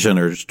just a vision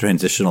or just a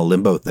transitional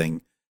limbo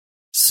thing.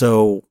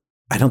 So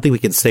I don't think we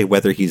can say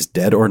whether he's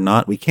dead or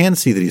not. We can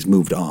see that he's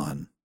moved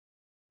on.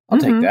 I'll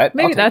take that.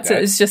 Maybe that's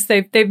it. It's just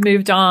they've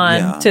moved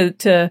on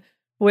to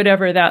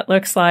whatever that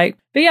looks like.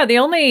 But yeah, the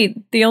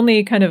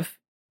only kind of,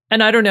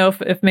 and I don't know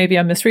if maybe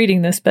I'm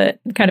misreading this, but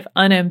kind of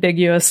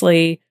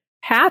unambiguously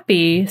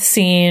happy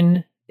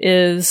scene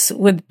is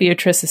with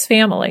Beatrice's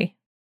family.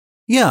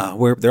 Yeah,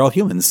 where they're all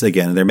humans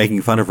again. They're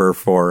making fun of her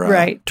for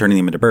turning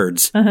them into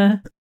birds.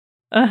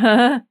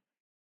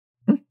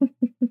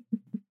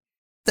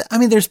 I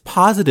mean, there's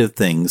positive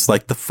things.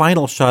 Like the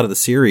final shot of the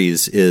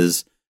series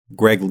is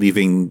Greg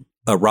leaving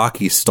a rock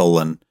he's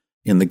stolen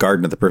in the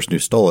garden of the person who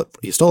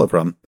he stole it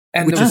from.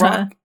 And the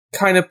rock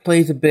kind of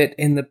plays a bit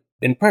in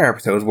prior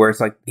episodes where it's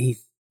like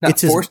he's not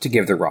forced to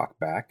give the rock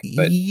back.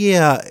 But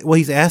yeah, well,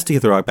 he's asked to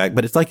give the rock back,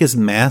 but it's like his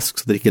mask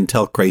so that he can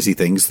tell crazy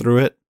things through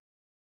it.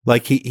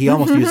 Like he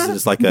almost uses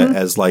it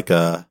as like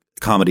a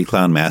comedy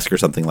clown mask or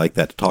something like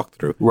that to talk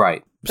through.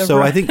 Right.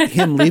 So I think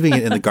him leaving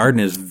it in the garden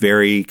is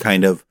very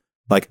kind of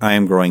like, I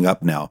am growing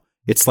up now.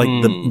 It's like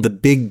the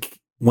big,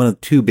 one of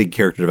the two big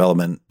character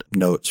development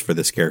notes for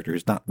this character.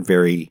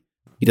 He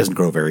doesn't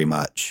grow very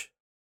much.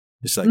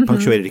 It's like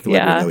punctuated. He can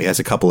let you know he has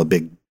a couple of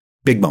big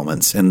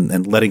moments,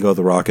 and letting go of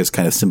the rock is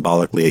kind of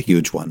symbolically a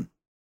huge one.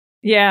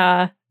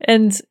 Yeah.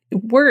 And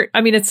Wirt,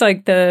 I mean, it's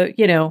like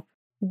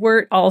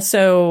Wirt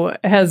also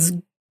has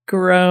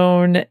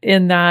grown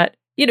in that,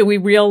 we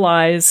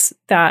realize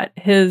that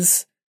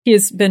he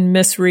has been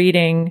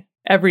misreading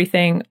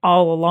everything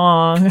all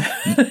along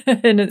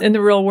in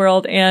the real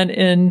world and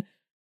in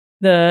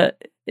the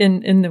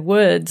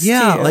woods.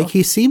 Yeah, too. like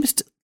he seems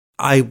to,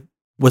 I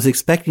was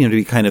expecting him to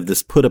be kind of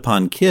this put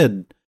upon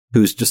kid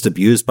who's just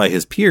abused by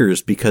his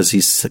peers because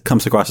he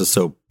comes across as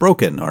so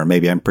broken, or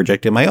maybe I'm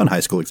projecting my own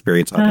high school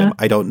experience on him.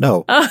 I don't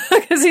know.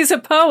 Because he's a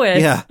poet.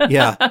 Yeah.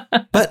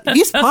 But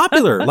he's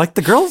popular. Like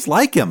the girls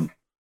like him.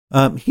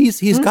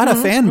 He's got a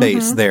fan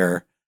base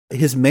there.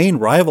 His main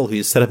rival, who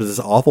he's set up as this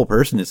awful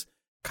person, is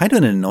kind of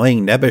an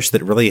annoying nebbish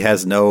that really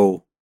has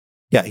no...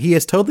 Yeah, he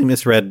has totally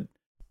misread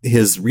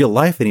his real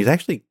life, and he's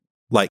actually,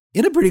 like,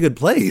 in a pretty good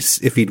place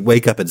if he'd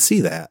wake up and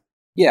see that.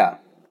 Yeah.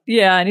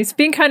 Yeah, and he's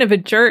being kind of a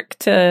jerk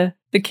to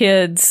the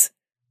kids.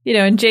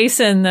 And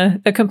Jason,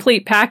 the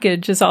complete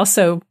package, is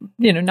also,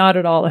 not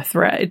at all a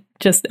threat,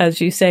 just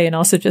as you say, and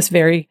also just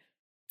very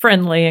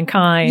friendly and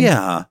kind.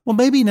 Yeah. Well,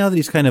 maybe now that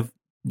he's kind of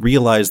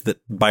realized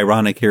that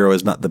Byronic hero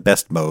is not the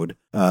best mode,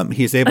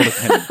 he's able to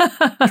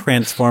kind of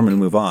transform and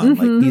move on.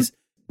 Like he's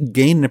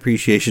gained an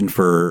appreciation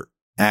for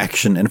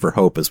action and for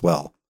hope as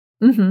well.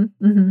 I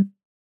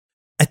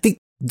think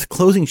the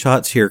closing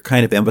shots here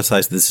kind of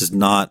emphasize this is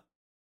not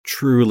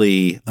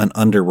truly an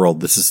underworld.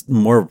 This is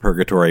more of a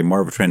purgatory,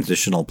 more of a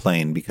transitional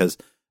plane, because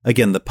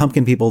again, the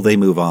pumpkin people, they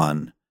move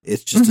on.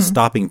 It's just a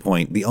stopping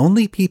point. The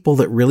only people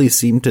that really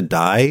seem to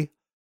die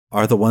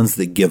are the ones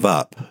that give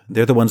up.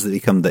 They're the ones that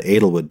become the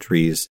Edelwood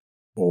trees,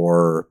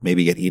 or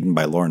maybe get eaten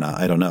by Lorna.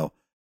 I don't know.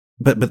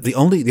 But the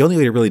only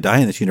way to really die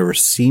in this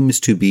universe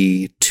seems to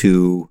be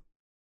to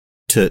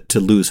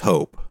lose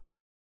hope.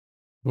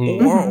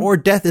 Or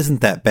death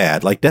isn't that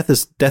bad. Like death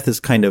is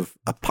kind of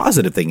a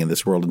positive thing in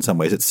this world in some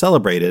ways. It's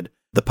celebrated.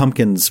 The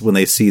pumpkins, when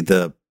they see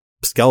the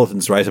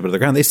skeletons rise up out of the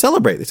ground, they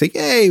celebrate. They say,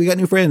 "Yay, we got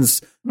new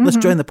friends. Let's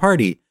join the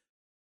party."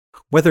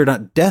 Whether or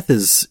not death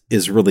is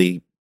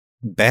really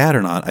bad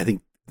or not, I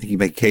think you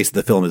make a case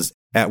that the film is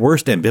at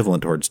worst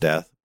ambivalent towards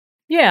death.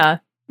 Yeah.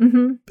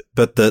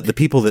 But the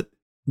people that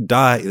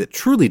die, that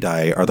truly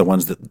die, are the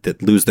ones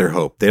that lose their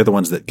hope. They're the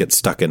ones that get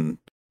stuck in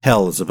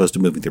hell as opposed to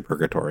moving through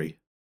purgatory.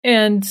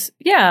 And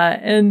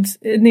and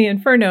in the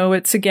Inferno,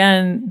 it's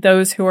again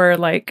those who are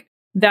like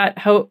that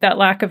hope, that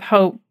lack of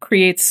hope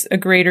creates a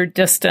greater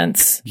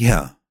distance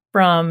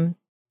from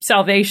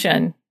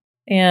salvation.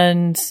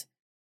 And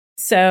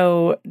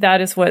so that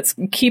is what's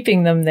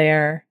keeping them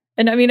there.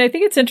 And I mean, I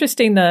think it's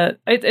interesting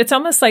it's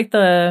almost like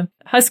the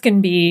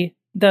Huskenby,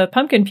 the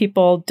pumpkin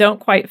people don't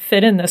quite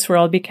fit in this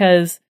world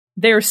because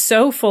they're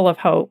so full of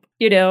hope,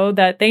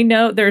 that they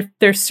know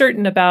they're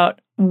certain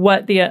about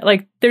what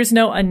there's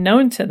no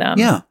unknown to them.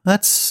 Yeah,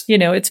 that's...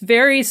 it's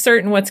very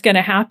certain what's going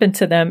to happen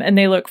to them, and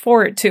they look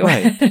forward to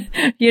it,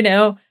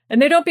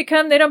 and they don't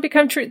become the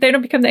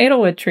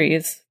Edelwood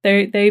trees.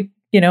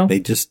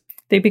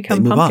 They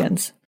become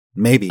pumpkins. On.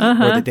 Maybe, or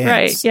they dance.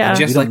 Right, yeah.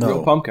 Just like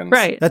real pumpkins.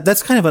 Right.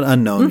 That's kind of an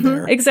unknown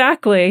there.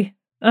 Exactly.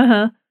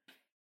 But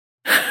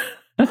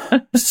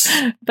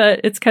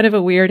it's kind of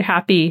a weird,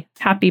 happy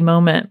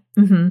moment.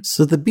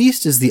 So the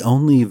Beast is the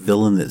only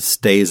villain that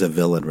stays a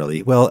villain,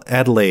 really. Well,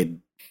 Adelaide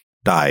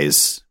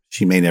dies.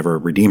 She may never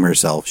redeem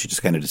herself. She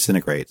just kind of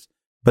disintegrates.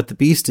 But the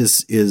Beast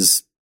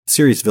is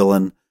series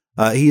villain.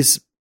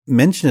 He's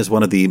mentioned as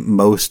one of the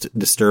most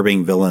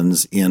disturbing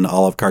villains in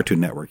all of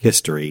Cartoon Network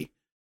history.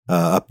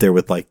 Up there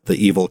with like the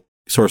evil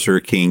Sorcerer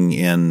King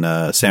in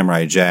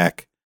Samurai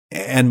Jack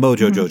and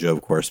Mojo Jojo,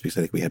 of course, because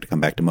I think we have to come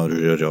back to Mojo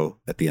Jojo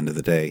at the end of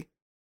the day.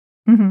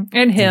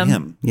 And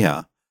him.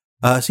 Yeah.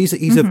 So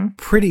he's a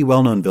pretty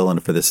well-known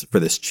villain for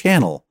this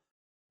channel,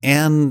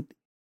 and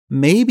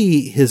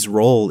maybe his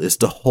role is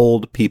to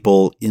hold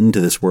people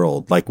into this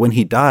world. Like when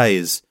he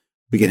dies,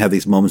 we can have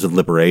these moments of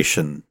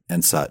liberation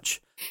and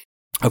such.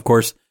 Of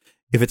course,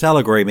 if it's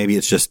allegory, maybe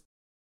it's just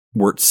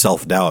Wirt's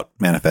self-doubt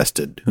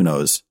manifested. Who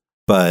knows?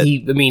 But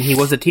he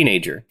was a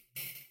teenager.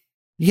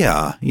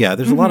 Yeah,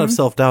 there's a lot of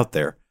self-doubt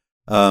there.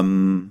 I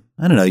don't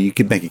know, you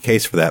could make a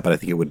case for that, but I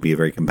think it would be a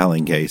very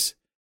compelling case.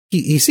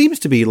 He seems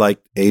to be like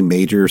a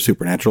major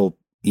supernatural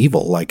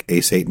evil, like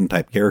a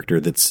Satan-type character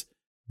that's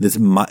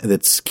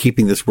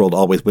keeping this world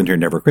always winter,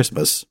 never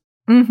Christmas.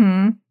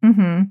 Yeah,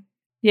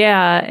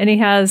 and he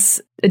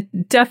has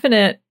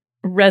definite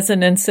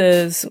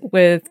resonances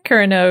with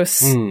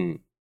Kuranos,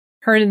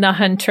 Hernan the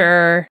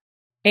Hunter,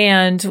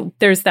 and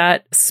there's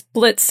that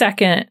split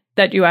second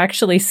that you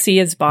actually see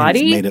his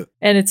body,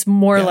 and it's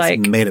more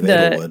like made of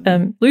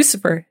the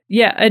Lucifer.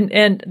 Yeah,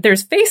 and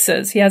there's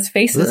faces. He has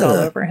faces all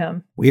over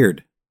him.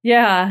 Weird.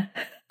 Yeah,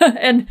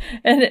 and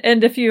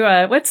if you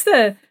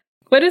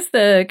what is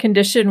the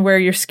condition where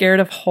you're scared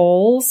of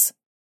holes?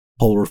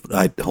 Hole.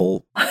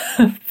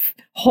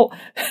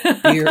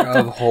 Fear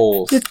of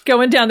holes. It's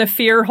going down the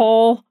fear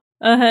hole.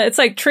 It's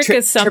like trick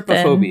is something.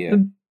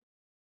 Trypophobia.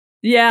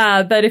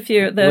 Yeah, but if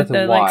you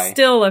the like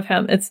still of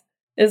him,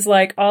 is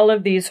like all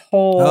of these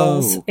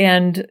holes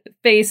and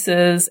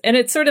faces, and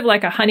it's sort of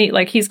like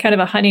he's kind of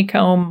a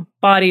honeycomb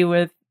body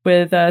with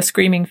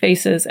screaming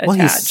faces attached. Well,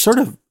 he's sort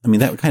of,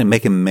 that would kind of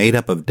make him made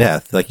up of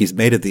death. Like he's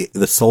made of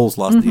the souls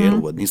lost to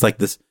Edelwood. He's like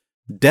this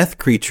death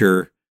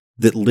creature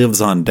that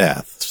lives on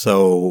death.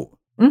 So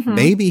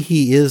maybe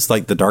he is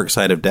like the dark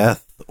side of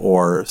death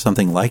or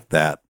something like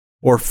that,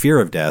 or fear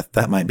of death.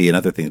 That might be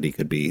another thing that he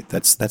could be.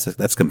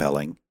 That's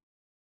compelling.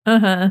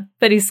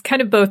 But he's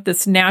kind of both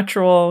this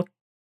natural,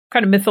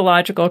 kind of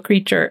mythological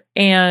creature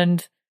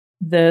and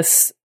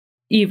this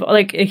evil.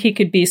 Like he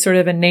could be sort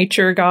of a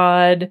nature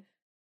god,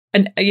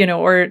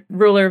 or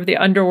ruler of the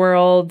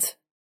underworld,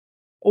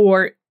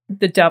 or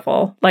the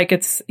devil. Like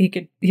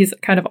he's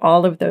kind of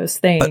all of those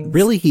things. But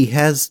really, he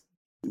has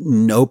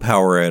no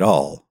power at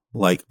all.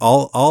 Like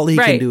all he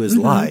can do is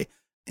lie.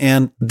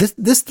 And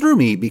this threw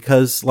me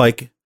because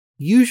like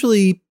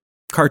usually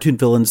cartoon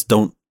villains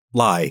don't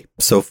lie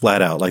so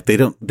flat out. Like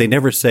they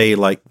never say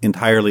like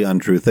entirely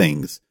untrue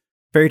things.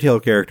 Fairy tale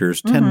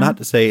characters tend not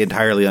to say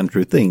entirely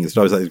untrue things. It's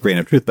always like a grain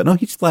of truth, but no,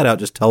 he just flat out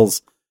just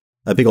tells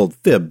a big old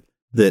fib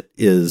that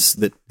is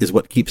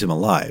what keeps him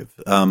alive.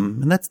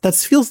 And that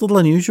feels a little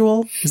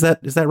unusual. Is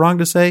that wrong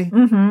to say?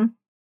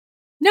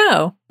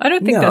 No, I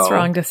don't think that's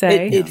wrong to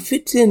say. It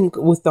fits in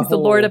with the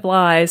Lord of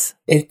Lies.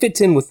 It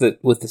fits in with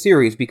the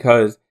series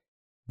because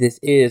this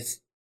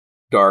is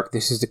dark.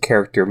 This is a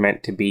character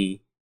meant to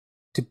be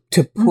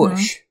to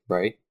push,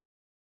 right?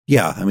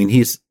 Yeah,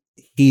 he's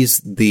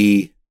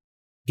the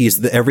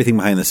everything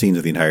behind the scenes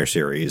of the entire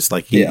series.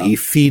 Like he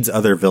feeds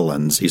other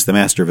villains. He's the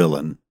master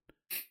villain.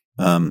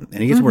 And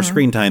he gets more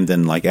screen time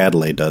than like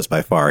Adelaide does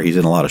by far. He's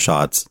in a lot of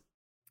shots.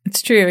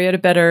 It's true. He had a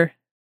better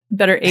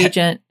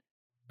agent.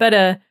 But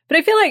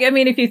I feel like,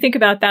 if you think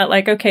about that,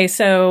 like, okay,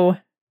 so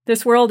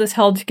this world is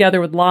held together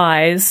with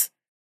lies.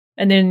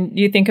 And then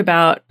you think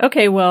about,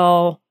 okay,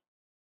 well,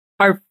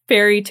 are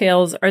fairy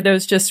tales, are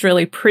those just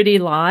really pretty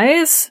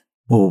lies?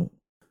 Well,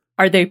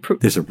 are they?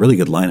 There's a really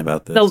good line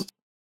about this.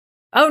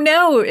 Oh,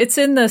 no, it's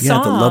in the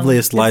song. Yeah, the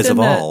loveliest lies of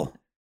all.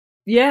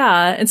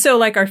 Yeah. And so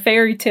like, are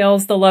fairy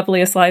tales the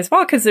loveliest lies of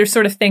all? Because there's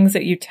sort of things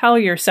that you tell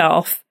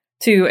yourself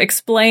to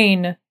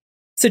explain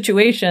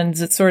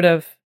situations. It's sort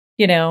of,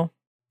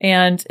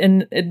 and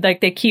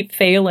like they keep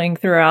failing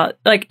throughout,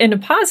 like in a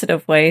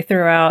positive way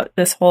throughout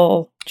this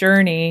whole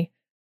journey.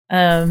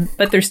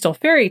 But there's still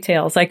fairy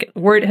tales. Like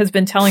Wirt has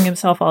been telling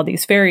himself all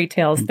these fairy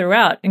tales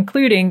throughout,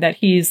 including that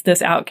he's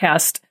this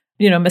outcast,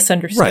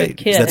 misunderstood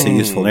kid. That's a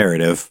useful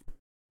narrative.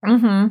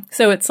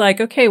 So it's like,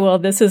 okay, well,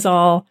 this is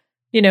all,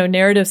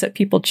 narratives that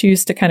people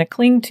choose to kind of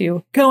cling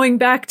to. Going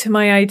back to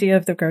my idea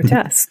of the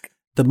grotesque.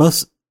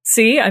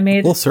 See, I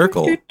made full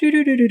circle.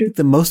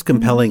 The most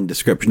compelling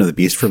description of the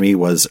beast for me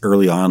was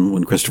early on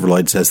when Christopher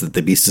Lloyd says that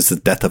the beast is the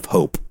death of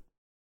hope.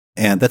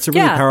 And that's a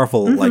really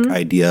powerful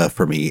idea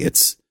for me.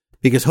 It's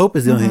because hope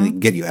is the only thing that can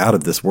get you out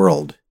of this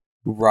world.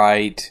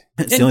 Right.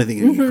 It's the only thing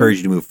that can encourage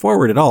you to move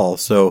forward at all.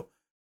 So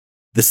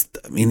this,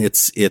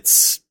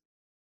 it's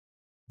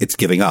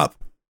giving up.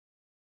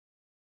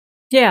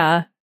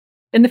 Yeah.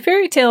 And the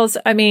fairy tales,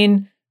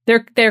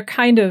 they're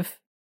kind of,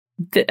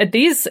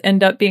 these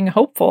end up being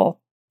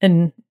hopeful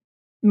in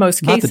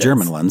most cases. Not the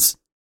German ones.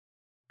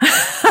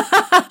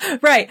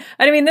 Right.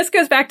 This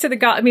goes back to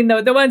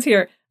the ones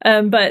here,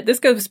 but this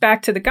goes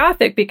back to the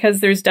Gothic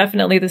because there's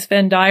definitely this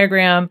Venn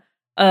diagram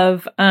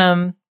of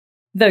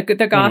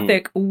the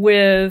Gothic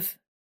with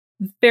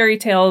fairy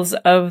tales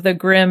of the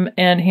Grimm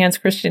and Hans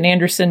Christian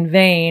Andersen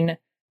vein.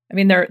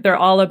 They're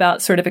all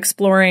about sort of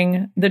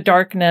exploring the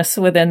darkness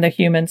within the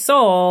human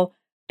soul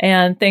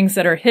and things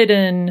that are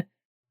hidden.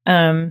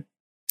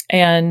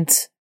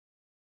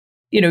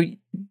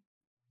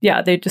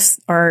 They just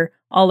are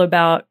all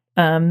about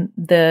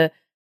the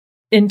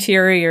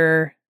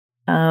interior,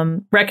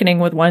 reckoning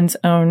with one's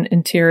own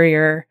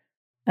interior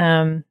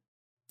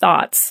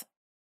thoughts.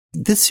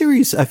 This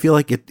series, I feel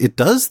like it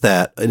does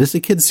that. It is a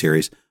kid's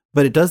series,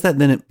 but it does that,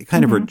 and then it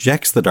kind of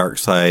rejects the dark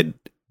side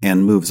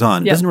and moves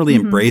on. It doesn't really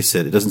embrace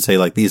it. It doesn't say,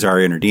 like, these are our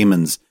inner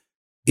demons.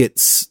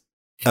 It's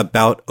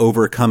about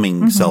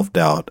overcoming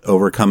self-doubt,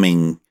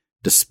 overcoming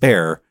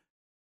despair.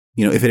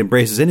 You know, if it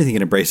embraces anything,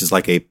 it embraces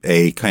like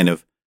a kind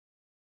of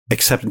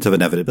acceptance of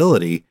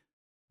inevitability.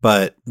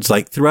 But it's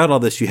like throughout all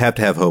this, you have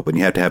to have hope, and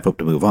you have to have hope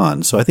to move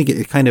on. So I think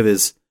it kind of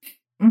is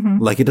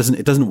like it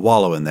doesn't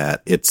wallow in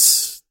that.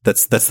 That's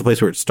the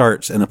place where it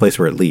starts and the place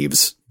where it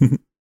leaves.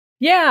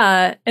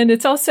 Yeah, and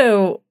it's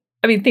also,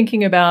 I mean,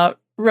 thinking about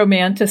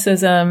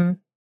Romanticism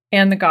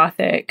and the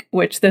Gothic,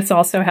 which this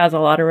also has a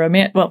lot of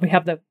romance. Well, we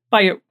have the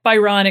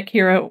Byronic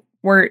hero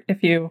Wirt,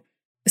 if you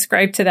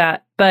ascribe to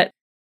that, but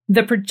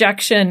the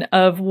projection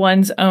of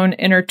one's own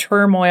inner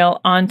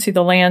turmoil onto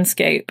the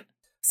landscape.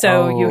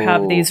 So you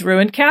have these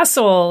ruined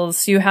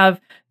castles, you have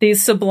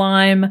these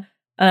sublime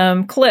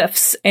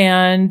cliffs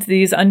and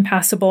these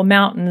unpassable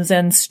mountains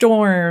and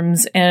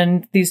storms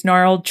and these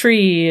gnarled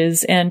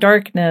trees and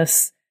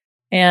darkness.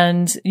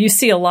 And you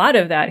see a lot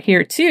of that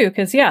here too,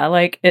 because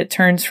like it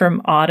turns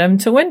from autumn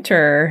to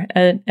winter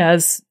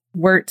as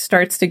Wirt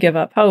starts to give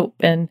up hope,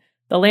 and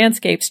the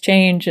landscapes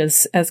change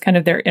as kind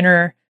of their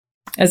inner,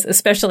 as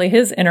especially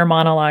his inner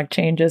monologue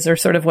changes, or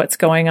sort of what's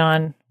going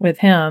on with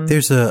him.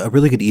 There's a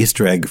really good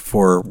Easter egg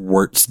for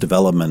Wirt's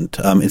development.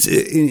 It's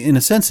in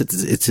a sense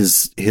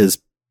it's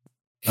his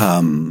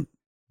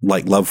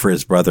like love for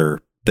his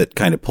brother that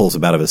kind of pulls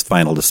him out of his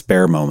final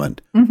despair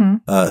moment.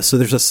 So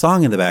there's a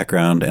song in the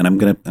background, and I'm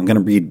gonna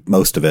read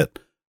most of it.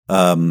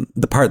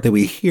 The part that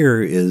we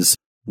hear is: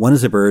 1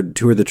 is a bird,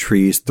 2 are the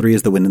trees, 3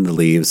 is the wind and the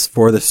leaves,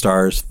 4 are the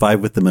stars,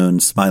 5 with the moon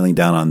smiling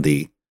down on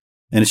thee.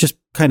 And it's just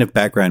kind of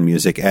background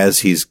music as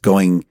he's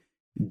going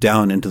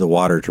down into the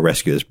water to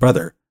rescue his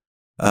brother.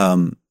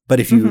 But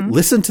if you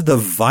listen to the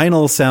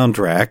vinyl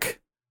soundtrack,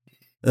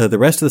 the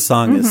rest of the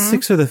song is: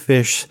 6 are the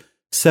fish,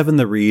 7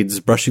 the reeds,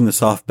 brushing the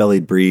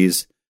soft-bellied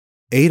breeze.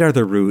 8 are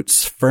the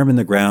roots, firm in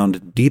the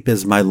ground, deep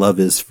as my love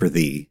is for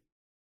thee.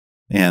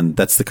 And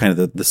that's the kind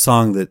of the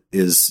song that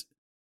is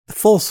the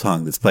full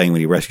song that's playing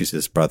when he rescues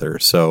his brother.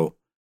 So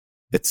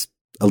it's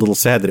a little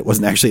sad that it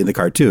wasn't actually in the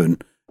cartoon,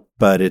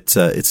 but it's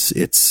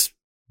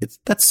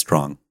that's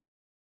strong.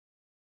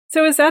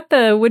 So is that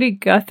the Woody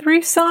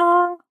Guthrie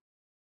song?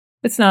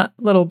 It's not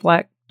Little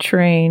Black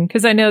Train,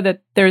 because I know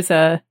that there's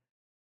when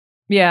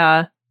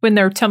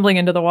they're tumbling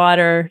into the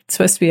water, it's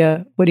supposed to be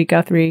a Woody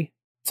Guthrie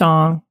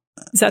song.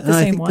 Is that the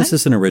same one? This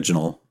is an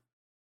original.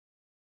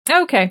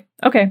 Okay.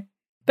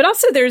 But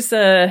also there's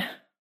a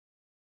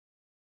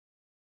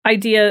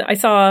idea I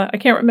saw, I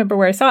can't remember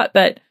where I saw it,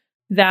 but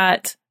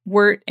that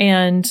Wirt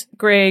and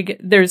Greg,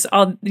 there's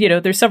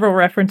several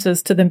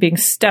references to them being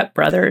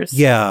stepbrothers.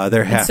 Yeah,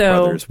 they're half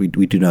brothers. We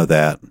do know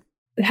that.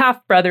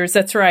 Half brothers,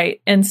 that's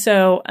right. And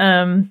so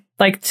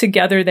like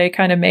together they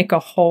kind of make a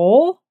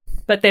whole,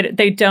 but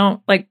they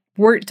don't, like,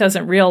 Wirt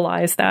doesn't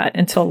realize that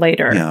until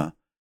later. Yeah.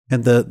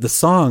 And the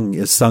song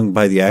is sung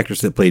by the actress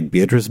that played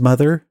Beatrice's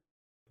mother.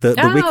 The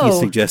wiki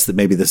suggests that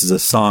maybe this is a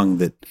song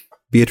that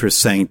Beatrice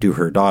sang to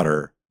her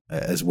daughter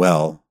as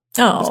well.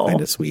 Oh. It's kind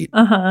of sweet.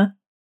 Uh-huh.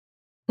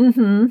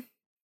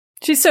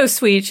 She's so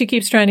sweet. She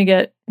keeps trying to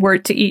get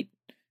Wirt to eat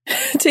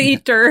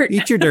dirt.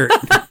 Eat your dirt.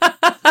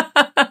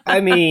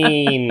 I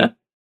mean...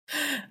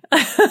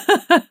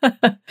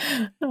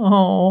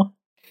 Oh.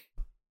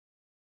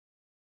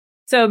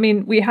 So, I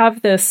mean, we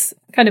have this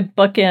kind of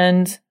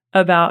bookend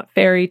about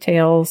fairy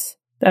tales.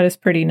 That is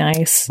pretty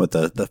nice. What,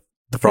 the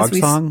frog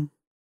song?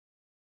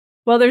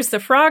 Well, there's the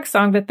frog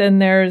song, but then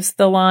there's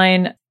the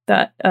line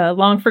that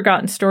long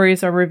forgotten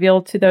stories are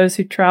revealed to those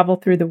who travel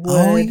through the wood.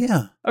 Oh,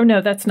 yeah. Oh,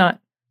 no, that's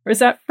not. Or is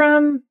that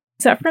from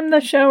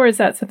the show, or is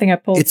that something I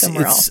pulled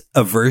somewhere else? It's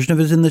a version of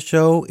it in the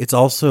show. It's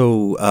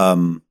also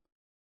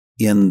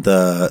in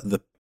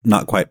the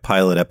not quite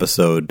pilot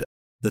episode.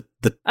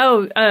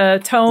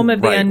 Tome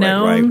of the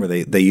Unknown. Right,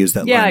 where they use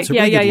that line. It's a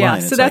really good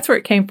line. So that's where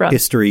it came from.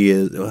 History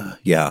is,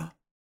 yeah.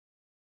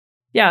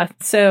 Yeah,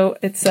 so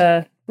it's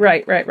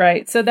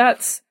right. So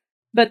that's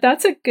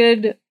a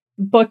good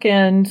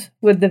bookend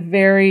with the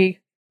very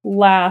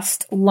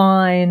last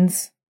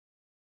lines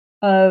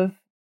of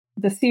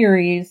the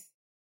series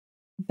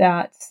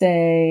that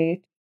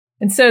say,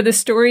 and so the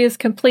story is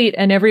complete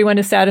and everyone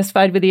is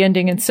satisfied with the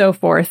ending and so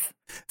forth.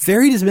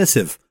 Very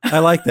dismissive. I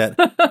like that.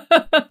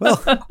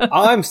 Well,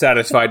 I'm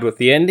satisfied with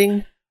the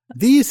ending.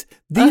 These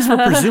were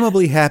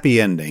presumably happy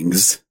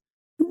endings.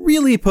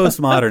 Really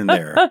postmodern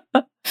there.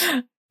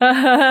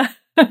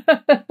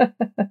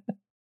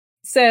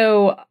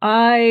 So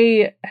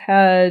I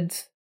had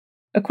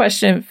a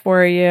question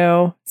for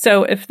you.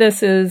 So if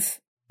this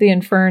is the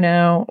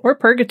Inferno or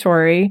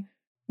Purgatory,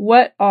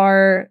 what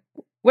are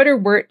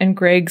Wirt and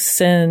Greg's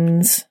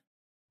sins?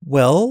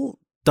 Well,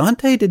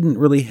 Dante didn't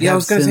really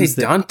have sins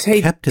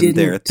that kept him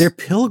there. They're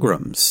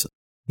pilgrims.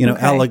 You know,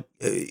 Okay.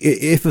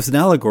 If it's an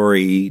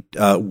allegory,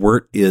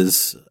 Wirt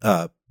is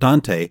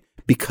Dante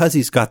because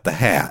he's got the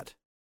hat,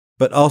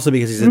 but also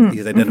because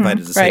he's identified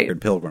as a sacred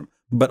pilgrim.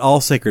 But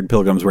all sacred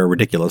pilgrims wear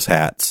ridiculous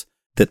hats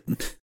that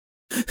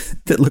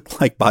that look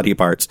like body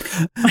parts.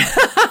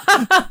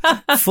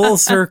 Full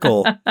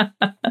circle.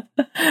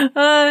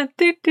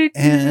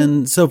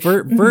 And so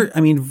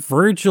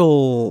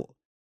Virgil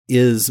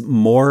is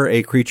more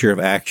a creature of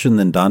action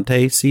than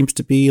Dante seems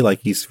to be.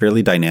 Like, he's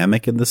fairly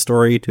dynamic in the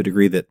story to a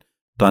degree that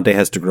Dante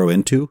has to grow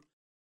into.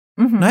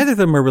 Mm-hmm. Neither of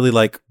them are really,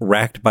 like,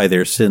 racked by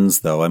their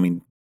sins, though. I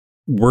mean,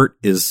 Wirt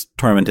is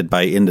tormented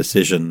by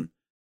indecision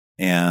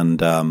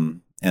and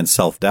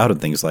self-doubt and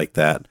things like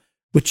that,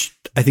 which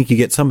I think you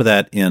get some of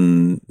that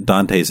in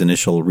Dante's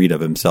initial read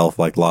of himself,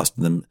 like lost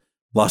in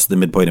the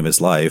midpoint of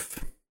his life.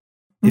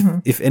 Mm-hmm.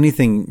 If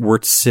anything,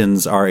 Wirt's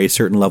sins are a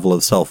certain level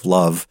of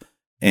self-love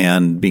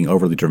and being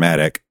overly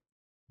dramatic.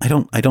 I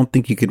don't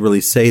think you could really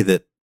say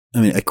that.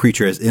 I mean, a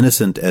creature as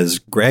innocent as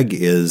Greg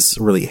is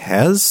really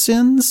has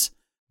sins.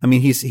 I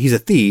mean, he's a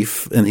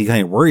thief, and he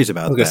kind of worries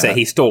about that. I was going to say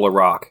he stole a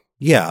rock.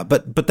 Yeah,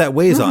 but that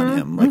weighs on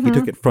him. Like, he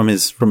took it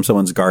from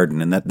someone's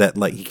garden, and that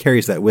like he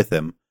carries that with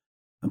him.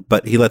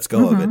 But he lets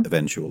go of it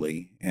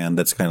eventually, and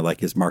that's kind of like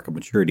his mark of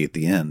maturity at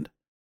the end.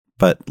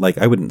 But like,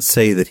 I wouldn't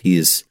say that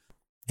he's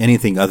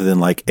anything other than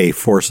like a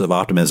force of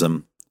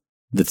optimism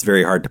that's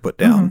very hard to put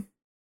down. Mm-hmm.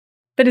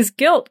 But his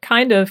guilt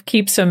kind of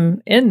keeps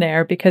him in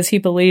there because he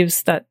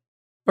believes that,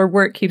 or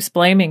Wirt keeps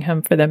blaming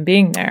him for them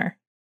being there.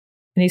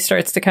 And he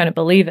starts to kind of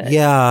believe it.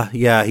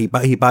 Yeah.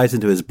 He buys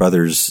into his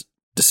brother's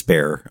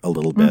despair a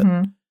little bit.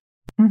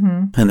 Mm-hmm.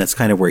 Mm-hmm. And that's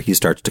kind of where he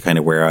starts to kind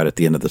of wear out at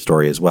the end of the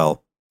story as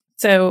well.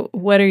 So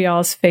what are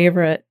y'all's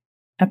favorite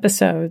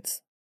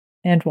episodes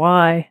and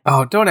why?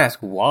 Oh, don't ask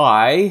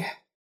why.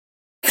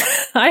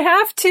 I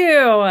have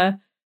to.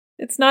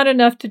 It's not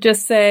enough to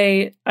just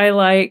say, I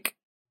like,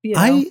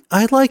 I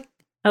like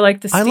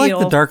the Steel. I like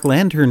the Dark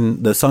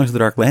Lantern, the Songs of the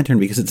Dark Lantern,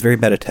 because it's very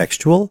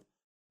metatextual.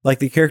 Like,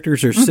 the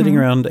characters are sitting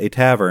around a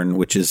tavern,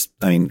 which is,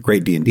 I mean,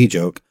 great D&D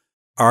joke,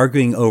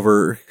 arguing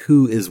over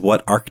who is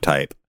what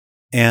archetype.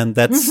 And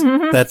that's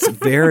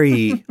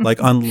very,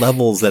 like, on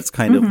levels, that's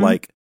kind of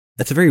like,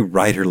 that's a very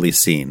writerly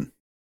scene.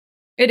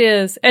 It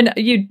is. And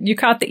you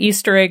caught the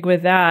Easter egg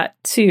with that,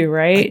 too,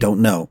 right? I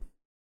don't know.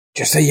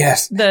 Just say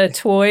yes. The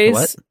toys.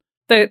 What?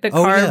 The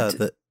carved.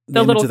 The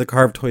image little of the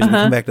carved toys. We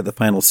come back to the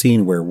final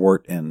scene where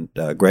Wirt and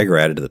Greg are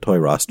added to the toy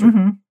roster.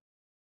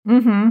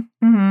 And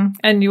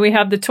we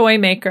have the toy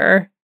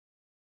maker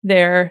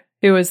there,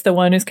 who is the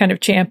one who's kind of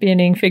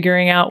championing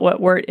figuring out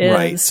what Wirt is.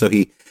 Right. So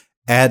he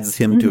adds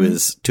him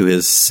to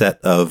his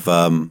set of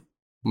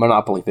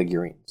Monopoly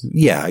figurines.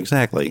 Yeah,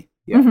 exactly.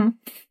 Yeah.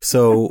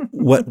 So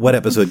what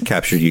episode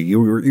captured you? You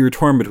were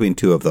torn between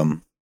two of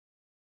them.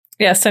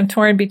 Yes, I'm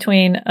torn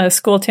between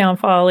Schooltown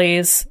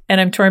Follies, and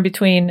I'm torn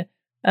between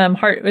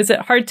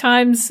Hard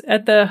Times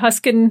at the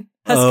Huskin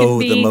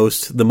Bee?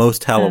 the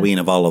most Halloween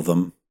of all of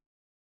them.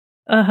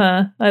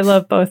 I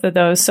love both of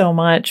those so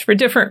much for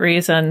different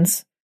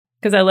reasons.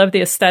 Because I love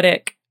the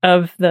aesthetic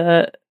of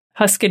the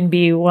Huskin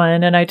Bee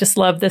one, and I just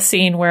love the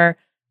scene where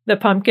the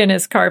pumpkin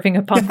is carving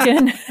a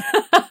pumpkin.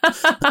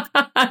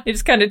 He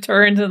just kind of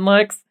turns and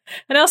looks.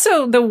 And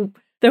also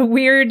the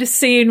weird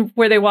scene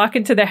where they walk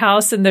into the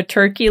house and the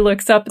turkey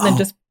looks up and then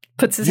just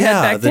puts his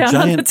head back down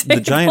on the table.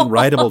 The giant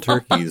rideable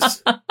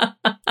turkeys.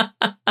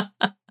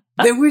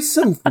 There was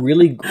some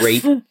really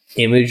great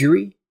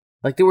imagery.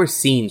 Like, there were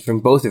scenes from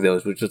both of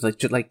those, which was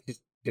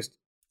just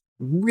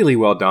really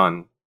well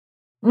done.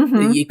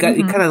 You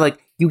kind of like,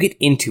 you get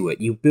into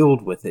it, you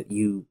build with it,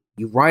 you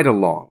ride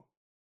along.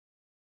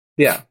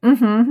 Yeah.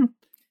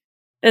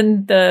 And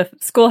the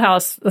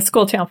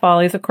Schooltown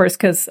Follies, of course,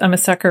 because I'm a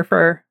sucker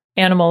for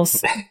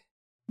animals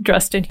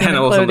dressed in human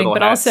clothing,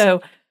 but hats.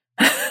 Also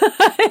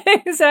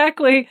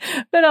exactly,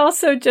 but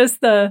also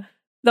just the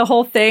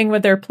whole thing where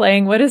they're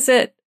playing. What is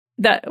it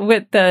that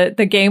with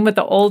the game with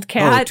the old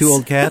cats? Oh, 2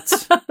 old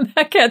cats.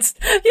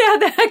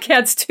 that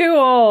cat's too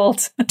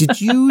old.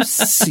 Did you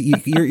see?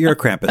 You're a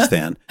Krampus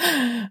fan.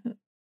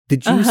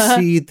 Did you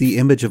see the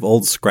image of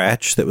Old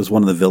Scratch that was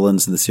one of the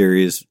villains in the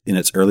series in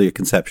its earlier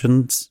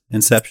Inception?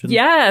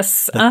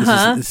 Yes.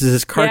 This is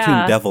his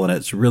cartoon devil, and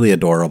it's really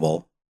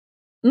adorable.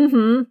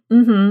 Yeah,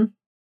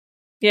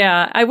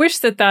 I wish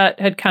that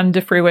had come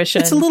to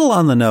fruition. It's a little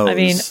on the nose. I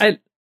mean,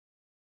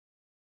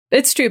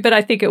 it's true, but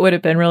I think it would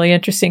have been really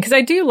interesting because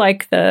I do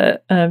like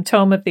the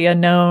Tome of the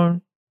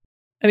Unknown.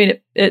 I mean,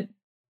 it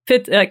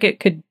fits, like it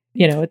could,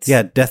 it's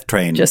Death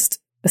Train, just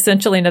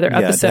essentially another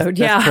episode.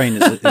 Death Train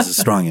is a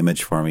strong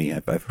image for me.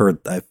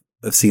 I've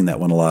seen that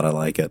one a lot. I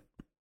like it.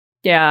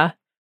 Yeah,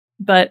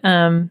 but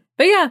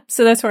yeah.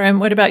 So that's where I'm.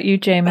 What about you,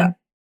 Jamin?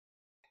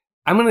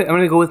 I'm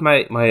gonna go with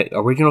my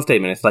original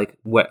statement. It's like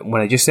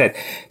when I just said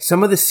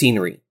some of the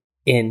scenery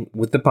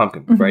with the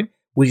pumpkin, right,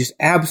 was just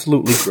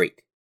absolutely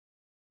great.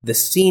 The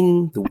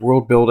scene, the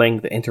world building,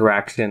 the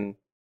interaction,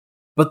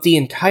 but the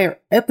entire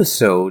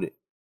episode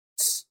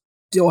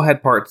still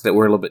had parts that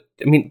were a little bit.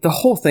 I mean, the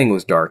whole thing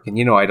was dark, and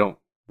I don't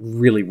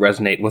really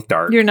resonate with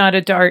dark. You're not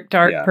a dark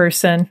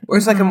person. Or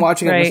it's like I'm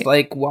watching it, and it's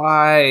like,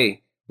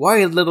 why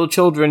little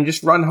children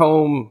just run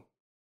home?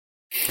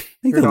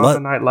 Turn off the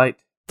nightlight.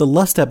 The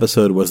Lust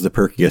episode was the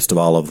perkiest of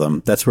all of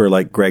them. That's where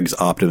like Greg's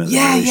optimism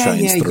really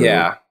shines through.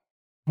 Yeah.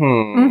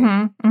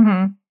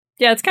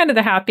 Yeah, it's kind of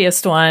the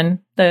happiest one.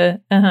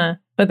 With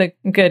a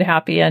good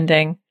happy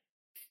ending.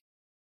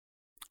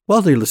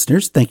 Well, dear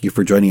listeners, thank you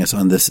for joining us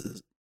on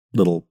this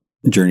little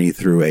journey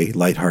through a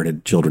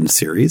lighthearted children's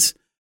series.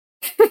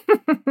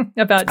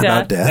 About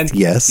death. And-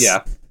 yes.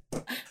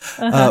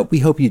 Yeah. We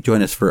hope you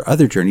join us for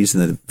other journeys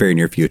in the very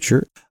near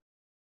future.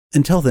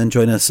 Until then,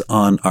 join us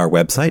on our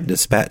website,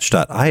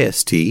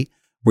 dispatch.ist,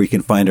 where you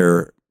can find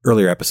our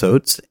earlier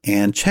episodes,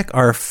 and check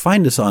our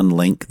Find Us On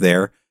link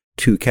there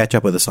to catch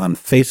up with us on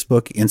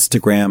Facebook,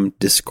 Instagram,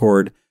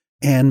 Discord,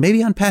 and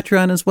maybe on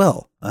Patreon as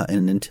well.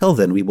 And until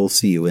then, we will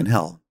see you in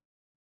hell.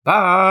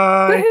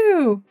 Bye.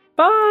 Woohoo!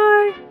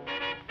 Bye!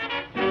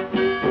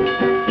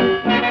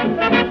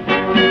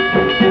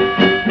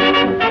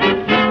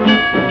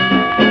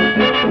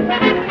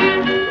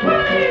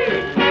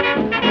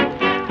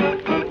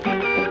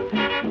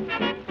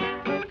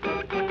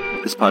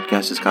 This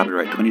podcast is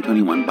copyright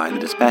 2021 by The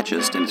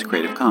Dispatchist and is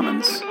Creative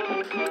Commons.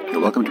 You're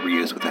welcome to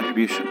reuse with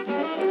attribution.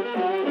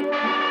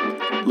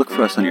 Look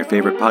for us on your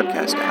favorite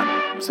podcast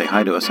app. Say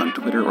hi to us on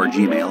Twitter or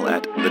Gmail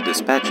at The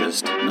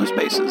Dispatchist, no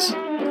spaces.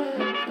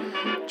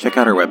 Check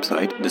out our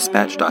website,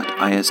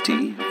 dispatch.ist,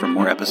 for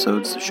more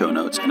episodes, show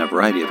notes, and a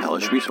variety of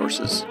hellish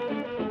resources.